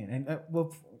walking in. And, let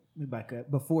me back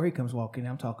up. Before he comes walking in,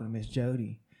 I'm talking to Miss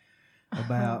Jody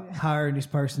about hiring this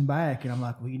person back. And I'm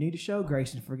like, well, you need to show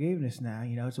grace and forgiveness now.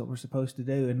 You know, it's what we're supposed to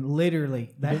do. And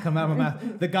literally, that come out of my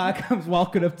mouth. The guy comes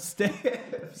walking up the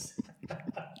steps.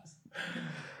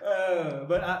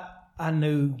 But I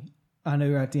knew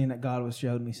right then that God was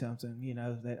showing me something, you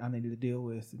know, that I needed to deal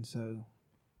with. And so,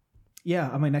 yeah,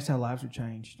 I mean, that's how lives are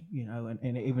changed, you know,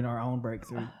 and even our own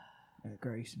breakthrough,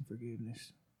 grace and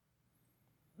forgiveness.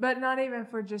 But not even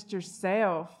for just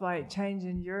yourself, like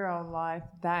changing your own life,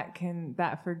 that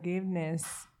forgiveness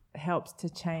helps to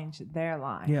change their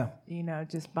life. Yeah. You know,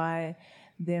 just by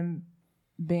them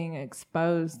being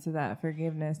exposed to that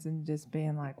forgiveness and just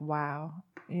being like, wow,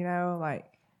 you know, like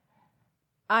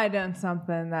I done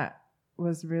something that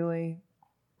was really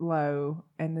low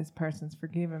and this person's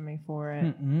forgiven me for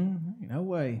it. No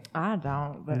way. I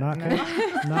don't, but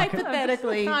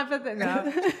Hypothetically.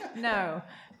 No.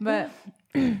 But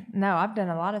no, I've done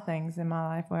a lot of things in my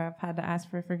life where I've had to ask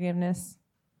for forgiveness.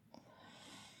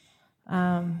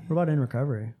 What about in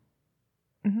recovery?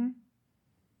 Mm-hmm.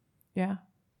 Yeah.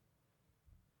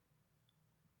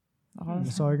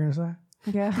 That's all you're going to say?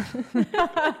 Yeah.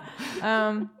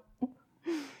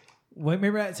 Well,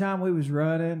 remember that time we was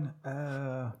running?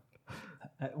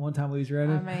 At one time we was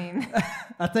running? I mean.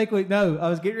 I think I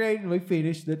was getting ready and we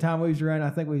finished. The time we was running, I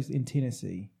think we was in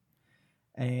Tennessee.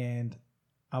 And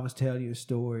I was telling you a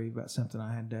story about something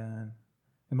I had done.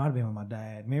 It might have been with my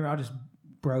dad. Remember, I just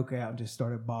broke out and just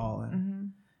started bawling. Mm-hmm.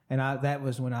 And that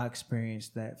was when I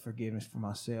experienced that forgiveness for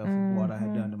myself of what I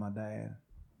had done to my dad.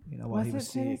 You know, while he was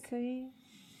sick. Tennessee?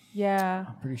 Yeah.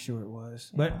 I'm pretty sure it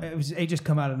was. But it just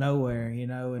come out of nowhere, you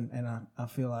know, and I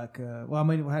feel like, well, I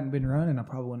mean, if I hadn't been running, I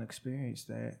probably wouldn't have experienced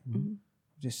that. Mm-hmm.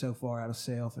 Just so far out of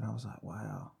self. And I was like,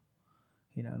 wow.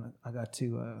 You know, and I got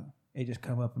to, it just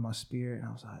come up in my spirit. And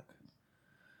I was like,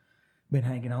 been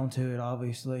hanging on to it,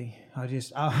 obviously.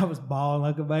 I was bawling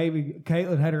like a baby.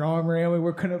 Caitlin had her arm around me.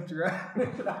 We're coming up to ride.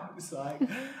 And I was like,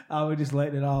 I was just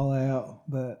letting it all out.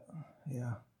 But,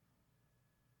 yeah.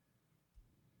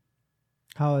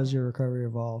 How has your recovery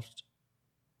evolved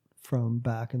from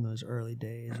back in those early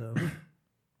days of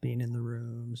being in the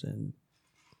rooms and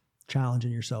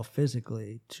challenging yourself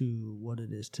physically to what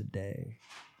it is today?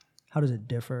 How does it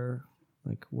differ?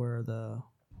 Like, where are the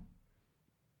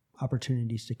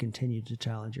opportunities to continue to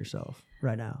challenge yourself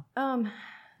right now?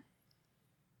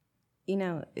 You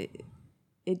know,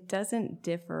 it doesn't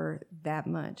differ that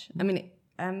much. I mean,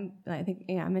 I think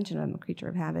I mentioned I'm a creature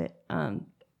of habit.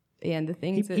 And the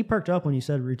things he perked up when you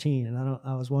said routine, and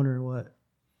I was wondering what.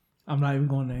 I'm not even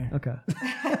going there. Okay.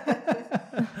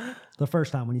 The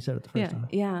first time when you said it the first time.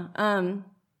 Yeah.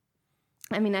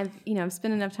 I mean, I've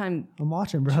spent enough time. I'm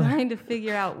watching, brother. Trying to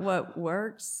figure out what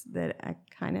works that I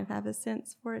kind of have a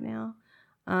sense for it now,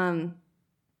 and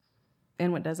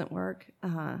what doesn't work.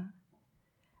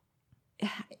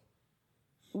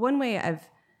 One way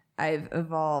I've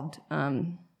evolved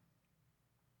over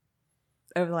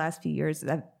the last few years is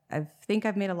I think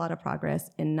I've made a lot of progress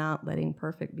in not letting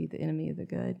perfect be the enemy of the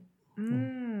good.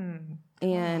 And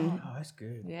that's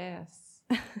good. Yes.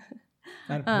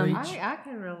 I'd preach. I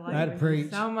can relate I'd with preach.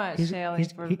 you so much, Shelley,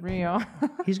 for real.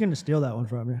 He's going to steal that one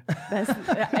from you.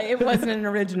 It wasn't an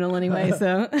original anyway,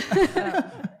 so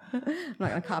I'm not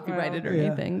going to copyright it or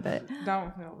anything. But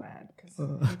don't feel bad because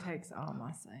he takes all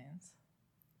my sayings.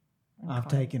 I've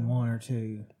taken one or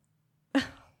two.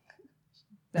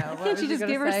 No, what Can't was you just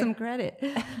gonna give her say? some credit?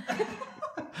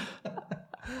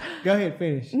 Go ahead,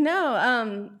 finish.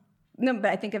 No, but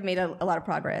I think I've made a lot of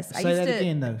progress. Say that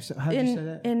again, though. So how'd you say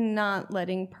that? In not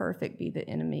letting perfect be the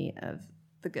enemy of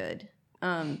the good.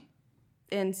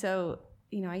 And so,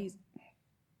 you know, I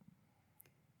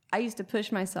used to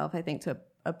push myself, I think, to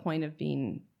a point of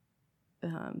being,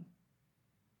 you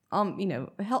know,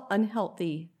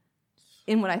 unhealthy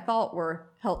in what I thought were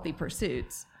healthy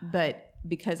pursuits, but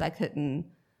because I couldn't,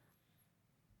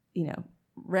 you know,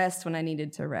 rest when I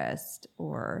needed to rest,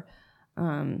 or,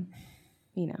 you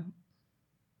know,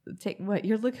 take what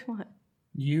you're looking at.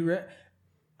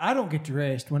 I don't get to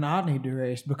rest when I need to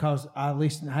rest because I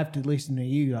have to listen to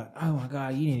you. Like, oh my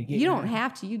God, you need to get. You don't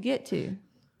have to. You get to.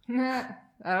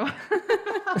 Oh.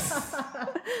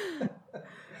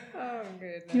 Oh,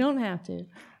 goodness. You don't have to.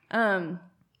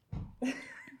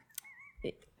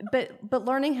 But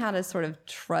learning how to sort of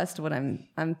trust what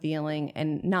I'm feeling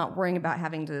and not worrying about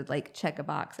having to like check a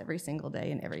box every single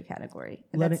day in every category.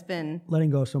 And that's been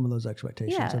letting go of some of those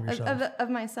expectations of yourself.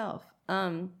 of myself.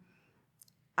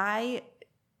 I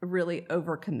really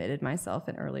overcommitted myself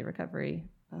in early recovery.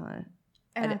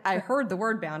 I heard the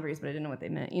word boundaries, but I didn't know what they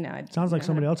meant. You know, Sounds like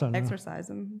somebody else I know. Exercise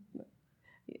them.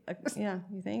 Yeah,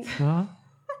 you think? Huh?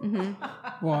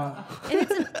 What? And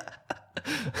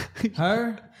it's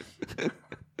Her?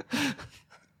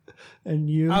 And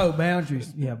you? Oh,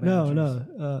 boundaries. Yeah, boundaries.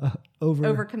 No.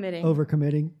 overcommitting.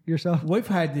 Overcommitting yourself. We've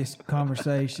had this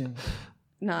conversation.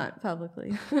 Not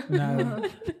publicly. No,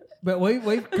 but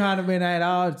we've kind of been at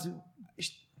odds.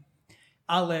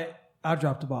 I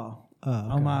dropped the ball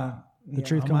on my The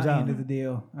truth on comes my out. end of the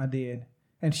deal. I did,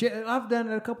 and I've done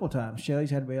it a couple of times.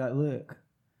 Shelly's had to be like, "Look,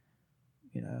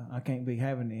 you know, I can't be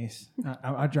having this.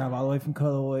 I drive all the way from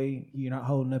Cullowhee. You're not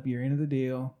holding up your end of the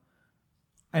deal."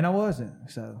 And I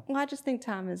wasn't, so. Well, I just think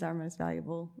time is our most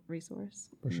valuable resource.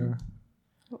 For sure.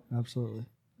 Absolutely.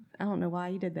 I don't know why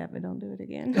you did that, but don't do it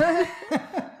again.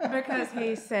 Because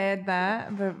he said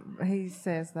that, but he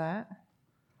says that.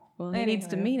 Well, he needs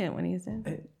to Anywho. mean it when he says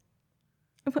it.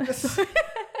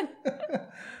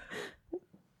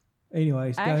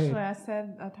 Anyways, go Actually,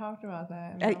 ahead. I talked about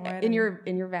that in my In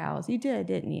wedding. your vows, you did,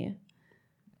 didn't you?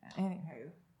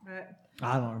 Anywho, but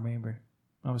I don't remember.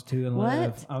 I was too in What?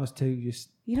 love. I was too just.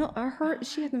 You know, I heard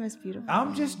she had the most beautiful.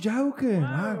 I'm just joking.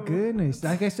 My goodness.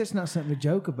 I guess that's not something to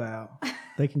joke about.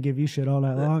 They can give you shit all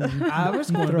night long. I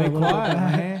was going to Throw a be little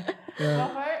quiet, bit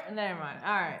man. never mind.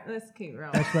 All right, let's keep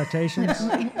rolling. Expectations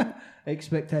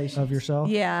Expectations of yourself.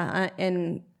 Yeah,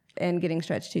 and getting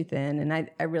stretched too thin, and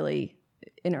I really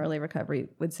in early recovery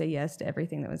would say yes to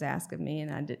everything that was asked of me,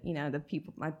 and I did. You know,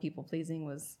 my people pleasing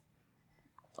was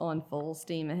on full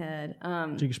steam ahead.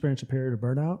 Did you experience a period of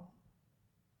burnout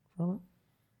from it?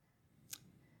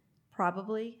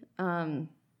 Probably.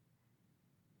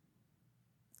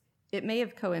 It may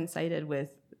have coincided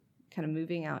with kind of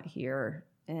moving out here,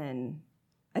 and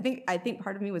I think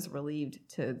part of me was relieved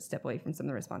to step away from some of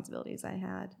the responsibilities I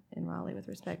had in Raleigh with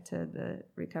respect to the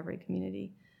recovery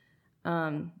community.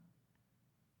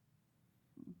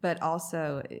 But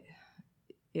also,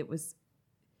 it was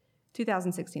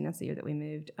 2016. That's the year that we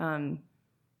moved.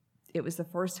 It was the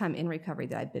first time in recovery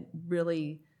that I'd been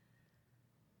really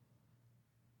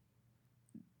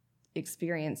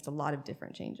experienced a lot of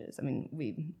different changes. I mean,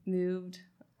 we moved,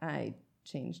 I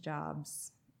changed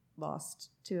jobs, lost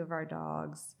 2 of our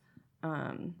dogs,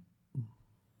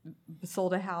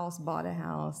 sold a house, bought a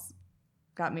house,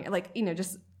 got me, like, you know,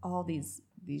 just all these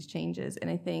changes. And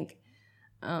I think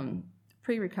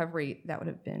pre-recovery, that would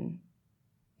have been,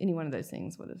 any one of those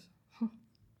things would have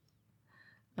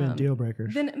Been deal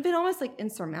breakers. been almost like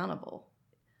insurmountable.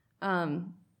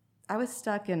 I was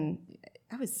stuck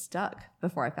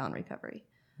before I found recovery.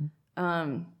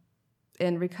 And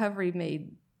recovery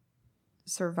made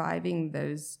surviving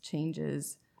those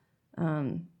changes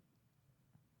and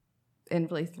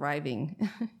really thriving,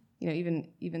 you know,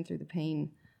 even through the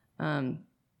pain,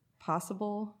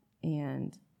 possible.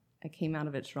 And I came out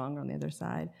of it stronger on the other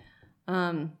side.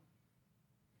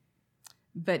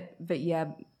 But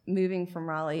yeah, moving from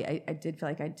Raleigh, I did feel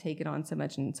like I'd taken on so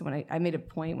much. And so when I made a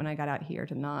point when I got out here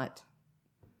to not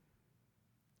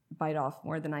bite off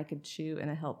more than I could chew in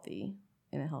a healthy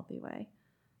way,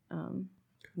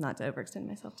 not to overextend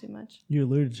myself too much. You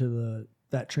alluded to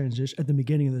that transition at the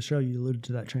beginning of the show. You alluded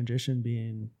to that transition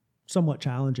being somewhat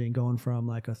challenging, going from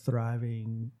like a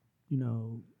thriving, you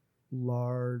know,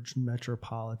 large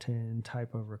metropolitan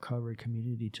type of recovery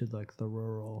community to like the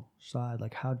rural side.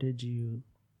 Like, how did you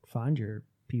find your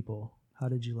people? How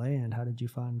did you land? How did you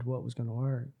find what was going to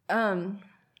work?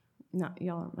 Not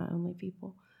y'all aren't my only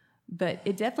people, But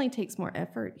it definitely takes more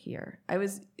effort here. I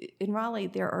was in Raleigh.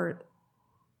 There are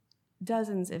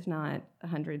dozens, if not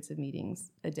hundreds, of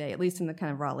meetings a day, at least in the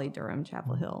kind of Raleigh, Durham,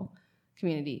 Chapel Hill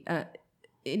community,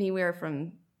 anywhere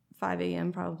from 5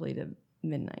 a.m. probably to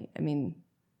midnight. I mean,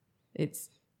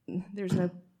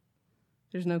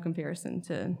 there's no comparison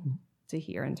to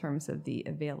here in terms of the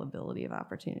availability of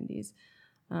opportunities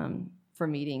for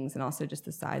meetings, and also just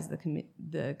the size of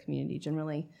the community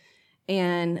generally.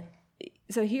 And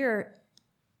so here,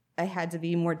 I had to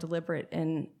be more deliberate,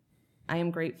 and I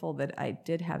am grateful that I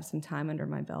did have some time under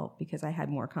my belt because I had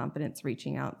more confidence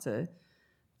reaching out to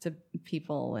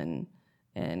people and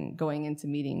going into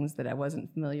meetings that I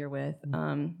wasn't familiar with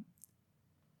than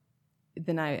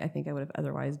I think I would have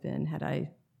otherwise been had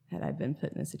I been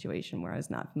put in a situation where I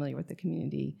was not familiar with the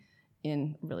community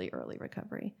in really early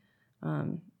recovery. I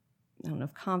don't know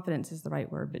if confidence is the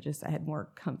right word, but just I had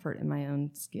more comfort in my own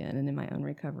skin and in my own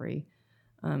recovery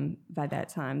by that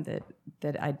time that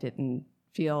I didn't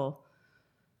feel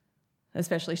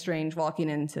especially strange walking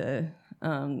into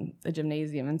a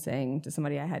gymnasium and saying to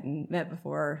somebody I hadn't met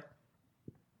before,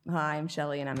 "Hi, I'm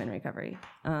Shelly and I'm in recovery."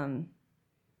 I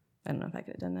don't know if I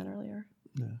could have done that earlier.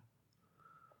 Yeah.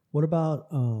 What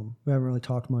about, we haven't really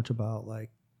talked much about like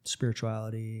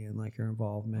spirituality and like your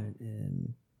involvement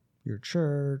in your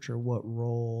church, or what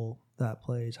role that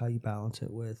plays, how you balance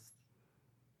it with,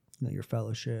 you know, your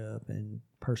fellowship and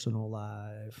personal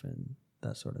life and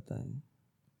that sort of thing.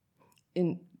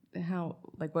 In how,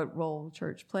 like what role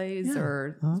church plays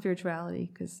or spirituality,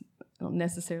 because I don't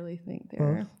necessarily think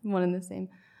they're one and the same.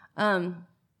 I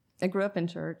grew up in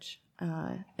church,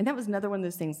 and that was another one of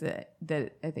those things that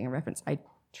I think I referenced. I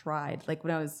tried, like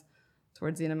when I was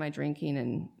towards the end of my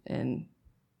drinking and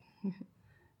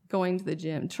going to the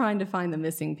gym, trying to find the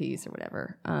missing piece or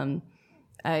whatever.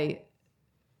 I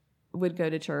would go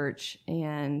to church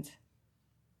and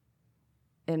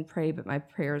pray, but my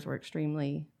prayers were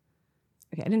extremely,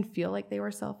 I didn't feel like they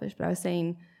were selfish, but I was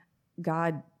saying,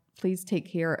 God, please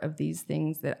take care of these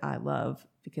things that I love,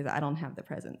 because I don't have the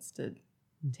presence to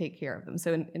take care of them.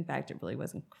 So in fact, it really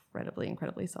was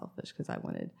incredibly selfish, because I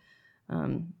wanted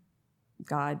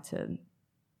God to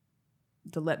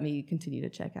let me continue to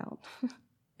check out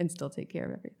and still take care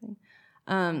of everything.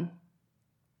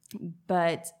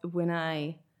 But when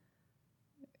I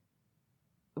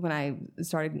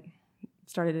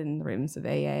started in the rooms of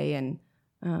AA, and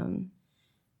then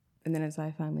as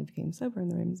I finally became sober in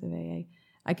the rooms of AA,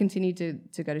 I continued to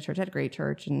go to church. I had a great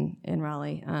church in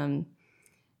Raleigh.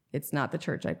 It's not the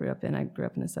church I grew up in. I grew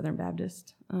up in a Southern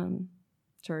Baptist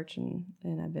church, and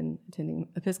I've been attending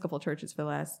Episcopal churches for the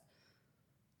last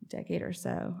decade or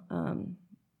so.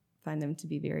 Find them to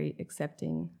be very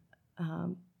accepting.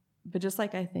 But just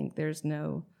like I think I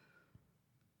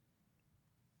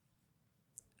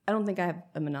don't think I have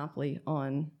a monopoly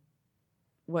on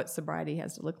what sobriety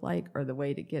has to look like or the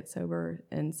way to get sober.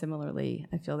 And similarly,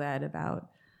 I feel that about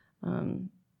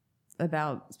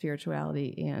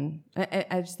spirituality. And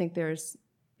I just think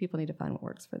people need to find what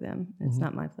works for them. And it's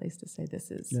not my place to say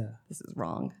this is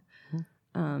wrong.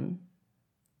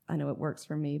 I know it works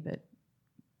for me, but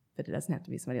it doesn't have to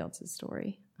be somebody else's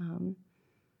story.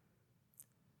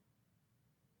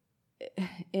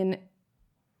 In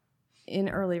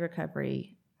early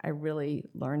recovery, I really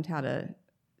learned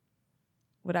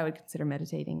what I would consider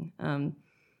meditating,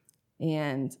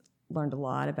 and learned a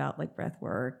lot about like breath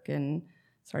work, and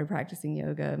started practicing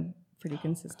yoga pretty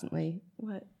consistently.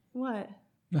 What?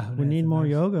 Oh, we need more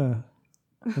yoga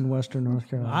in Western North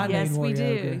Carolina. Yes, we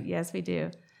do. Yes, we do.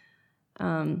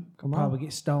 Probably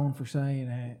get stoned for saying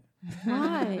that.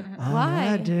 Why? Why?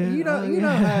 Yeah, dude. You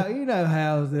know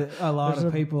how a lot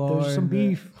of people are. There's some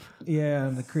beef.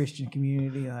 In the Christian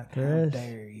community, like, how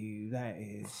dare you? That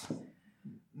is.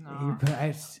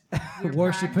 You're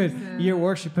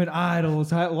worshiping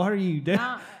idols. What are you doing?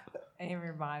 Not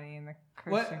everybody in the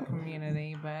Christian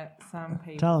community, but some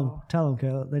people. Tell them,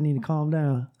 Caleb. They need to calm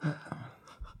down.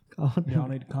 Y'all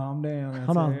need to calm down.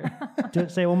 Hold on.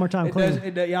 Say it one more time.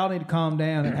 Y'all need to calm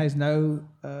down. It has no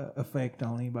effect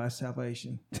on anybody's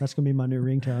salvation. That's going to be my new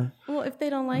ringtone. Well, if they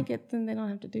don't like it, then they don't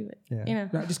have to do it. Yeah. You know?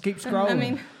 Right, just keep scrolling. I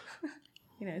mean,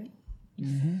 you know.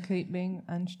 Keep being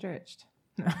unstretched.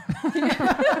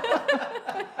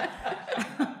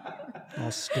 All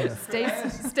stiff. Stay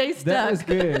stuck. That was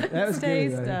good.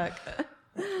 Stay stuck.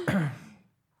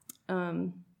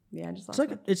 Yeah, just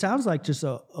like it sounds like just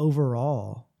a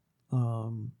overall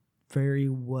very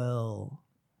well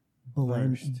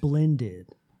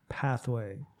blended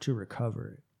pathway to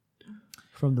recovery,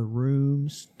 from the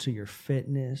rooms to your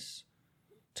fitness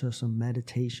to some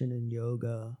meditation and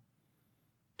yoga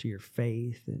to your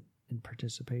faith and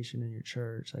participation in your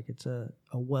church. Like it's a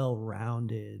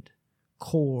well-rounded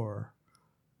core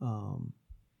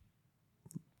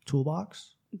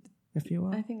toolbox, if you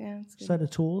will. I think that's good. Set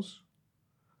of tools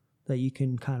that you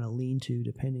can kind of lean to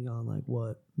depending on like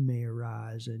what may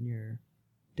arise in your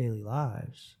daily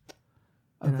lives.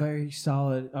 Very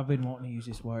solid, I've been wanting to use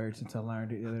this word since I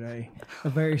learned it the other day, a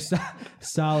very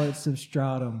solid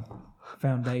substratum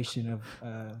foundation of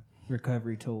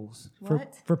recovery tools.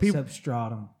 What? For people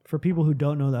Substratum. for people who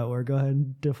don't know that word, go ahead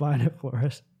and define it for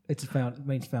us. It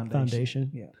means foundation.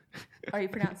 Foundation. Yeah. Are you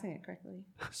pronouncing it correctly?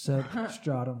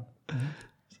 Substratum.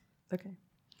 Okay.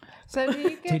 So do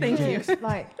you get TD to, Jakes.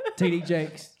 like, TD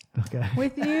Jakes. Okay.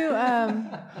 with you,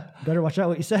 Better watch out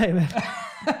what you say, man.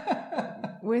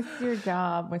 with your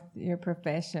job, with your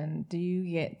profession, do you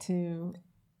get to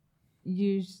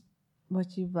use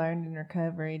what you've learned in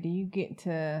recovery? Do you get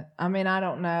to, I mean, I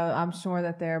don't know. I'm sure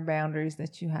that there are boundaries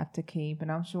that you have to keep, and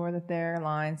I'm sure that there are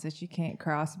lines that you can't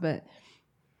cross, but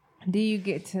do you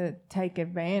get to take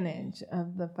advantage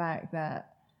of the fact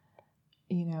that,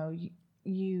 you know,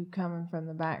 you coming from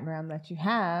the background that you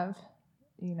have,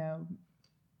 you know,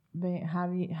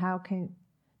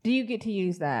 do you get to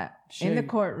use that in the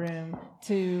courtroom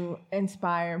to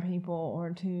inspire people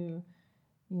or to, you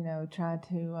know, try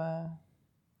to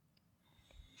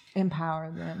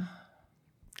empower them?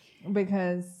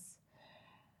 Because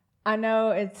I know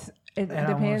it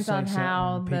depends on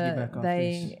how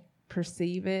they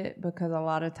perceive it, because a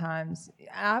lot of times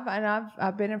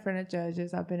I've been in front of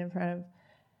judges, I've been in front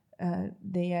of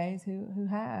DAs who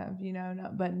have, you know,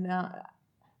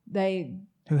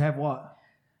 Who have what?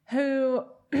 who,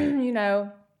 you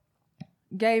know,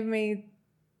 gave me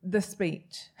the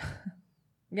speech.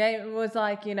 Was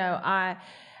like, you know,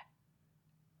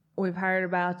 we've heard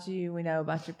about you, we know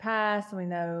about your past, we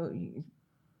know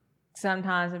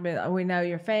sometimes we know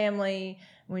your family,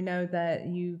 we know that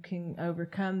you can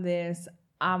overcome this.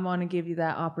 I'm going to give you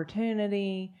that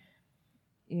opportunity,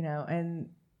 you know. And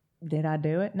did I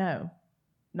do it? No,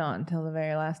 not until the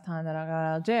very last time that I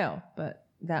got out of jail. But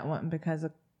that wasn't because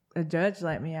a judge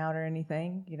let me out or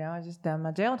anything. You know, I just done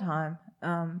my jail time.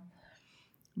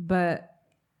 But,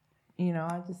 you know,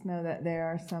 I just know that there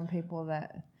are some people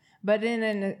that, but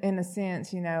in a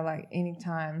sense, you know, like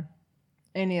anytime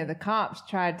any of the cops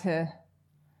tried to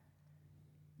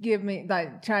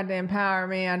tried to empower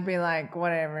me, I'd be like,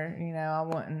 whatever, you know,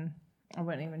 I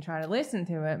wouldn't even try to listen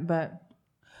to it. But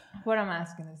what I'm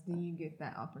asking is, do you get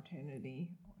that opportunity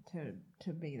to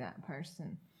be that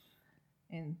person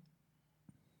in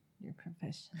your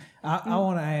profession? I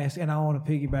want to ask, and I want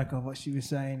to piggyback on what she was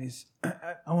saying, is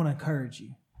I want to encourage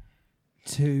you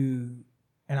to,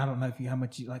 and I don't know how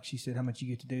much you, like she said, how much you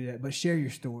get to do that, but share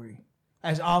your story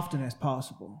as often as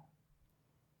possible.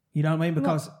 You know what I mean?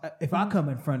 Because if I come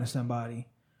in front of somebody,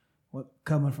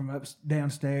 coming from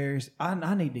downstairs,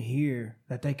 I need to hear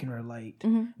that they can relate,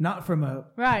 not from a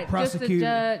prosecutor, just a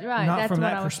judge, right? not That's from what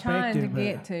that I was trying to perspective,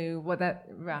 get to. What that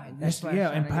right? That's,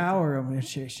 yeah, empower them and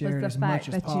share it as much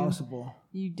as possible.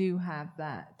 You do have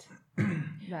that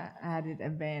that added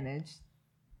advantage.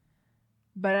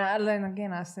 But then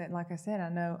again, I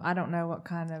don't know what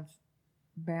kind of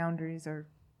boundaries are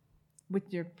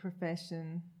with your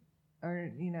profession,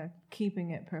 or, you know, keeping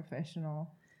it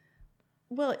professional.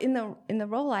 Well, in the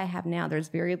role I have now, there's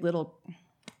very little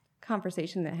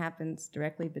conversation that happens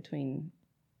directly between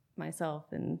myself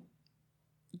and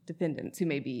defendants who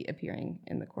may be appearing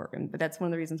in the courtroom. But that's one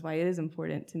of the reasons why it is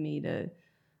important to me to,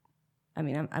 I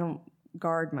mean, I don't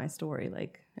guard my story.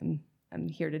 Like, I'm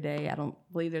here today. I don't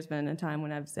believe there's been a time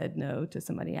when I've said no to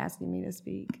somebody asking me to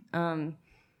speak.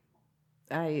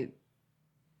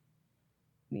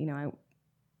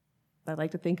 I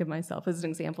like to think of myself as an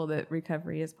example that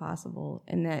recovery is possible,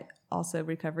 and that also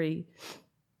recovery,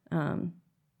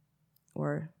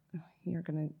 or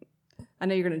I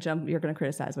know you're going to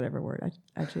criticize whatever word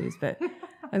I choose, but I'm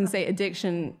going to say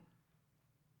addiction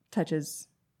touches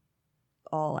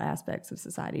all aspects of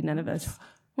society. None of us.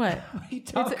 What? What are you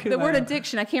talking the about? word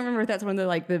addiction, I can't remember if that's one of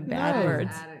the bad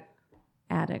words.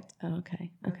 Addict. Oh,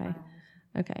 okay.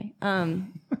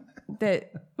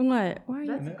 That what? Why are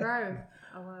you? That's growth.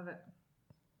 I love it.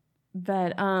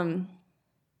 But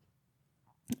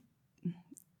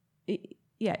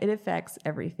it affects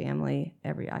every family,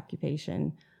 every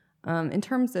occupation. In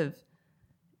terms of,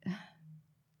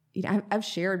 you know, I've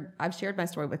shared my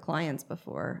story with clients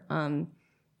before.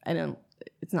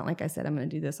 It's not like I said I'm going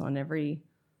to do this on every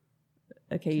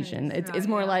occasion. It's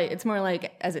more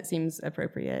like as it seems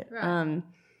appropriate. Right.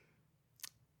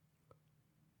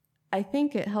 I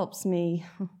think it helps me.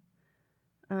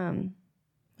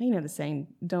 You know the saying,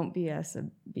 "Don't BS a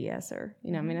BSer."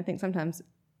 You know, I mean, I think sometimes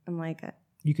I'm like,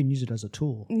 You can use it as a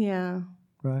tool, yeah,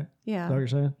 right? yeah, Is that what you're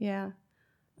saying? yeah.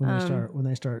 When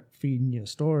they start feeding you a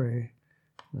story,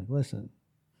 like, listen,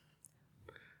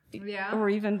 Yeah. Or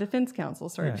even defense counsel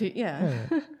started, Yeah.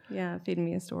 yeah, feeding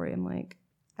me a story. I'm like,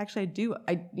 actually,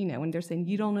 when they're saying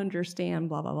you don't understand,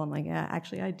 blah blah blah. I'm like, yeah,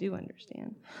 actually, I do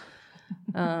understand.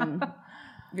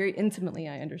 Very intimately,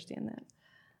 I understand that.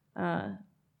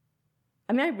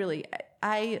 I mean,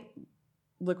 I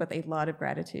look with a lot of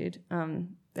gratitude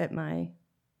at my,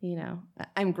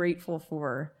 I'm grateful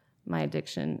for my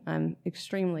addiction. I'm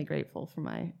extremely grateful for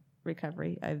my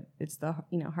recovery. It's the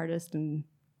hardest and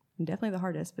definitely the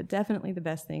hardest, but definitely the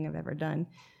best thing I've ever done.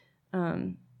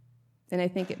 And I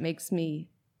think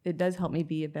it does help me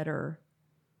be a better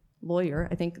lawyer.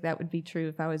 I think that would be true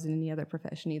if I was in any other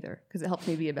profession either, because it helps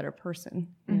me be a better person,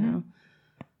 you know?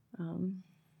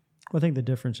 I think the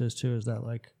difference is too, is that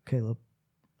like Caleb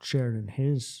shared in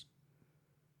his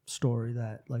story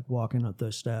that like walking up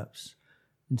those steps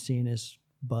and seeing his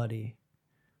buddy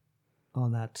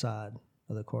on that side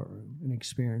of the courtroom and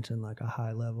experiencing like a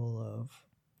high level of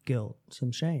guilt,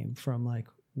 some shame from like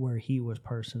where he was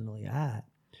personally at.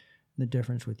 The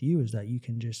difference with you is that you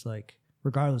can just like,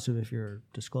 regardless of if you're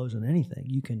disclosing anything,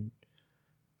 you can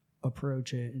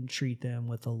approach it and treat them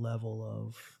with a level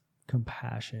of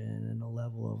compassion and a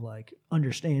level of like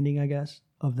understanding, I guess,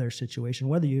 of their situation,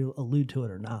 whether you allude to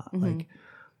it or not, like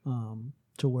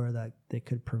to where that they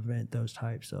could prevent those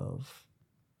types of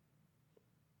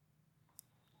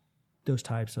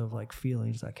like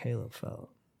feelings that Caleb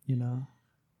felt,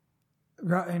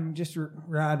 Right, and just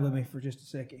ride with me for just a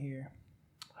second here.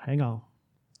 Hang on.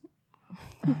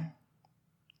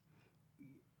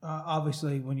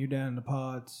 Obviously, when you're down in the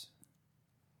pods,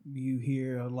 you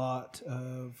hear a lot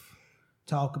of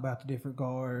talk about the different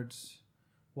guards,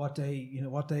 what they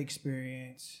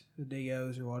experience, the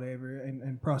DOs or whatever,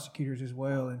 and prosecutors as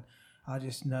well. And I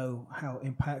just know how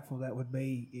impactful that would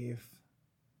be if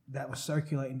that was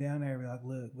circulating down there. Be like,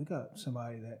 look, we got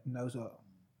somebody that knows what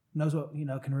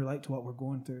can relate to what we're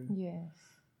going through. Yes.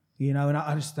 And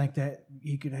I just think that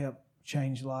you could help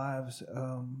change lives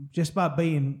just by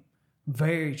being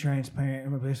very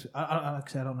transparent. Like I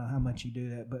said, I don't know how much you do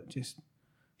that, but just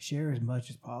share as much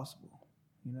as possible.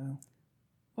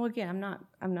 Well, again,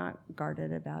 I'm not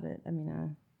guarded about it. I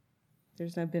mean,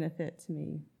 there's no benefit to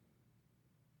me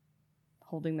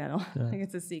holding that on. Yeah. Like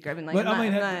it's a secret. I mean, But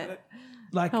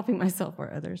not helping myself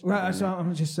or others. Right. So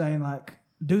I'm just saying, like,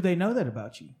 do they know that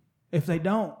about you? If they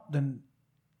don't, then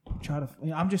try to.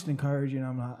 I'm just encouraging.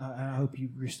 I hope you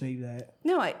receive that.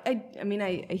 No, I mean,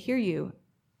 I hear you.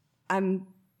 I'm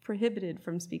prohibited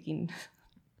from speaking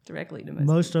directly to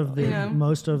most people,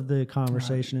 most of the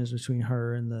conversation is between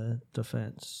her and the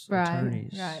defense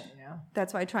attorneys. Right. Yeah.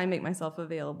 That's why I try and make myself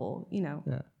available.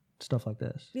 Yeah, stuff like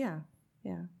this. Yeah.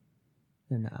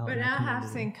 And But I have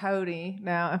seen Cody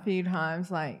now a few times,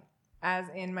 like as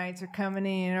inmates are coming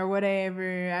in or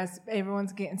whatever, as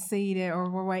everyone's getting seated or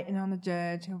we're waiting on the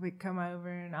judge, he'll come over,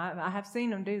 and I have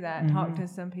seen him do that. Talk to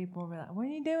some people, be like, "What are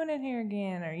you doing in here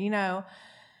again?" Or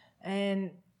and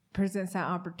presents that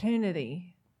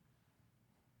opportunity.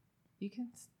 You can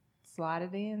slide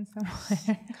it in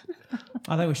somewhere.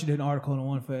 I think we should do an article on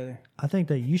One Feather. I think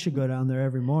that you should go down there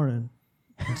every morning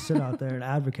and sit out there and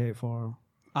advocate for them.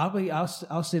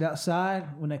 I'll sit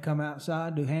outside when they come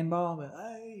outside, do handball, but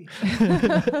hey,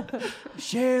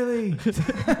 Shelly,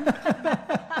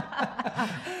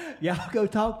 y'all go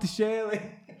talk to Shelly.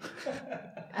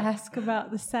 Ask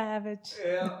about the savage.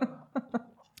 Yeah.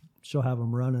 She'll have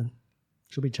them running.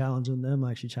 She'll be challenging them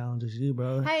like she challenges you,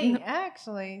 brother. Hey,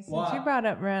 actually, since you brought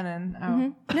up running,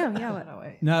 No, yeah. What?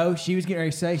 wait. No, she was getting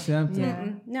ready to say something. Yeah.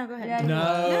 No, go ahead. Yeah,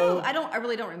 No. I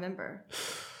really don't remember.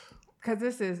 Because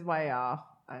this is way off.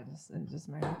 It just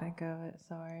made me think of it.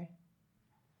 Sorry.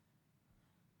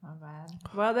 My bad.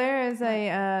 Well, there is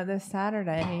this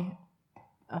Saturday,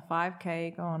 a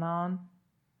 5K going on,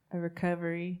 a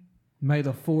recovery. May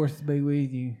the 4th be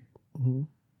with you. Mm-hmm.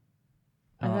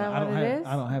 Is that what it is?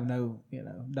 I don't have no,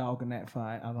 dog in that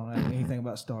fight. I don't know anything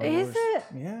about Star Wars. Is it?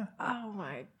 Yeah. Oh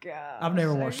my gosh. I've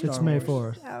never watched Star It's Wars. May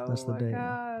 4th. Oh That's the my date.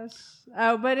 gosh.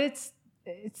 Oh, but it's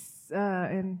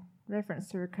in reference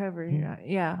to recovery.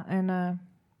 Yeah, and I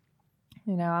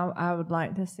would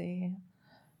like to see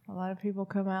a lot of people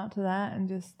come out to that and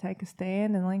just take a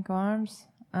stand and link arms.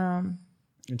 And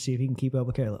see if he can keep up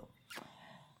with Caleb.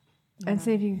 And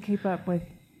see if you can keep up with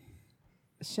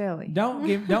Shelly. Don't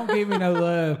give me no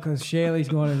love because Shelly's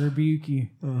going to rebuke you.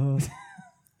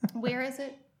 Where is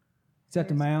it? It's at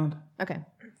the mound. Okay.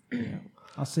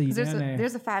 I'll see you down there.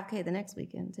 There's a 5K the next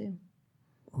weekend too.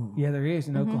 Yeah, there is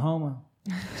in Oklahoma.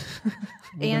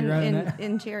 And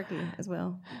in Cherokee as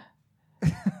well.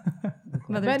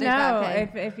 Mother's But Day no,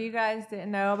 5K. if you guys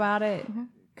didn't know about it,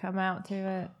 come out to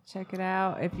it, check it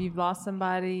out. If you've lost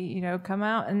somebody, come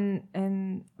out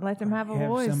and let them have a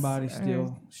voice. Somebody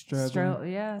still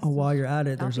struggling. Oh, while you're at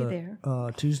it, I'll there's be a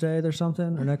there. Tuesday or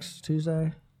something, or next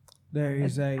Tuesday. There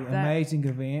is a amazing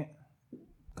event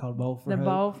called Bowl for The Hope.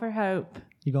 Bowl for Hope.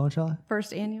 You going, Shelly?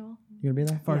 First annual. You gonna be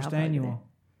there? First I'll probably be annual.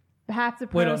 Half the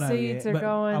We don't know proceeds yet, are but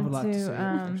I would going like to see it to first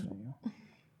annual.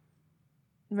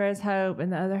 Res Hope,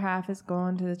 and the other half is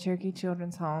going to the Cherokee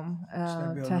Children's Home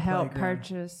building to a help playground.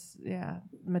 purchase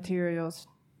materials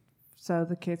so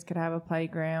the kids could have a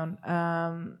playground.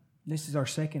 This is our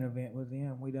second event with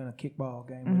them. We done a kickball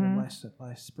game with them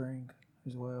last spring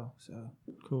as well. So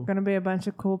Cool. Going to be a bunch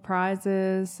of cool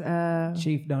prizes.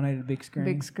 Chief donated a big screen.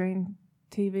 Big screen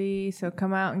TV. So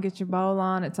come out and get your bowl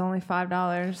on. It's only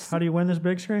 $5. How do you win this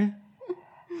big screen?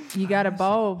 You got a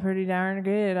bowl pretty darn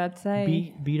good, I'd say.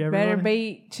 Beat everybody. Better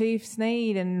beat Chief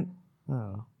Sneed, and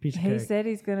Oh, piece of he cake. said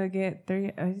he's gonna get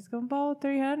he's gonna bowl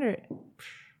 300.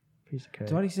 Piece of cake.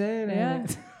 That's what he said. Yeah.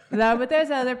 ain't it? No, but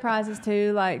there's other prizes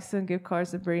too, like some gift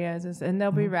cards to Brios, and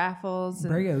there'll be raffles.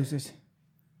 And Brios is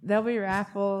there'll be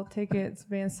raffle tickets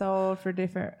being sold for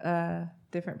different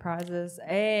prizes.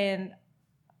 And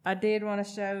I did want to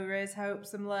show Res Hope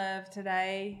some love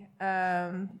today.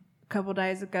 A couple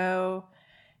days ago,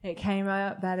 it came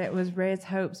up that it was Res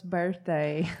Hope's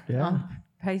birthday Yeah. on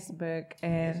Facebook,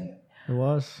 and It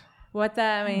was. what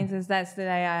that means is that's the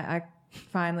day I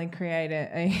finally created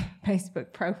a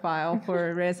Facebook profile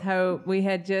for Res Hope. We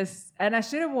had and I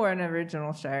should have worn an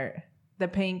original shirt, the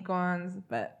pink ones,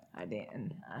 but I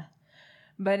didn't.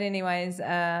 But anyways,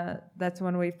 that's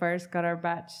when we first got our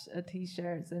batch of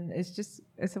T-shirts, and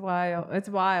it's wild. It's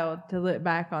wild to look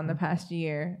back on the past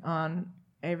year on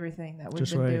everything that we've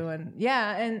Just been right. doing.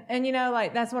 Yeah, and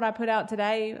like that's what I put out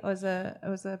today was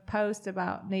a post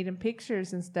about needing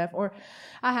pictures and stuff. Or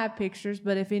I have pictures,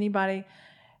 but if anybody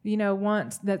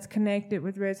wants that's connected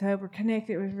with Res Hope or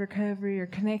connected with recovery or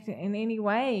connected in any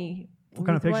way, What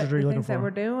kind of with pictures are you the looking things that for?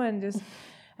 we're doing, just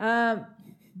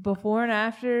before and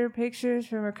after pictures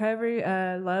from recovery,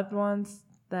 loved ones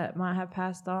that might have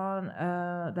passed on,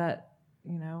 that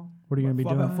What are you gonna be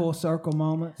about doing? full circle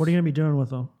moments. What are you gonna be doing with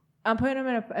them? I'm putting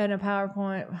them in a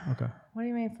PowerPoint. Okay. What do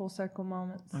you mean full circle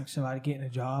moments? Like somebody getting a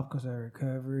job because of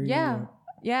recovery. Yeah, or-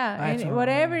 yeah, That's and what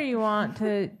I whatever mean. you want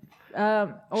to,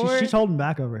 or She's holding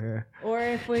back over here. or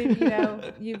if we,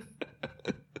 you've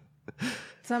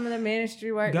some of the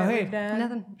ministry work Go that ahead. we've done.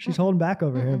 Nothing. She's holding back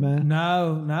over here, man.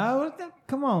 No.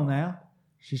 Come on now.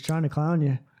 She's trying to clown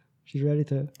you. She's ready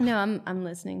to. No, I'm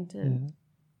listening to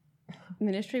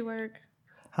ministry work.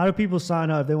 How do people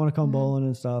sign up if they want to come bowling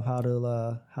and stuff? How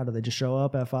do they just show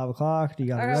up at 5 o'clock? Do you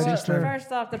got to All right, register?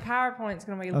 First off, the PowerPoint's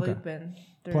going to be Okay. looping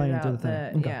Playing throughout through the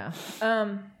thing. Okay.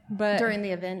 yeah. But During the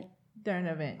event. during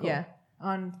the event, yeah,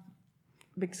 on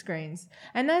big screens,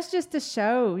 and that's just to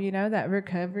show that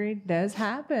recovery does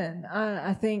happen.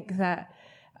 I think that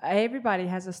everybody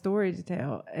has a story to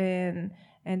tell, and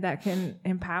that can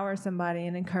empower somebody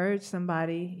and encourage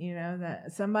somebody.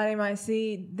 That somebody might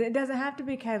see. It doesn't have to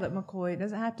be Caleb McCoy. It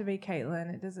doesn't have to be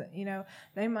Caitlin. It doesn't.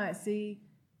 They might see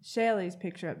Shelly's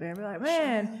picture up there and be like,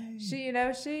 man, she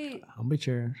I'll be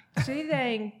cheering. she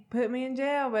dang put me in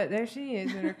jail, but there she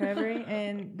is in recovery,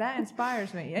 and that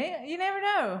inspires me. You never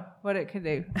know what it could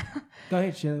do. Go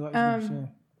ahead, Shelly. What was you going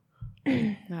to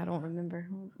say? I don't remember.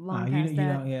 No, Long you past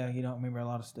that. don't. Yeah, you don't remember a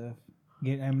lot of stuff.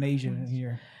 Get amnesia in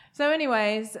here. So,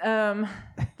 anyways,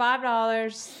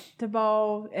 $5 to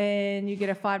bowl, and you get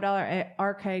a $5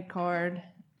 arcade card,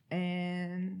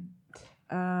 and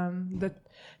the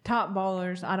top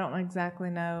bowlers, I don't exactly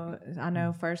know. I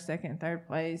know first, second, third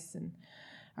place, and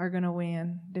are going to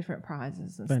win different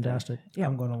prizes and Fantastic. stuff. Yeah.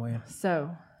 I'm going to win. So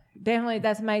definitely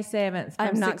that's May 7th I'm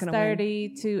from not gonna win.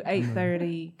 6:30 to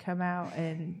 8:30. Come out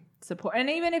and support. And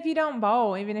even if you don't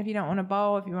bowl, even if you don't want to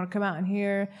bowl, if you want to come out and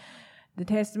hear the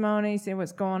testimony, see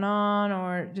what's going on,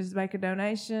 or just make a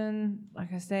donation,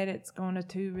 like I said, it's going to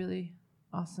 2 really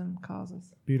awesome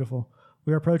causes. Beautiful.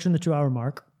 We're approaching the 2-hour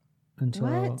mark. And so,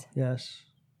 What? yes,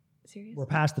 Serious? we're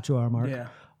past the 2-hour mark. Yeah.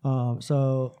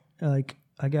 So,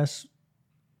 I guess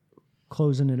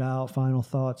closing it out, final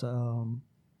thoughts.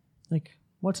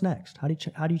 What's next? How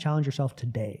do you challenge yourself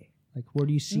today? Like, where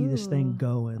do you see this thing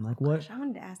going? Like, what? Gosh, I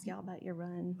wanted to ask y'all about your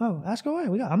run. Oh, ask away.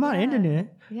 I'm not ending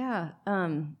it. Yeah.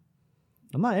 I'm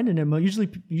not ending it. But usually,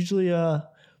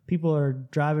 people are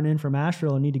driving in from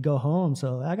Asheville and need to go home.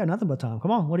 So I got nothing but time.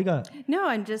 Come on, what do you got? No,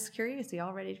 I'm just curious. Are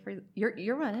y'all ready for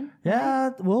you're running?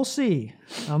 Yeah, we'll see.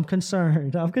 I'm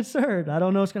concerned. I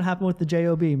don't know what's gonna happen with the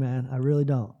JOB, man. I really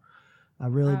don't. I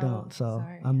really Oh, don't. So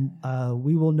sorry.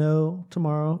 we will know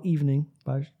tomorrow evening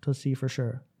to see for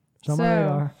sure. It's on my So,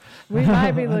 radar. We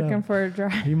might be I know. looking for a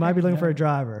driver. You might be looking for a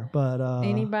driver, but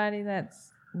Anybody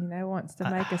that's wants to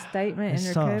make a statement in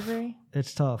it's tough. recovery.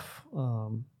 It's tough.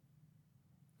 Come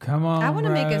on, I want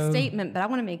to make a bro. statement, but I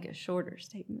want to make a shorter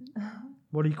statement.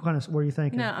 What are you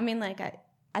thinking? No, I mean, like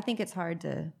I think it's hard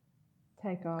to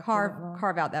Take off.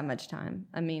 carve out that much time.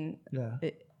 I mean, Yeah.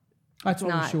 That's what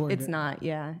we not. shortened It's it. not.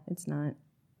 Yeah, it's not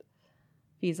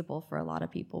feasible for a lot of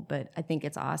people. But I think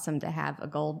it's awesome to have a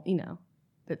goal.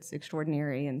 That's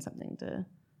extraordinary and something to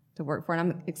work for. And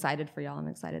I'm excited for y'all. I'm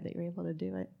excited that you're able to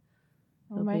do it.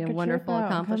 We'll It'll be make a wonderful trip out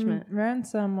and accomplishment. Come run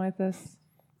some with us.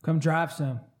 Come drive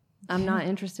some. I'm not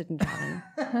interested in driving.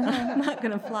 I'm not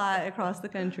going to fly across the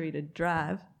country to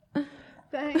drive.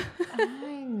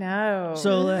 I know.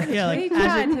 So yeah, he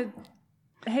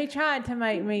like tried to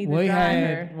make me the We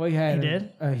driver. had He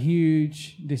did? a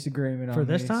huge disagreement for on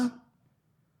this time.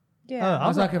 Yeah. I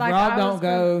was like, if Like, Rob I don't was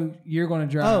go, you're going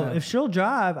to drive. Oh, if she'll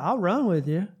drive, I'll run with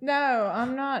you. No,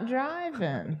 I'm not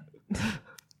driving.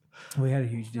 we had a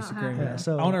huge disagreement Yeah,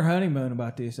 so- on our honeymoon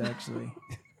about this, actually.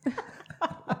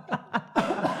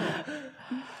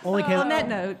 Only On Caleb, that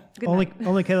note, good night.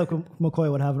 only Caleb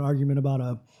McCoy would have an argument about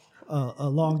a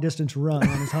long distance run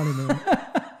on his honeymoon.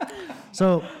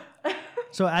 So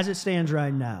as it stands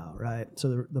right now, right?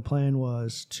 So the plan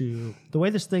was the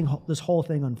way this whole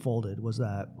thing unfolded was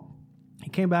that he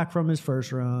came back from his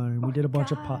first run and we did a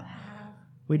bunch of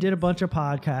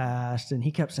podcasts, and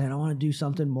he kept saying, I want to do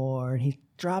something more. And he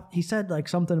said like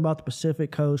something about the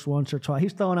Pacific Coast once or twice.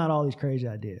 He's throwing out all these crazy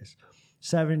ideas.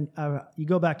 You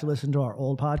go back to listen to our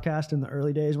old podcast in the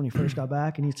early days when he first got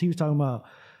back, and he was talking about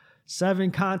 7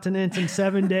 continents in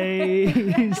 7 days.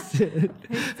 He's still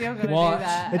gonna do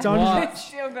that. It's on Watch. He's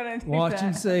still gonna do Watch that.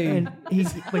 and see. and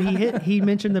he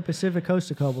mentioned the Pacific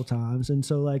Coast a couple times, and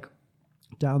so like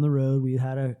down the road we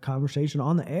had a conversation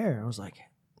on the air. I was like,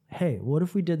 hey, what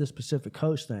if we did this Pacific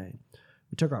Coast thing?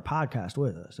 We took our podcast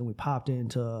with us and we popped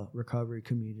into recovery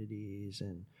communities,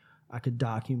 and I could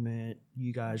document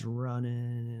you guys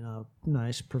running in a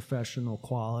nice professional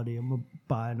quality. I'm gonna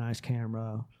buy a nice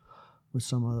camera with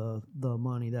some of the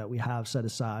money that we have set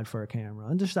aside for a camera,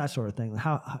 and just that sort of thing.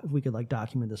 How if we could like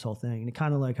document this whole thing, and it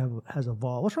kind of like has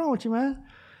evolved. What's wrong with you, man?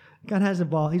 It kind of has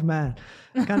evolved. He's mad.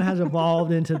 It kind of has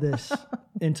evolved into this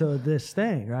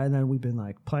thing, right? And then we've been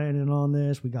like planning on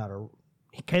this.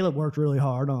 Caleb worked really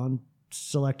hard on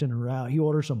selecting a route. He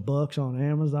ordered some books on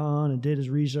Amazon and did his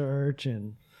research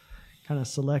and kind of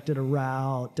selected a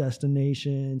route,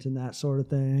 destinations, and that sort of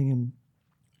thing, and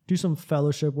do some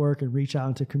fellowship work and reach out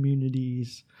into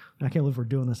communities. I can't believe we're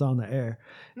doing this on the air.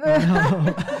 Is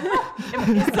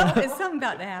something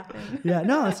about to happen? Yeah,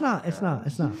 no, it's not.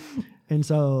 And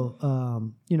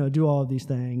so, do all of these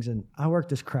things, and I work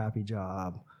this crappy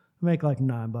job. I make like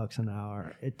 $9 an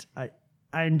hour.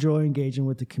 I enjoy engaging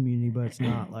with the community, but it's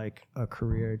not like a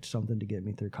career. It's something to get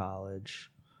me through college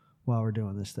while we're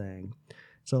doing this thing.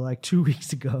 So like 2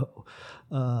 weeks ago,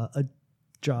 a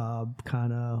job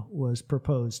kind of was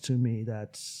proposed to me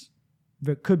that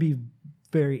could be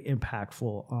very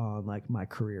impactful on like my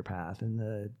career path,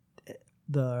 and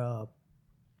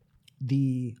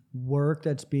the work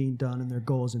that's being done and their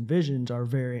goals and visions are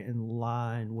very in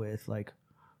line with like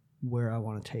where I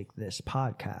want to take this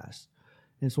podcast.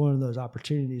 And it's one of those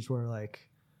opportunities where like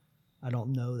I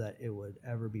don't know that it would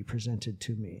ever be presented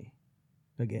to me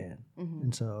again. Mm-hmm.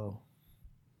 And so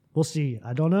we'll see.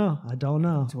 I don't know.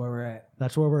 That's where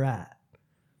we're at.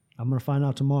 I'm going to find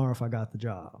out tomorrow if I got the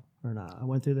job or not. I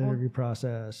went through the interview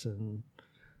process and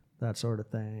that sort of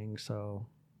thing. So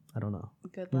I don't know.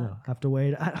 Good luck. I have to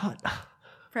wait.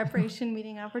 Preparation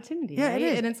meeting opportunity. Yeah, right?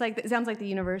 it is. And it's like it sounds like the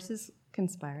universe is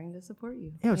conspiring to support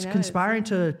you. Yeah, it's conspiring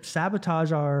to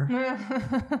sabotage our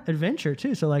adventure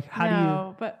too. So like, how do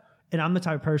you? But And I'm the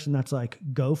type of person that's like,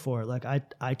 go for it. Like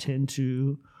I tend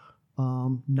to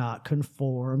not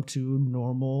conform to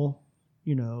normal,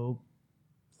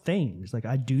 things. Like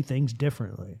I do things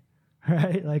differently,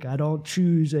 right? Like I don't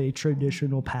choose a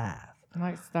traditional path.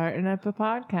 like starting up a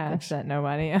podcast that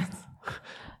nobody else.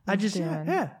 I just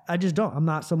don't. I'm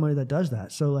not somebody that does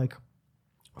that. So like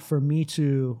for me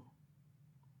to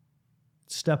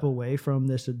step away from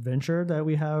this adventure that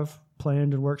we have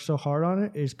planned and worked so hard on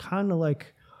it is kind of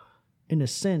like, in a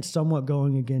sense, somewhat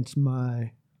going against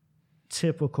my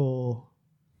typical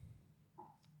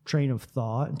train of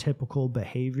thought and typical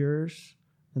behaviors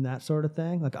and that sort of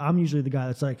thing. Like I'm usually the guy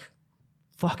that's like,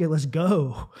 fuck it, let's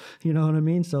go. You know what I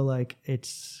mean? So like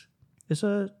it's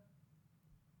a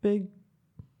big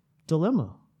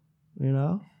dilemma,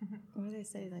 What do they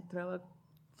say? Like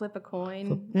flip a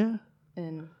coin Yeah.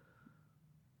 and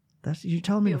You're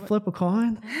telling me to flip a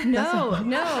coin? No,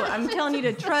 I'm telling you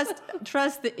to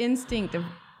trust the instinct of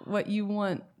what you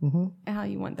want, how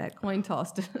you want that coin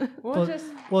tossed. Well,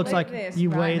 it's like you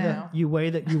weigh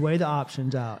the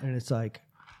options out, and it's like,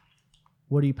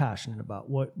 what are you passionate about?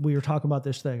 What we were talking about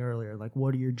this thing earlier, like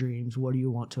what are your dreams? What do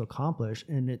you want to accomplish?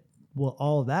 And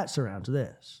all of that surrounds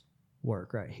this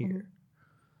work right here.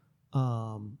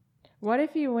 What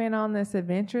if you went on this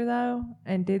adventure though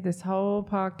and did this whole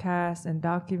podcast and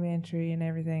documentary and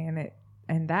everything,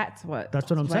 and that's what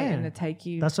I'm saying to take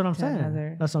you. That's what I'm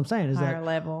saying. That's what I'm saying. Is higher that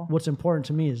level? What's important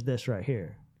to me is this right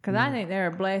here. Because I think there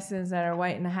are blessings that are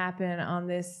waiting to happen on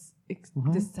this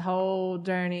whole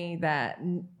journey that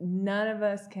none of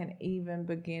us can even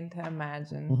begin to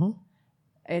imagine.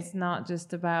 It's not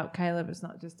just about Caleb. It's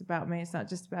not just about me. It's not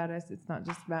just about us. It's not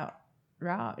just about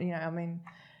Rob.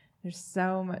 There's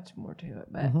so much more to it.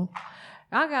 But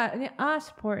I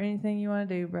support anything you want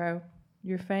to do, bro.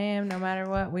 You're fam, no matter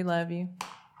what. We love you.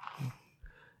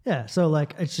 Yeah. So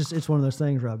like, it's one of those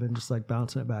things where I've been just like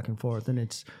bouncing it back and forth, and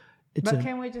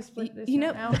can we just flip this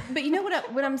out? But you know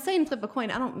what I'm saying? Flip a coin.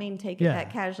 I don't mean take it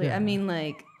that casually. Yeah. I mean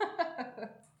like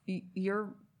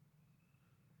your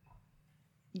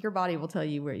body will tell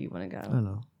you where you want to go.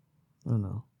 I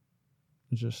know.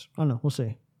 It's just I don't know. We'll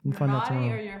see. We'll find out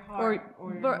tomorrow. Or your heart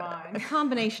or your mind. A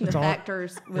combination of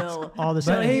factors will. All the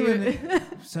But same. even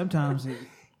sometimes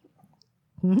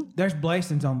there's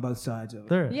blessings on both sides of it.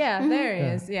 There is. Yeah,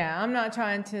 there is. Yeah, I'm not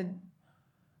trying to.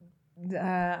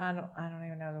 I don't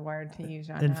even know the word to use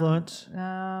right Influence?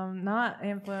 now. Not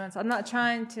influence. I'm not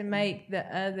trying to make the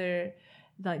other,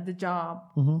 like the job.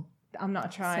 I'm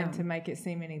not trying to make it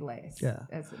seem any less. Yeah.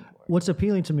 That's important. What's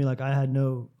appealing to me, like I had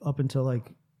up until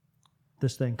like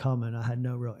this thing coming, I had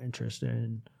no real interest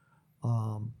in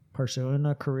pursuing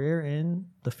a career in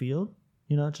the field.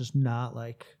 Just not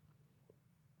like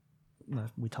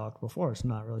we talked before. It's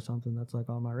not really something that's like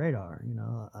on my radar.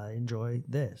 I enjoy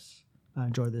this. I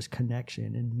enjoy this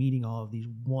connection and meeting all of these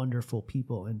wonderful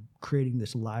people and creating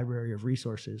this library of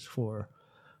resources for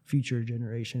future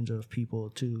generations of people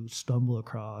to stumble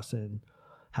across and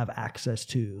have access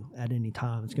to at any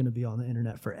time. It's going to be on the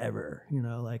internet forever.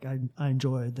 Like I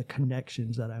enjoy the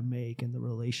connections that I make and the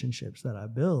relationships that I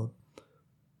build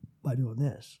by doing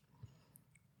this.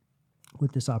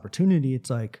 With this opportunity, it's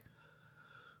like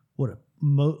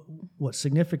what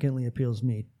significantly appeals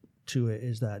me to it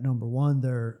is that number one,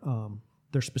 they're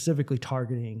specifically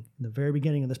targeting. In the very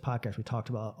beginning of this podcast, we talked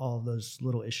about all of those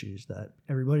little issues that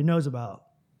everybody knows about,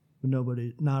 but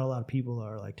not a lot of people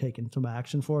are like taking some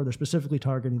action for. They're specifically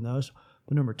targeting those.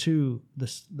 But number two,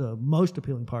 the most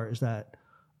appealing part is that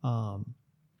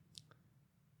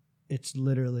it's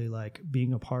literally like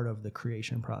being a part of the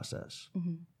creation process.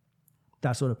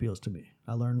 That's what appeals to me.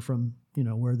 I learned from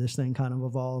where this thing kind of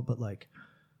evolved, but like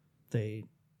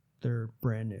they're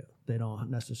brand new. They don't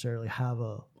necessarily have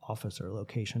a office or a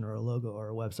location or a logo or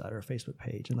a website or a Facebook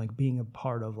page, and like being a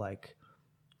part of like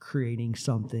creating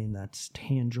something that's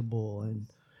tangible and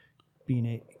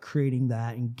creating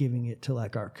that and giving it to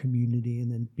like our community,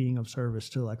 and then being of service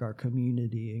to like our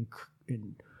community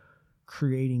and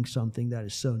creating something that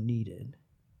is so needed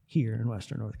here in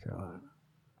Western North Carolina.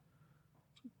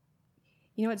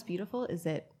 What's beautiful is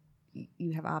that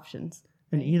you have options.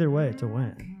 And either way, it's a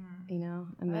win.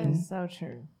 That is so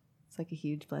true. It's like a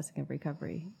huge blessing of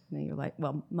recovery. You're like,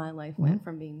 well, my life went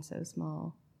from being so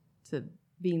small to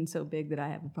being so big that I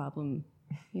have a problem,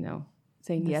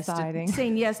 saying yes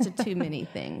to too many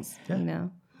things, Yeah.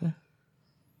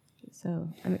 So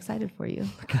I'm excited for you.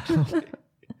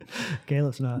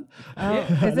 Caleb's not.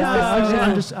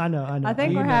 I know. I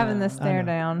think we're having the stare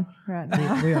down right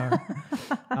now. We are.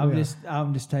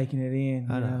 I'm just taking it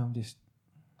in. I know. I'm just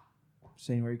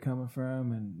seeing where you're coming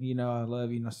from, and I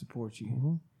love you and I support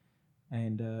you.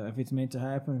 And if it's meant to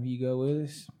happen, if you go with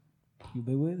us, you'll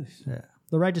be with us. Yeah,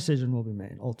 the right decision will be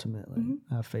made ultimately.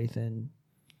 I have faith in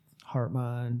heart,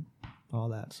 mind, all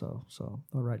that. So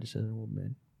the right decision will be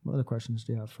made. What other questions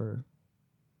do you have for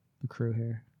the crew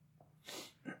here?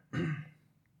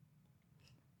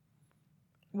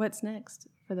 What's next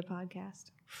for the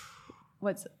podcast?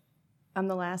 I'm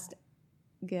the last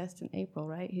guest in April,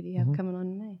 right? Who do you have coming on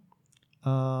in May?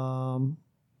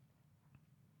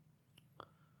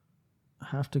 I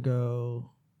have to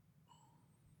go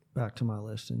back to my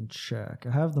list and check.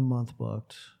 I have the month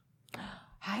booked.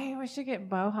 Hey, we should get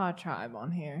Boha Tribe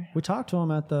on here. We talked to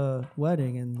him at the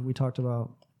wedding, and we talked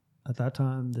about, at that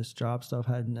time, this job stuff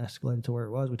hadn't escalated to where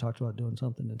it was. We talked about doing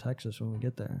something in Texas when we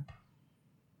get there.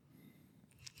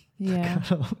 Yeah.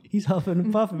 He's huffing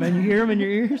and puffing, man. You hear him in your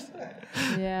ears?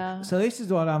 Yeah. So this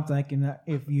is what I'm thinking. That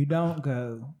if you don't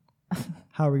go,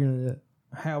 how are we going to do it?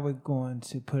 how we're going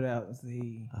to put out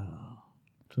the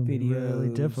It's gonna be videos. really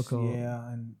difficult.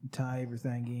 Yeah, and tie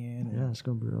everything in. Yeah, it's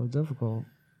gonna be really difficult.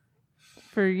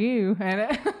 For you,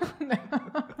 and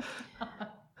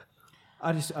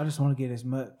I just want to get as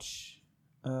much.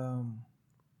 I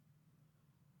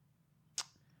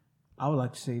would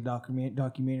like to see a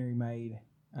documentary made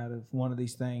out of one of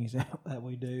these things that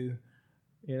we do.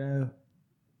 You know,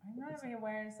 I might be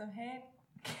wearing some head.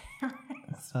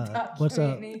 What's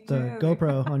up? The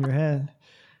GoPro on your head.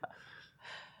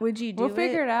 Would you do We'll it?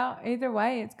 figure it out. Either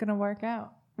way, it's gonna work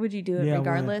out. Would you do it Yeah, I would.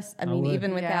 regardless? I I mean, would.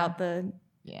 even Yeah. without the.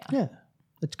 Yeah. Yeah,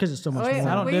 it's because it's so much We, more.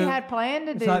 don't we do- had planned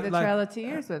to it's do like- the like- Trail of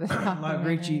Tears with us. like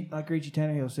Richie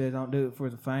Tannehill said, don't do it for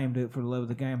the fame, do it for the love of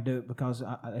the game, do it because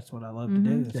that's what I love to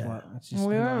do. That's Yeah. what. That's just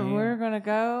who I am. We're gonna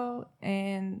go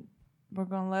and we're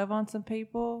gonna love on some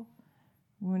people.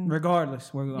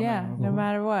 Regardless, we're going. Yeah, no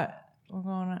matter what, we're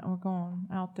going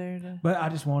out there to. But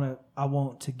I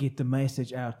want to get the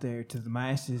message out there to the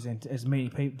masses and to as many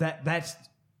people.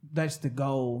 That's the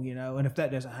goal, you know. And if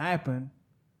that doesn't happen,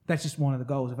 that's just one of the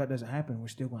goals. If that doesn't happen, we're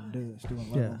still going to do it. Still going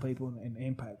to love Yeah. on people and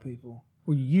impact people.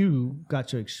 Well, you got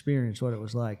to experience what it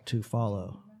was like to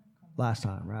follow last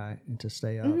time, right? And to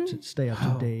stay up,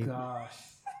 to date. Gosh,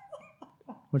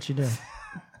 What you do?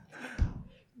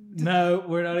 no,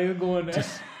 we're not even going there.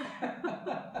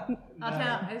 I'll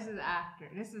tell. This is after.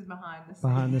 This is behind the scenes.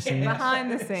 Behind the scenes.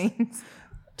 Behind the scenes.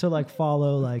 To like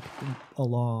follow like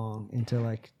along and to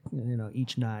like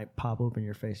each night pop open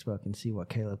your Facebook and see what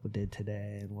Caleb did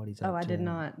today and what he's up to. Oh, I did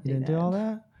not You do didn't do that. all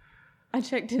that? I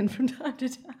checked in from time to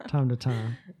time.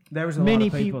 Time. There was a Many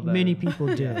lot of people. though. many people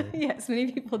did. Yes,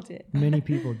 many people did. Many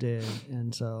people did,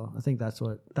 and so I think that's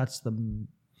what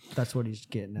he's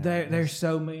getting at. There's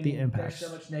so many. The impacts.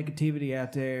 There's so much negativity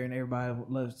out there, and everybody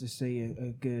loves to see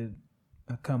a good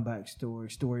comeback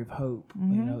story of hope.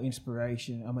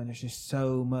 Inspiration. I mean, there's just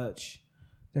so much.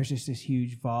 There's just this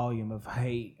huge volume of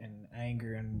hate and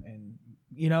anger and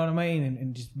you know what I mean,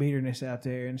 and just bitterness out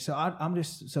there. And so I'm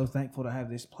just so thankful to have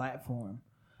this platform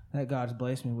that God's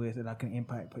blessed me with that I can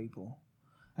impact people,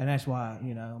 and that's why I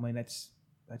mean that's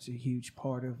a huge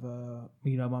part of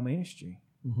my ministry.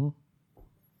 Mm-hmm.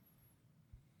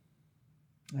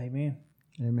 Amen.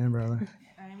 Amen, brother.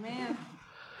 Amen.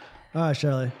 All right,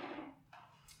 Shirley.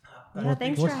 Yeah,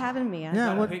 thanks for having me. I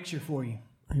got a picture for you.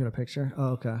 You got a picture? Oh,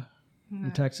 okay. You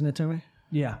texting it to me?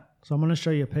 Yeah. So I'm going to show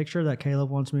you a picture that Caleb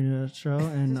wants me to show,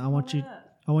 and I want you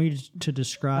to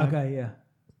describe. Okay. Yeah.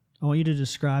 I want you to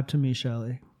describe to me,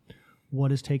 Shelley,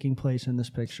 what is taking place in this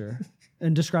picture,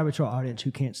 and describe it to our audience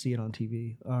who can't see it on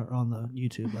TV or on the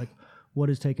YouTube. Like, what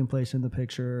is taking place in the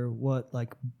picture? What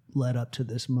like led up to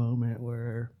this moment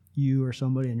where you or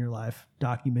somebody in your life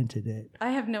documented it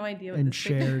I have no idea what and this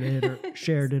picture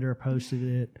shared it or posted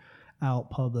it out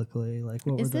publicly? Like,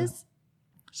 what is. were the This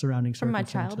surrounding from my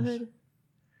circumstances? childhood?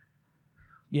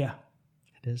 Yeah.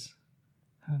 It is.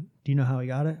 Do you know how he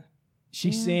got it?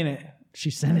 She seen it. She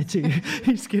sent it to you.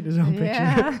 He's getting his own picture.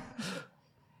 Yeah.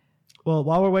 Well,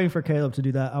 while we're waiting for Caleb to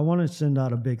do that, I want to send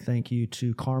out a big thank you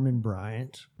to Carmen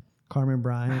Bryant. Carmen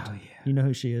Bryant, you know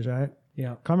who she is, right?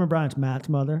 Yeah. Carmen Bryant's Matt's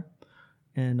mother,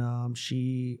 and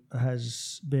she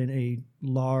has been a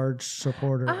large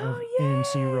supporter of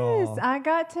NC Raw. I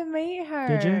got to meet her.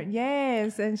 Did you?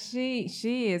 Yes, and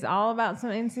she is all about some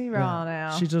NC Raw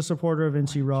now. She's a supporter of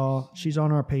NC Raw. She's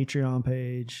on our Patreon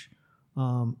page,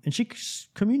 and she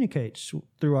communicates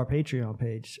through our Patreon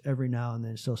page every now and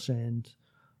then. She'll send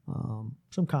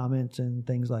some comments and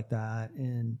things like that.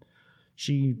 And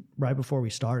she, right before we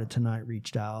started tonight,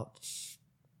 reached out,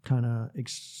 kind of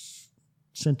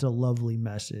sent a lovely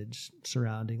message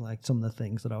surrounding like some of the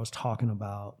things that I was talking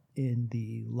about in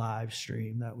the live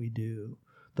stream that we do,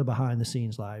 the behind the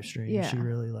scenes live stream. Yeah. She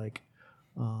really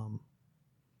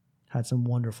had some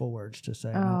wonderful words to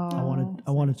say. I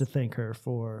wanted to thank her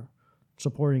for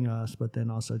supporting us, but then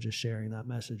also just sharing that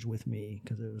message with me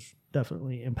because it was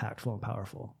definitely impactful and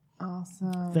powerful.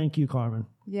 Awesome. Thank you, Carmen.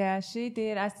 Yeah, she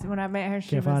did. When I met her,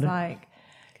 she Can't was find it? like,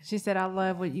 she said, "I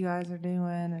love what you guys are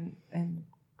doing," and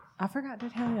I forgot to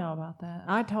tell y'all about that.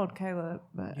 I told Caleb,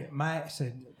 but Matt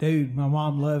said, "Dude, my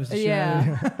mom loves the show."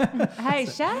 yeah. Hey,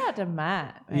 shout out to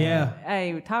Matt. man. Yeah.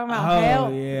 Hey, we're talking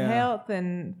about Oh, health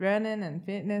and running and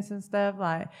fitness and stuff.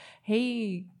 Like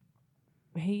he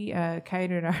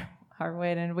catered our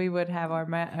wedding. We would have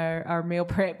our meal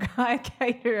prep guy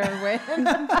cater our wedding.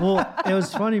 Well, it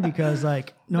was funny because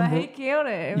like But he killed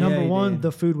it. number he one, did.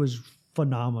 the food was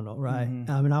phenomenal, right?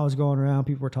 I mean, I was going around,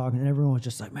 people were talking, and everyone was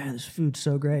just like, "Man, this food's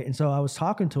so great." And so I was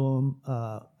talking to him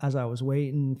as I was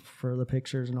waiting for the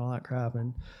pictures and all that crap,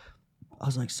 and I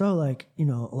was like, "So, like, a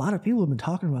lot of people have been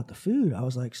talking about the food." I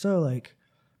was like, "So, like,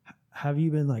 have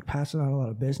you been like passing out a lot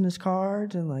of business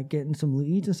cards and like getting some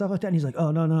leads and stuff like that? And he's like,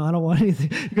 oh, no, I don't want anything,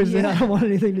 because I don't want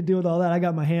anything to do with all that. I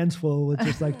got my hands full with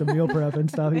just like the meal prep and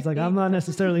stuff. He's like, I'm not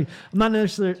necessarily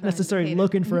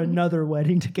looking for another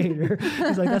wedding to cater.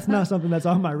 He's like, that's not something that's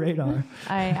on my radar.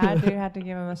 I do have to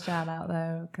give him a shout out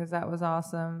though, because that was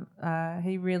awesome.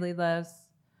 He really loves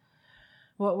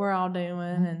what we're all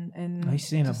doing, and I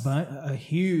seen a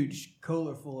huge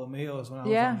cooler full of meals when I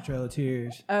was on the Trail of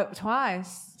Tears.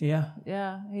 Twice.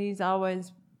 Yeah. He's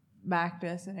always backed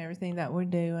us in everything that we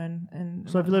do, and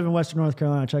So if you live in Western North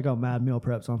Carolina, check out Mad Meal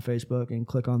Preps on Facebook and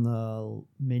click on the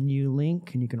menu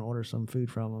link, and you can order some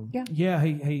food from him. Yeah.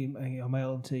 He'll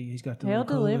mail them to you. He's got the he'll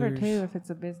little deliver coolers. too if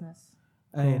it's a business.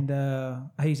 And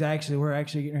we're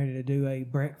actually getting ready to do a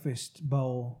breakfast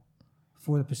bowl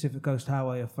for the Pacific Coast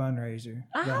Highway, a fundraiser.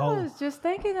 I was just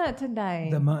thinking that today.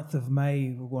 The month of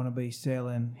May, we're going to be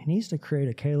selling. He needs to create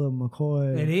a Caleb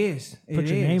McCoy. It is. Put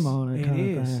your name on it. It kind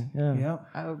is. Of thing. Yeah. Yep.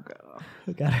 Oh god.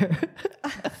 Look at her.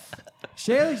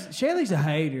 Shelly's a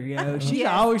hater, you know. She's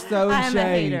always throwing I'm shade. a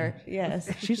hater. Yes.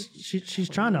 She's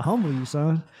trying to humble you,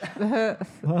 son. Well,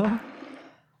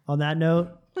 on that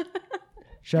note,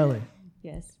 Shelly,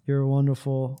 Yes. you're a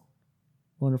wonderful,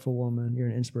 wonderful woman. You're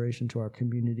an inspiration to our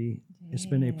community. It's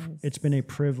been a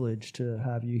privilege to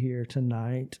have you here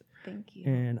tonight, Thank you.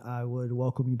 and I would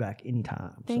welcome you back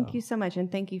anytime. Thank you so much,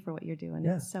 and thank you for what you're doing.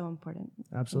 Yeah. It's so important.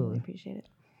 Absolutely. Really appreciate it.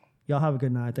 Y'all have a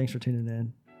good night. Thanks for tuning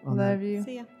in. Love you.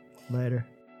 See ya. Later.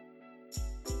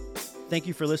 Thank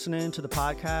you for listening to the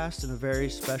podcast, and a very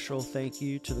special thank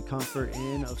you to the Comfort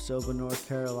Inn of Sylva, North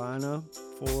Carolina,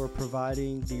 for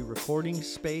providing the recording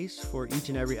space for each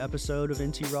and every episode of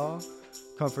NT Raw.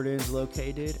 Comfort Inn is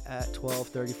located at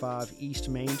 1235 East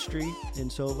Main Street in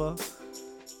Sylva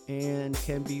and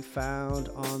can be found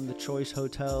on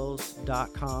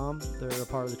thechoicehotels.com. They're a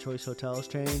part of the Choice Hotels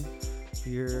chain. If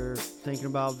you're thinking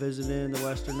about visiting the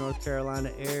Western North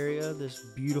Carolina area this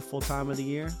beautiful time of the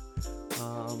year,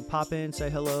 pop in, say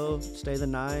hello, stay the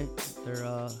night.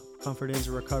 They're Comfort Inn's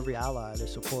a recovery ally. They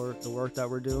support the work that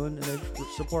we're doing, and they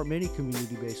support many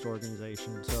community-based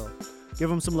organizations. So give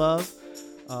them some love.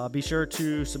 Be sure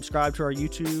to subscribe to our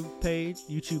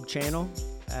YouTube channel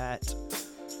at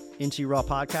NC Raw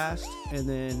Podcast, and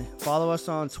then follow us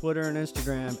on Twitter and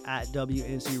Instagram at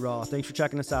WNC Raw. Thanks for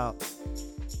checking us out.